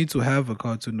you don't need to have a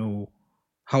car to know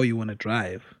how you want to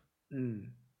drive.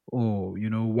 Or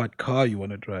what car you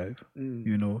want to drive.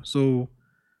 So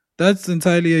that's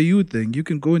entirely a you thing. You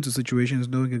can go into situations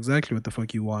knowing exactly what the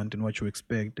fuck you want and what you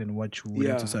expect and what you're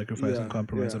willing to sacrifice and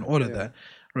compromise and all of that,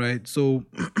 right? So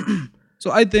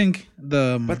so I think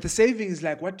But the saving is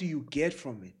like, what do you get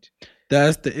from it?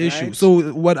 that's the issue. Right.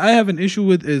 So what I have an issue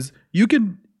with is you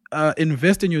can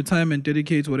invest in your time and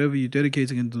dedicate whatever you're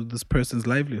dedicating into this person's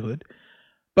livelihood,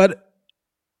 but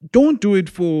don't do it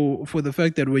for the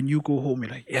fact that when you go home,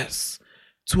 you're like, yes,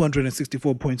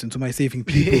 264 points into my saving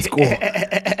people score.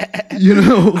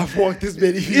 I've walked this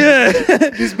many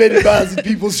this many miles in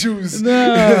people's shoes.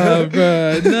 Nah,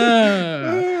 bro,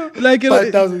 nah. Like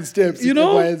 5,000 steps in know,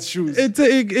 Hawaiian's shoes.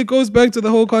 it goes back to the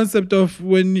whole concept of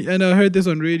and I heard this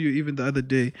on radio even the other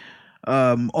day,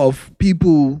 of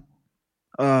people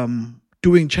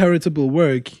doing charitable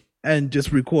work and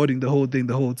just recording the whole thing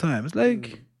the whole time. It's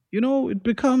like, it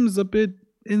becomes a bit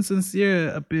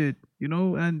insincere,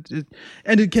 and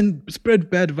it can spread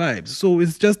bad vibes. So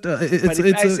it's just it's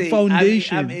a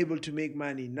foundation. I'm able to make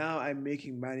money. Now I'm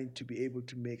making money to be able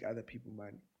to make other people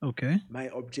money. Okay. My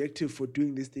objective for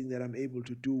doing this thing that I'm able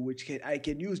to do, which I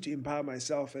can use to empower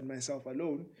myself and myself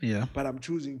alone, Yeah. but I'm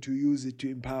choosing to use it to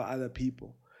empower other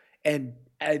people. And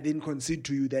I then concede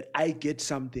to you that I get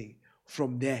something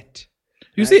from that.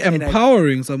 You see,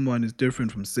 empowering someone is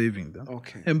different from saving them.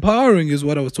 Okay. Empowering is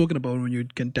what I was talking about when you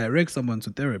can direct someone to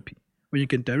therapy, when you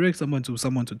can direct someone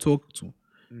to talk to,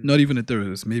 not even a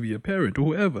therapist, maybe a parent or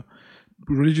whoever.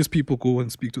 Religious people go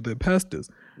and speak to their pastors,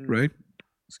 right?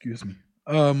 Excuse me.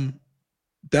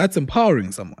 That's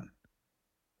empowering someone.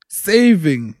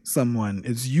 Saving someone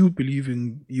is you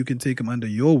believing you can take them under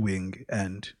your wing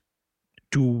and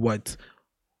do what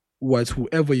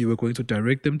whoever you were going to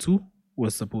direct them to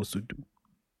was supposed to do.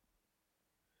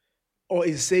 Or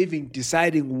is saving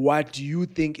deciding what you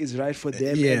think is right for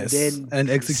them Yes, and then and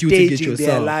executing it staging their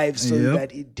yourself. lives so Yep.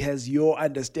 that it has your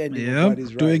understanding of Yeah, what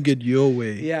is right. doing it your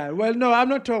way. Yeah, well, no, I'm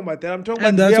not talking about that. I'm talking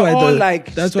And about that's we're why all the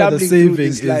like that's why the stumbling through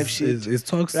saving this life shit, is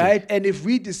toxic. right? And if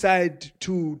we decide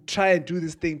to try and do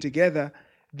this thing together,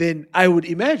 then I would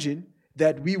imagine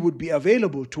that we would be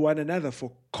available to one another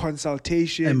for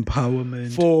consultation,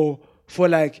 Empowerment. for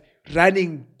like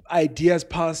running ideas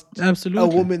past Absolutely. a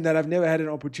woman that I've never had an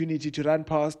opportunity to run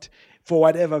past, for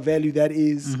whatever value that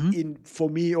is in for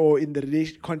me or in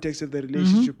the context of the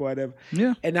relationship or whatever.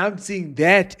 Yeah. And I'm seeing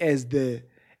that as the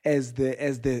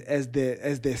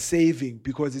saving,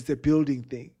 because it's a building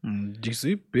thing. Do you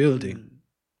see? Building.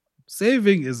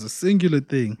 Saving is a singular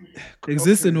thing.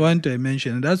 Exists in one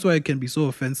dimension. And that's why it can be so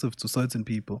offensive to certain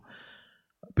people.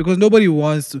 Because nobody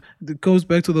wants to. It goes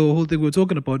back to the whole thing we're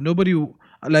talking about. Nobody,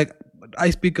 like, I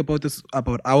speak about this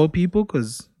about our people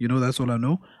because, that's all I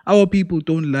know. Our people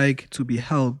don't like to be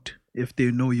helped if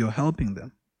they know you're helping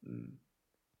them.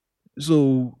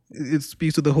 So it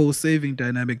speaks to the whole saving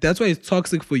dynamic. That's why it's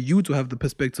toxic for you to have the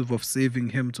perspective of saving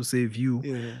him to save you.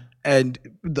 Yeah. And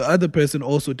the other person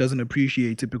also doesn't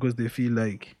appreciate it because they feel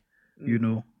like,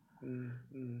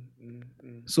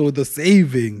 So the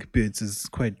saving bit is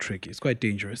quite tricky. It's quite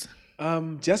dangerous.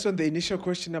 Just on the initial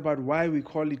question about why we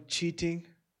call it cheating,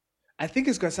 I think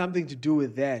it's got something to do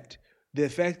with that. The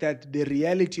fact that the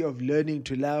reality of learning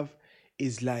to love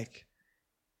is like,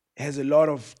 has a lot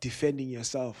of defending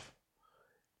yourself,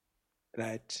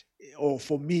 right? Or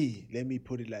for me, let me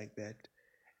put it like that.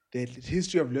 The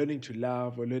history of learning to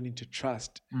love or learning to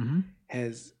trust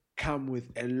has come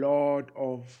with a lot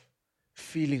of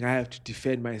feeling I have to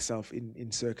defend myself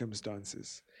in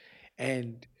circumstances.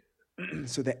 And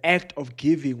so the act of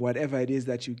giving whatever it is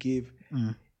that you give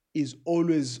is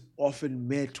always often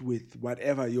met with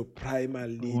whatever your primal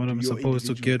need. What I'm your supposed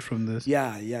to individual- get from this.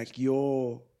 Yeah, like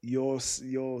your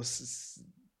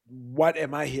what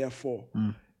am I here for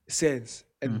sense.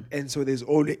 And so there's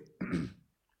always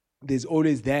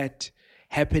that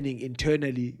happening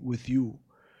internally with you,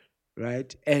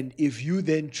 right? And if you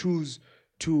then choose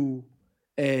to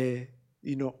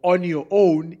on your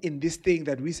own in this thing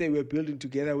that we say we're building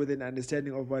together with an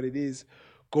understanding of what it is,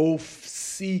 go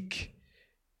seek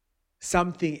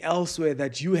something elsewhere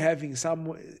that you having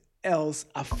someone else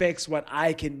affects what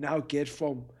I can now get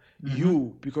from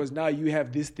you, because now you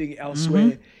have this thing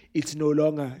elsewhere. It's no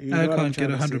longer. I can't get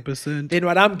 100%. Then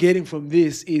what I'm getting from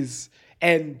this is,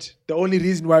 and the only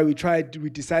reason why we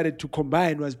decided to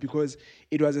combine was because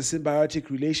it was a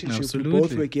symbiotic relationship. Absolutely. We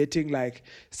both were getting like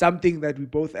something that we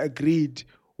both agreed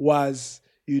was,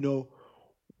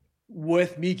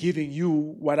 worth me giving you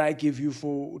what I give you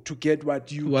to get what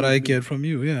you What give I me. get from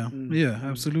you, yeah. Yeah,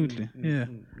 absolutely. Yeah.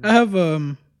 I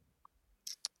have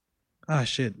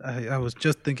shit. I was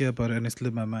just thinking about it and it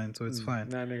slipped my mind, so it's fine.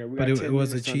 Nah, nigga, we But got it 10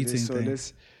 was a minutes on cheating this, so thing.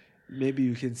 maybe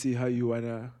you can see how you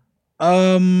wanna.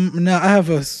 Now I have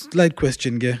a slight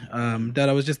question, yeah. That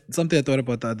I was just something I thought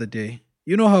about the other day.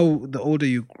 You know how the older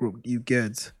you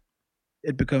get,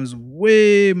 it becomes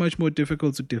way much more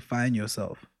difficult to define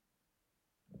yourself.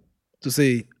 To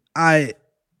say, I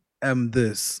am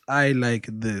this, I like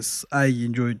this, I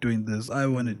enjoy doing this, I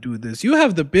want to do this. You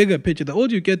have the bigger picture. The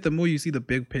older you get, the more you see the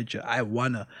big picture. I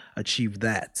want to achieve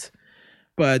that.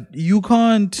 But you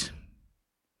can't.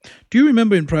 Do you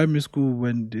remember in primary school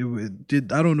when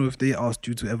I don't know if they asked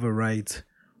you to ever write,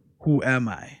 who am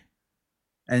I?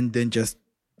 And then just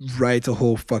write a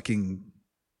whole fucking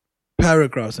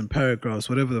paragraphs and paragraphs,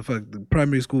 whatever the fuck the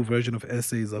primary school version of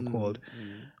essays are called,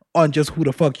 on just who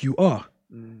the fuck you are.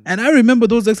 And I remember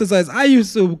those exercises. I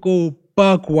used to go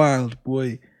buck wild,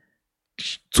 boy.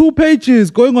 2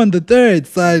 pages going on the 3rd,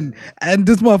 son. And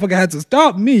this motherfucker had to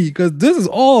stop me because this is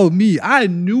all me. I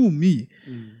knew me.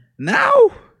 Now,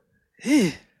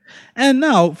 and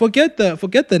now forget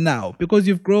the now, because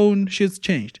you've grown, shit's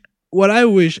changed. What I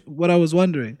was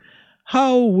wondering,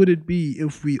 how would it be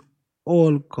if we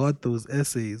all got those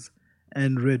essays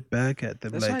and read back at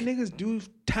them? That's why niggas do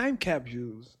time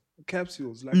capsules.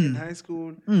 capsules. Like in high school,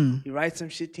 you write some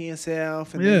shit to yourself,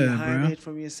 and then you Yeah, hide bro. it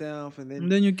from yourself, and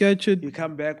And then you catch it you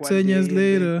come back 10 years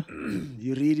later.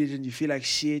 you read it and you feel like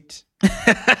shit.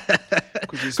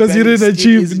 Because you didn't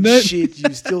achieve that. shit.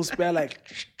 You still spell like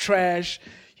trash.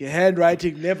 Your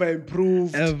handwriting never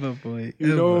improved. Ever, boy.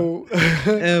 You know,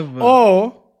 Ever.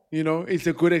 or it's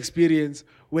a good experience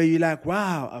where you're like,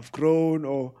 wow, I've grown,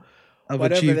 or I've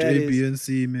whatever achieved that A, B, is. and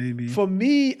C, maybe. For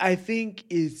me, I think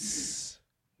it's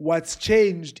what's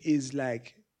changed is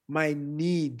like my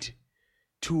need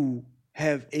to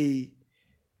have a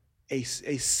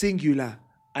singular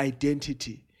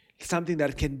identity, something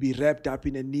that can be wrapped up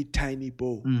in a neat, tiny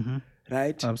bow,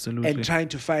 right? Absolutely. And trying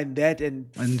to find that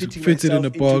and fitting fit it in myself a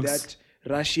into box. that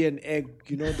Russian egg,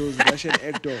 those Russian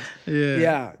egg dolls.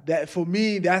 Yeah. That for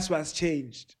me, that's what's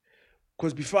changed.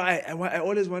 Because before I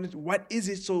always wanted, what is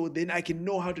it? So then I can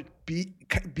know how to be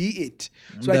it.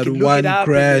 So I That can look one it up.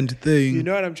 grand thing. You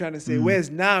know what I'm trying to say? Whereas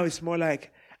now it's more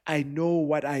like I know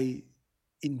what I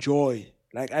enjoy.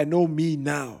 Like I know me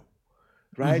now,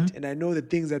 right? And I know the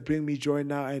things that bring me joy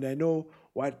now, and I know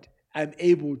what I'm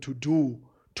able to do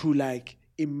to like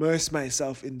immerse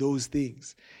myself in those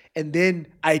things. And then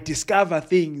I discover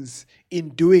things in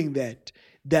doing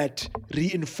that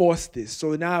reinforce this.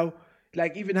 So now,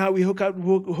 like even how we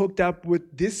hooked up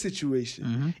with this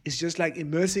situation, it's just like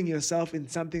immersing yourself in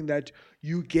something that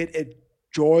you get a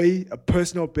joy, a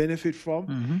personal benefit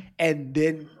from, and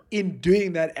then in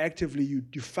doing that actively,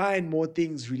 you find more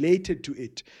things related to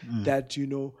it that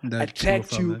That attract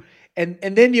flow from you, and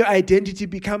then your identity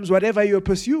becomes whatever you're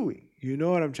pursuing. You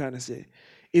know what I'm trying to say?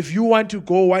 If you want to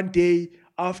go one day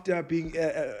after being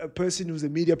a person who's a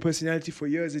media personality for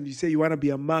years, and you say you want to be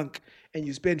a monk, and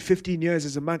you spend 15 years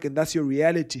as a monk, and that's your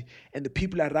reality, and the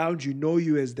people around you know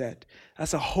you as that,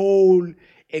 that's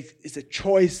it's a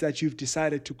choice that you've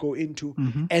decided to go into,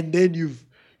 and then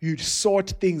you sort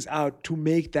things out to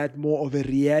make that more of a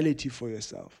reality for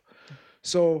yourself.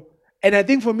 So, and I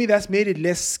think for me that's made it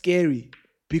less scary,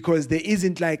 because there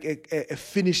isn't like a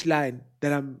finish line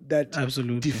that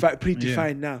Absolutely.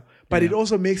 predefined now. But it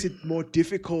also makes it more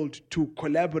difficult to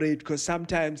collaborate, because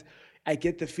sometimes I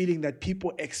get the feeling that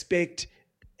people expect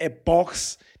a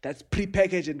box that's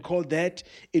prepackaged and called that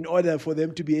in order for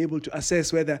them to be able to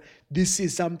assess whether this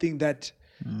is something that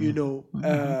is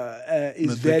That they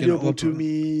can valuable to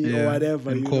me or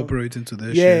whatever. Incorporate into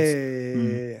their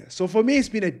Yeah. So for me, it's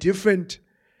been a different.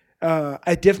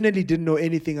 I definitely didn't know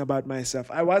anything about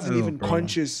myself. I wasn't even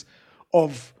conscious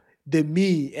of the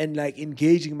me and like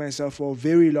engaging myself for a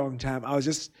very long time. I was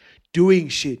just doing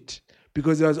shit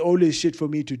because there was always shit for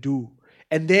me to do.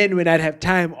 And then when I'd have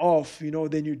time off,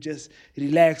 then you just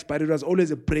relax. But it was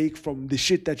always a break from the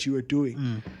shit that you were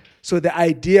doing. So the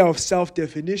idea of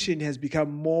self-definition has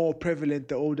become more prevalent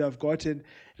the older I've gotten,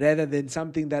 rather than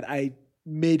something that I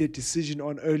made a decision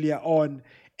on earlier on,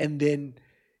 and then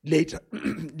later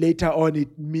on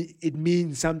it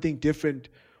means something different,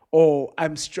 or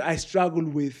I struggle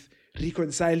with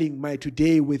reconciling my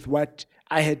today with what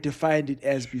I had defined it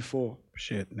as before.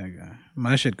 Shit, nigga.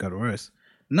 My shit got worse.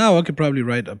 Now I could probably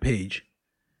write a page.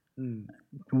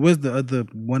 Where's the other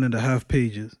 1.5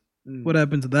 pages? What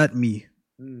happened to that me?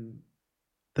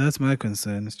 That's my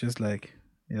concern. It's just like,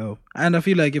 and I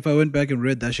feel like if I went back and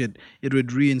read that shit, it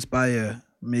would re-inspire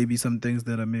maybe some things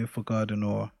that I may have forgotten,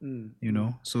 or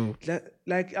so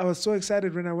like I was so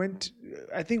excited when I went.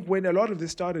 I think when a lot of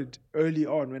this started early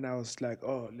on, when I was like,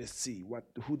 oh, let's see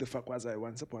who the fuck was I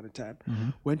once upon a time.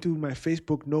 Went to my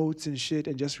Facebook notes and shit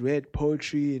and just read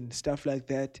poetry and stuff like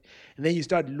that, and then you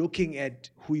start looking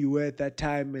at who you were at that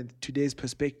time and today's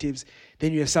perspectives.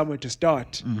 Then you have somewhere to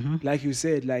start, like you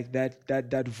said, like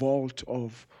that vault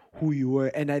of who you were.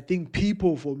 And I think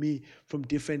people, for me, from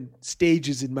different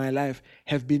stages in my life,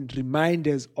 have been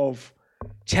reminders of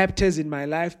chapters in my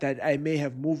life that I may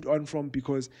have moved on from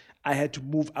because I had to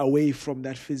move away from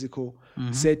that physical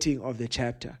setting of the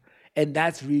chapter. And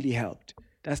that's really helped.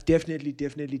 That's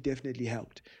definitely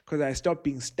helped, because I stopped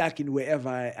being stuck in wherever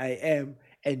I am,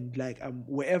 and like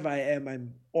wherever I am,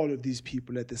 I'm all of these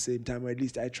people at the same time, or at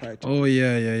least I try to. Oh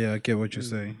yeah. I get what you're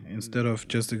saying. Instead of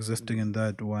just existing in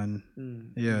that one.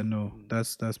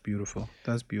 That's beautiful.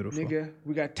 That's beautiful. Nigga,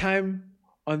 we got time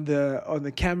on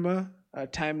the camera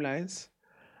timelines.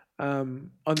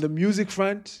 On the music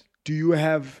front, do you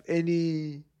have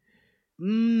any?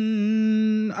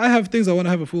 I have things I want to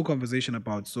have a full conversation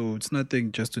about, so it's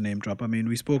nothing just to name drop. I mean,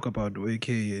 we spoke about AK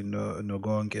and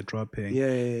Nogonke dropping.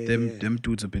 Them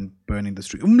dudes have been burning the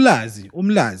street.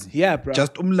 Umlazi. Yeah, bro.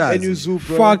 Just Umlazi. And you zoo,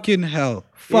 bro. Fucking hell.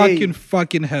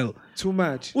 Fucking hell. Too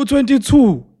much. 22.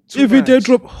 Too If it much.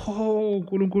 drop, oh,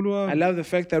 Kulunkulu. I love the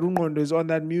fact that Ungondo is on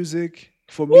that music.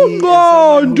 for me. As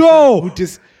someone who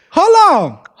just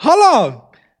Hold on.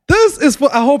 This is for.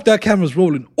 I hope that camera's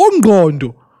rolling.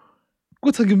 Ungondo.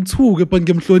 Because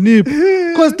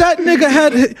that nigga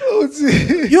had.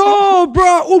 Yo,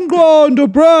 bro, Ungondo,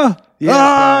 bro.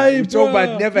 Yeah, you talk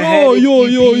about never had it. Yo.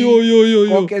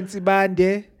 Konke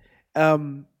Nsibande,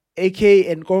 AK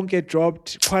and Konke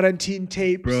dropped quarantine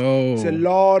tapes. Bro. It's a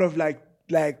lot of like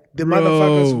the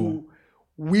motherfuckers who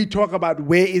we talk about.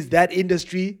 Where is that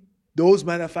industry? Those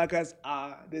motherfuckers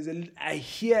are. I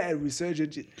hear a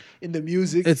resurgence in the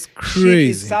music. It's crazy. Shit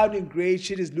is sounding great.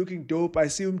 Shit is looking dope. I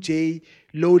assume Jay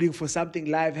loading for something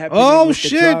live happening. Oh with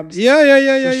shit! The drums.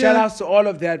 Yeah. Shout outs to all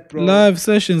of that, bro. Live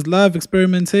sessions, live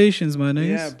experimentations, my niggas.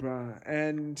 Yeah, bro.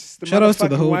 And the Shout outs to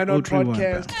the whole Why Not O3 one,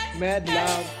 podcast, Mad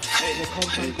Love, the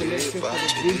Compound Collective for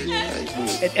the visual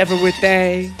and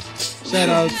everything. Shout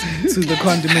out to the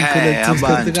Condiment Collective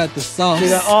because they got the sauce. They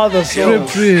got all the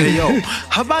songs. Yo,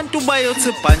 abantu bayothe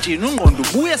ebhantshini ungqondo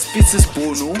ubuye sipitsi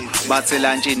isibhunu bathe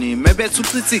lantshini mebethu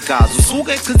uchitha igazi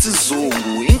usuke echitha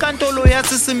isizungu inkantolo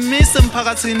yathi simise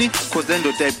emphakathini cause le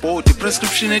ndoda ayibhodi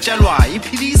prescription etshalwayo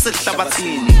iphilise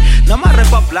ehlabathini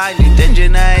nama-rapper blind into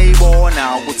enjena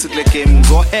yayibona ukuthi kule game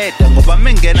ngizoheda ngoba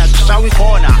mengena kushawa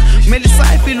ikhona kumele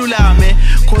isayiphi ulame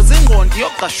cause ingqondo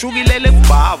yoqashukilele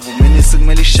kubhavu mina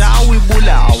sikumele ishawe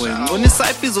ibulawe ngcono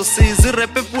isayiphi izosiza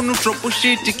irap efuna udrop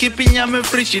ushit ikhipha inyama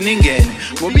efrijini ingene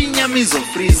ngoba inyama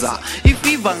izofreezer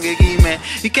ifiva ngekime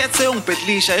ikhethe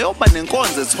yongibhedlisha yoba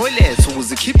nenkonzo etoilet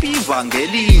ukuze ikhiphe ivanga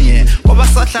elinye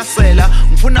kwabasahlasela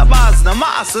ngifuna bazi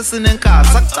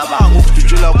nama-asesinenkathi akucabanga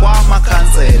ukudutshula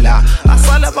kwamakhansela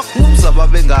asala abakhumza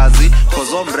babengazi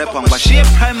cause omrapper ngibashiye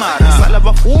primary asala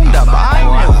abafunda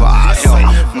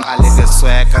banevayo ngiqaleke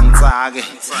sweka ngitsake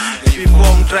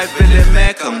before ngidrayivele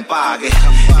emeka ngipake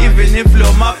even if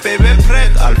lo mabhebe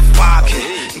preg alifake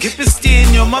ngiphi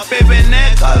istinyo mabhebe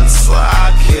neck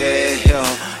alisakhe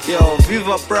yo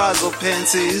viva brazo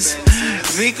panties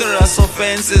vigorous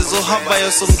offenses uhamba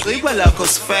yosomgqiba lakho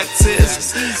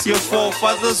sfactors your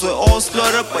forefathers were all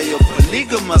slaughtered by your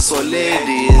polygamous old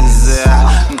ladies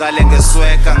ngale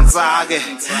ngesweka ngitsake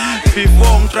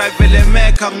before ngidrayivele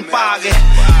emeka ngipake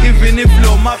even if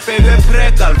lo mabhebe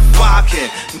preg alifake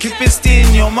ngiphi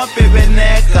istinyo mabhebe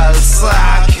neck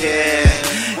alisakhe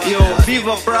yo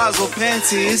viva brazo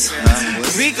panties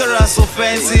vigorous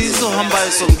offenses uhamba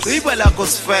yosomgqiba lakho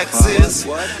sfactors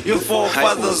your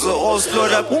forefathers were all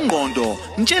slaughtered ungqondo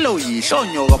ntshelo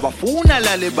yihlonyoka bafuna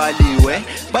lale baliwe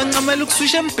bancamela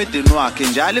ukuswisha embhedeni wakhe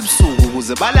njalo ebusuku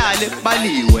ukuze balale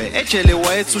baliwe ejele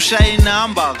wayethu ushaya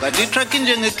inamba kanti itrack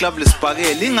njenge-glove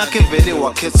lesibhakela ingakho vele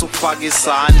wakhetha ukufaka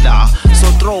isandla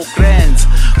so throw grants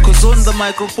cause on the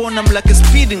microphone I'm like a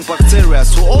speeding bacteria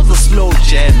so all the slow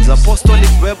jams apostolic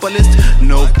verbalist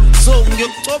nope so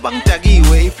ngiyokucoba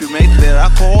ngidakiwe if you make their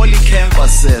alcoholic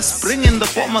emphasis bring in the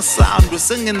former sound we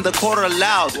sing in the choral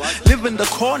loud live in the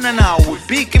corner now we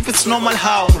peak if it's normal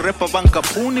how rapper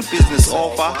bankaphuni business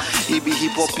offer ibi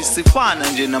hip hop isifana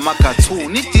nje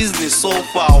nama-cartoon i-Disney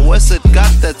sofa Westside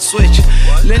got that switch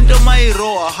lento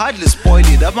mayiroa hardly spoiled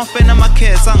it amafena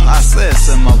amakhesa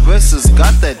angi-assesse my verses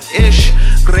got that ish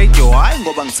radio hayi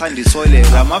ngoba ngithanda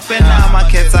isoilet amafena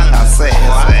amakhetha angasese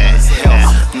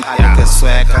ngiqaleke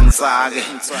sweka ngitsake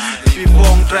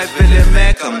before ngidrayivele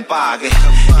emeka ngipake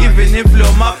even if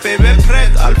lo mabhebe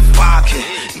preg alifake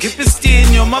ngiphi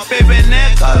istinyo mabhebe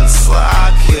neck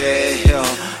alisakhe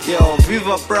yo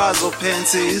viva brazo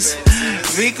panties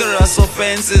vigorous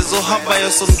offenses uhamba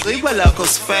yosomgqiba lakho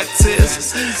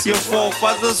sfactors your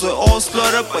forefathers were all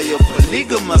slaughtered by your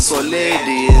polygamous old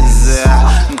ladies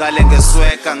ngale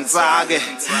ngesweka ngitsake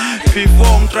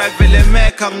before ngidrayivele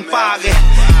emeka ngipake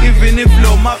even if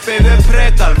lo mabhebe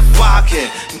preg alifake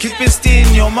ngiphi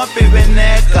istinyo mabhebe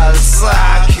neck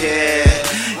alisakhe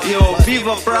yo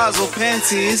viva brazo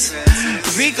panties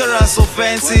vigorous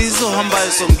offenses uhamba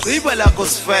yosomgqiba lakho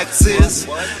sfactors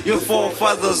your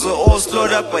forefathers were all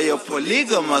slaughtered by your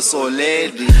polygamous old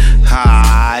lady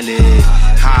hale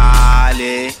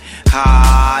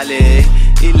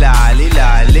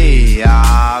ilali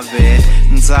ave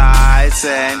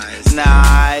ngitsayitend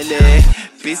nile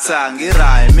pizza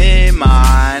ngirayime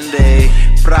Monday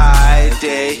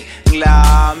Friday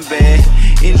nglambe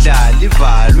indlala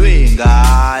ivalwe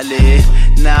ngale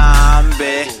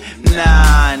nambe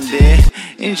mnande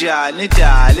injani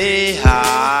dale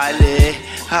hale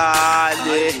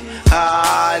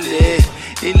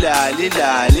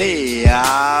ilali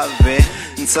ave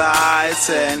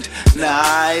ngitsayitend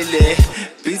nile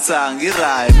pizza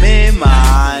ngirayime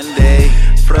Monday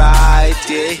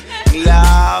Friday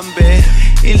nglambe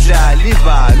indlala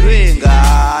ivalwe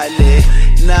ngale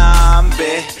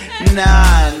nambe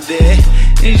mnande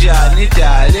Injani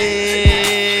dale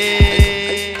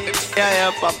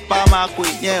Aya papa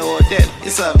makwenye hotel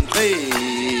isamqe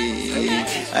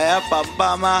Aya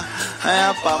papa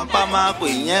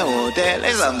makwenye hotel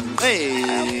isamqe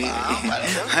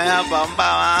Aya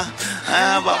papa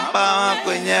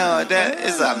makwenye hotel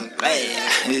isamqe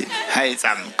Hai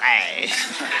samqe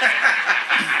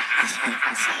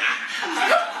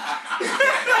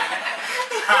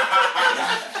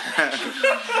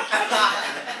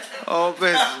Oh,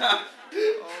 pues.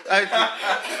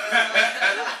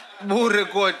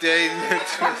 Record aí.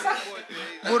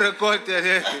 Record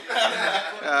aí.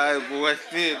 Ai, boa,